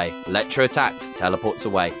 teleports away, electro attacks, teleports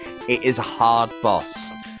away. It is a hard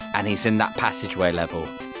boss. And he's in that passageway level,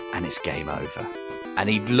 and it's game over. And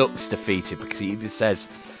he looks defeated because he even says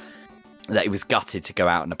that he was gutted to go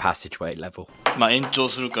out on a passageway level. 延長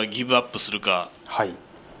するかギブアップするか、はい、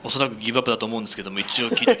おそらくギブアップだと思うんですけども、一応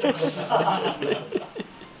聞いておきます。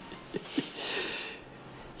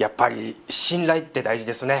やっぱり信頼って大事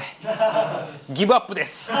ですね。ギブアップで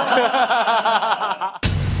す。エ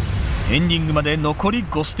ンディングまで残り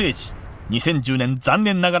5ステージ。2010年残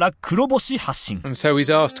念ながら黒星発進。And so he's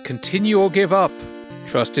asked, continue or give up?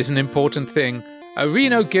 Trust is an important thing.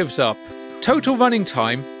 Areno gives up. Total running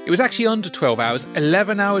time, it was actually under 12 hours,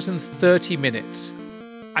 11 hours and 30 minutes.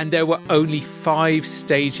 And there were only 5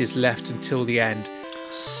 stages left until the end.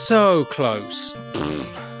 So close.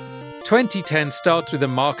 2010 starts with a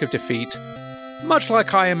mark of defeat, much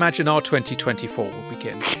like I imagine our 2024 will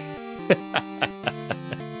begin.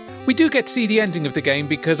 We do get to see the ending of the game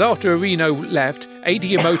because after Areno left,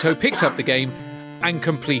 Eiji Yamamoto picked up the game and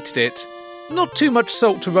completed it. Not too much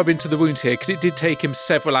salt to rub into the wounds here because it did take him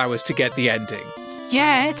several hours to get the ending.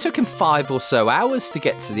 Yeah, it took him 5 or so hours to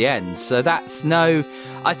get to the end. So that's no...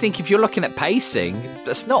 I think if you're looking at pacing,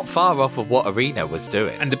 that's not far off of what Arena was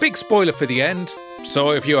doing. And the big spoiler for the end,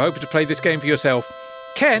 so if you're hoping to play this game for yourself,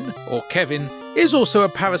 Ken, or Kevin, is also a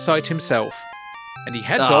parasite himself. And he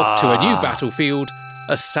heads off to a new battlefield,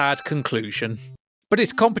 a sad conclusion. But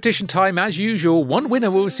it's competition time as usual. One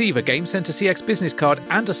winner will receive a Gamecenter CX business card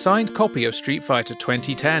and a signed copy of Street Fighter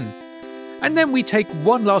 2010. And then we take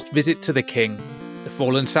one last visit to the king. The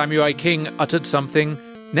fallen samurai king uttered something.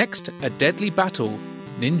 Next, a deadly battle,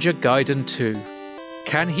 Ninja Gaiden 2.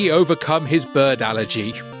 Can he overcome his bird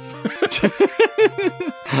allergy?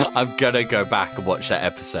 I'm gonna go back and watch that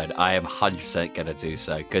episode. I am 100% gonna do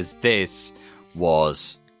so, because this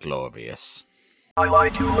was glorious. I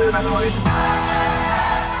like to live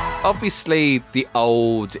Obviously, the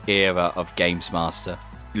old era of Games Master,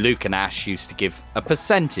 Luke and Ash used to give a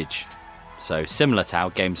percentage, so similar to how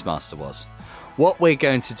Games Master was. What we're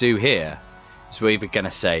going to do here is we're either going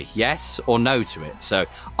to say yes or no to it. So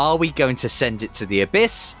are we going to send it to the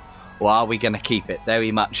abyss, or are we going to keep it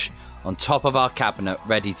very much on top of our cabinet,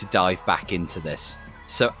 ready to dive back into this?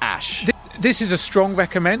 So Ash. This is a strong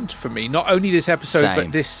recommend for me, not only this episode,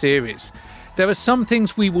 but this series. There are some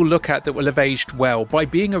things we will look at that will have aged well. By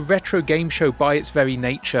being a retro game show by its very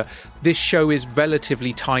nature, this show is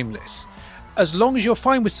relatively timeless. As long as you're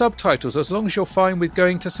fine with subtitles, as long as you're fine with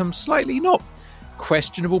going to some slightly not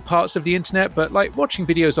questionable parts of the internet, but like watching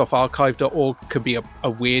videos off archive.org can be a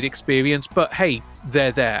weird experience, but hey,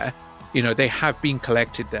 they're there. You know, they have been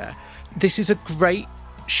collected there. This is a great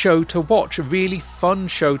show to watch, a really fun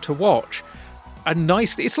show to watch. And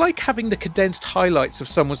it's like having the condensed highlights of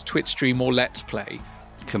someone's Twitch stream or Let's Play.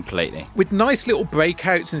 Completely. With nice little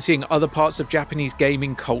breakouts and seeing other parts of Japanese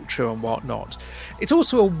gaming culture and whatnot. It's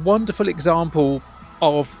also a wonderful example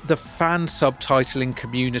of the fan subtitling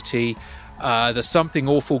community, the Something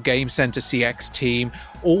Awful Gamecenter CX team,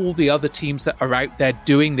 all the other teams that are out there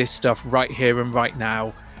doing this stuff right here and right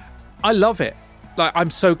now. I love it. Like, I'm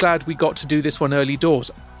so glad we got to do this one early doors.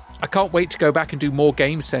 I can't wait to go back and do more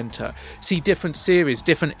Game Center, see different series,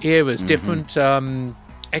 different eras, different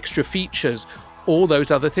extra features, all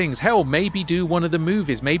those other things. Hell, maybe do one of the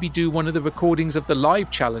movies, maybe do one of the recordings of the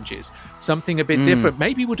live challenges, something a bit different.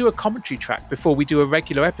 Maybe we'll do a commentary track before we do a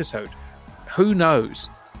regular episode. Who knows?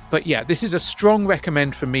 But yeah, this is a strong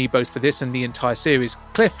recommend for me, both for this and the entire series.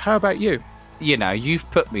 Cliff, how about you? You know, you've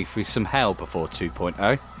put me through some hell before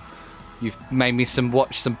 2.0. You've made me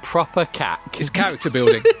watch some proper cack. It's character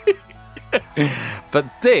building. But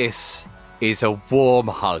this is a warm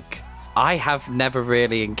hug. I have never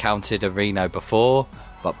really encountered a Reno before,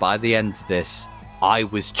 but by the end of this, I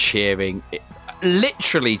was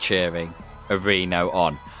literally cheering a Reno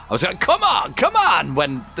on. I was like, come on,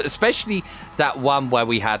 when especially that one where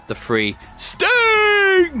we had the 3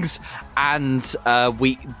 stings and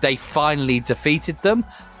they finally defeated them.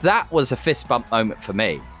 That was a fist bump moment for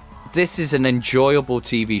me. This is an enjoyable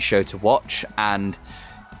TV show to watch, and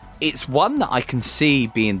it's one that I can see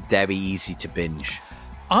being very easy to binge.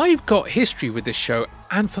 I've got history with this show,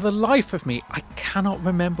 and for the life of me, I cannot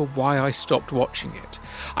remember why I stopped watching it.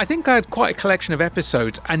 I think I had quite a collection of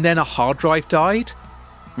episodes, and then a hard drive died.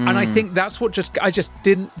 And I think that's what I just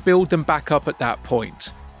didn't build them back up at that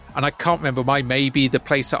point. And I can't remember why. Maybe the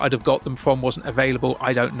place that I'd have got them from wasn't available.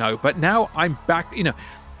 I don't know. But now I'm back. You know,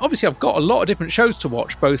 obviously I've got a lot of different shows to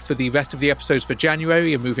watch, both for the rest of the episodes for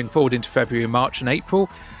January and moving forward into February, March and April.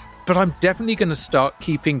 But I'm definitely going to start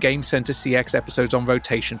keeping Gamecenter CX episodes on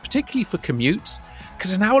rotation, particularly for commutes,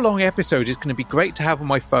 because an hour-long episode is going to be great to have on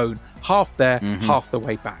my phone, half there, half the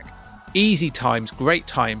way back. Easy times, great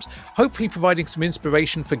times, hopefully providing some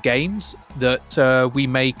inspiration for games that we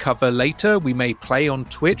may cover later, we may play on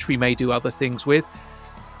Twitch, we may do other things with,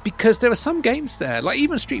 because there are some games there, like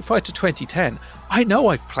even Street Fighter 2010. I know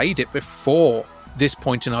I've played it before this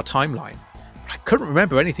point in our timeline, but I couldn't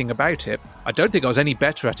remember anything about it. I don't think I was any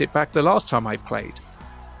better at it back the last time I played.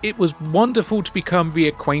 It was wonderful to become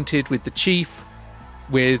reacquainted with the Chief,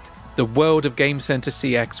 with the world of Gamecenter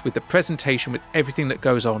CX, with the presentation, with everything that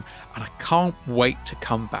goes on, and I can't wait to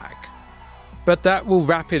come back. But that will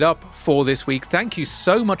wrap it up for this week. Thank you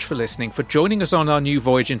so much for listening, for joining us on our new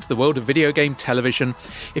voyage into the world of video game television.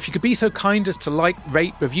 If you could be so kind as to like,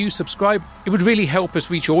 rate, review, subscribe, it would really help us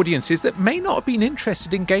reach audiences that may not have been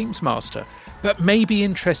interested in Games Master, but may be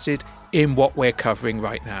interested in what we're covering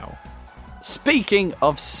right now. Speaking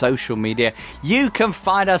of social media, you can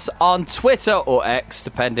find us on Twitter or X,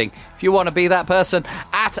 depending if you want to be that person,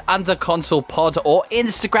 at @UnderConsolePod, or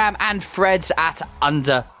Instagram and Threads at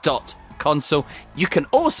 @under.console. You can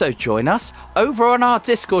also join us over on our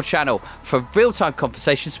Discord channel for real-time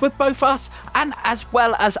conversations with both us and as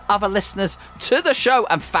well as other listeners to the show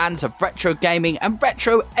and fans of retro gaming and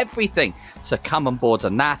retro everything. So come on board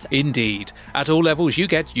on that. Indeed. At all levels, you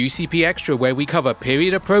get UCP Extra, where we cover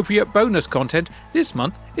period-appropriate bonus content. This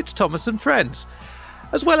month, it's Thomas and Friends.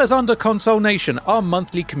 As well as Under Console Nation, our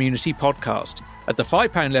monthly community podcast. At the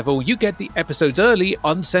 £5 level, you get the episodes early,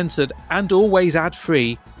 uncensored, and always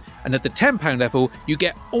ad-free. And at the £10 level, you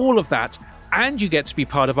get all of that, and you get to be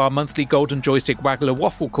part of our monthly Golden Joystick Waggler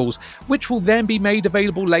Waffle calls, which will then be made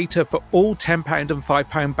available later for all £10 and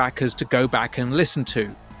 £5 backers to go back and listen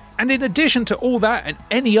to. And in addition to all that and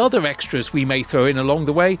any other extras we may throw in along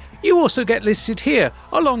the way, you also get listed here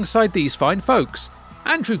alongside these fine folks.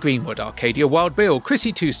 Andrew Greenwood, Arcadia Wild Bill,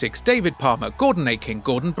 Chrissy Two Sticks, David Palmer, Gordon Akin,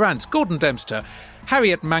 Gordon Brandt, Gordon Dempster,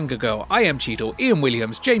 Harriet Manga Girl, I Am Cheadle, Ian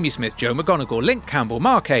Williams, Jamie Smith, Joe McGonigal, Link Campbell,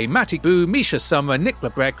 Mark A, Matty Boo, Misha Summer, Nick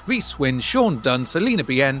Lebrecht, Reese Wynn, Sean Dunn, Selena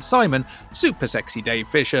Bien, Simon, Super Sexy Dave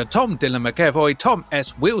Fisher, Tom Dylan McEvoy, Tom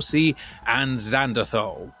S. Will C, and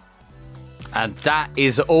Xanderthal. And that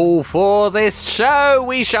is all for this show.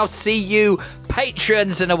 We shall see you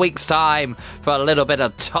patrons in a week's time for a little bit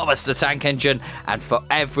of Thomas the Tank Engine, and for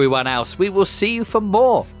everyone else, we will see you for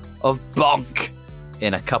more of Bonk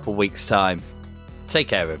in a couple weeks' time. Take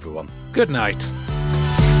care, everyone. Good night.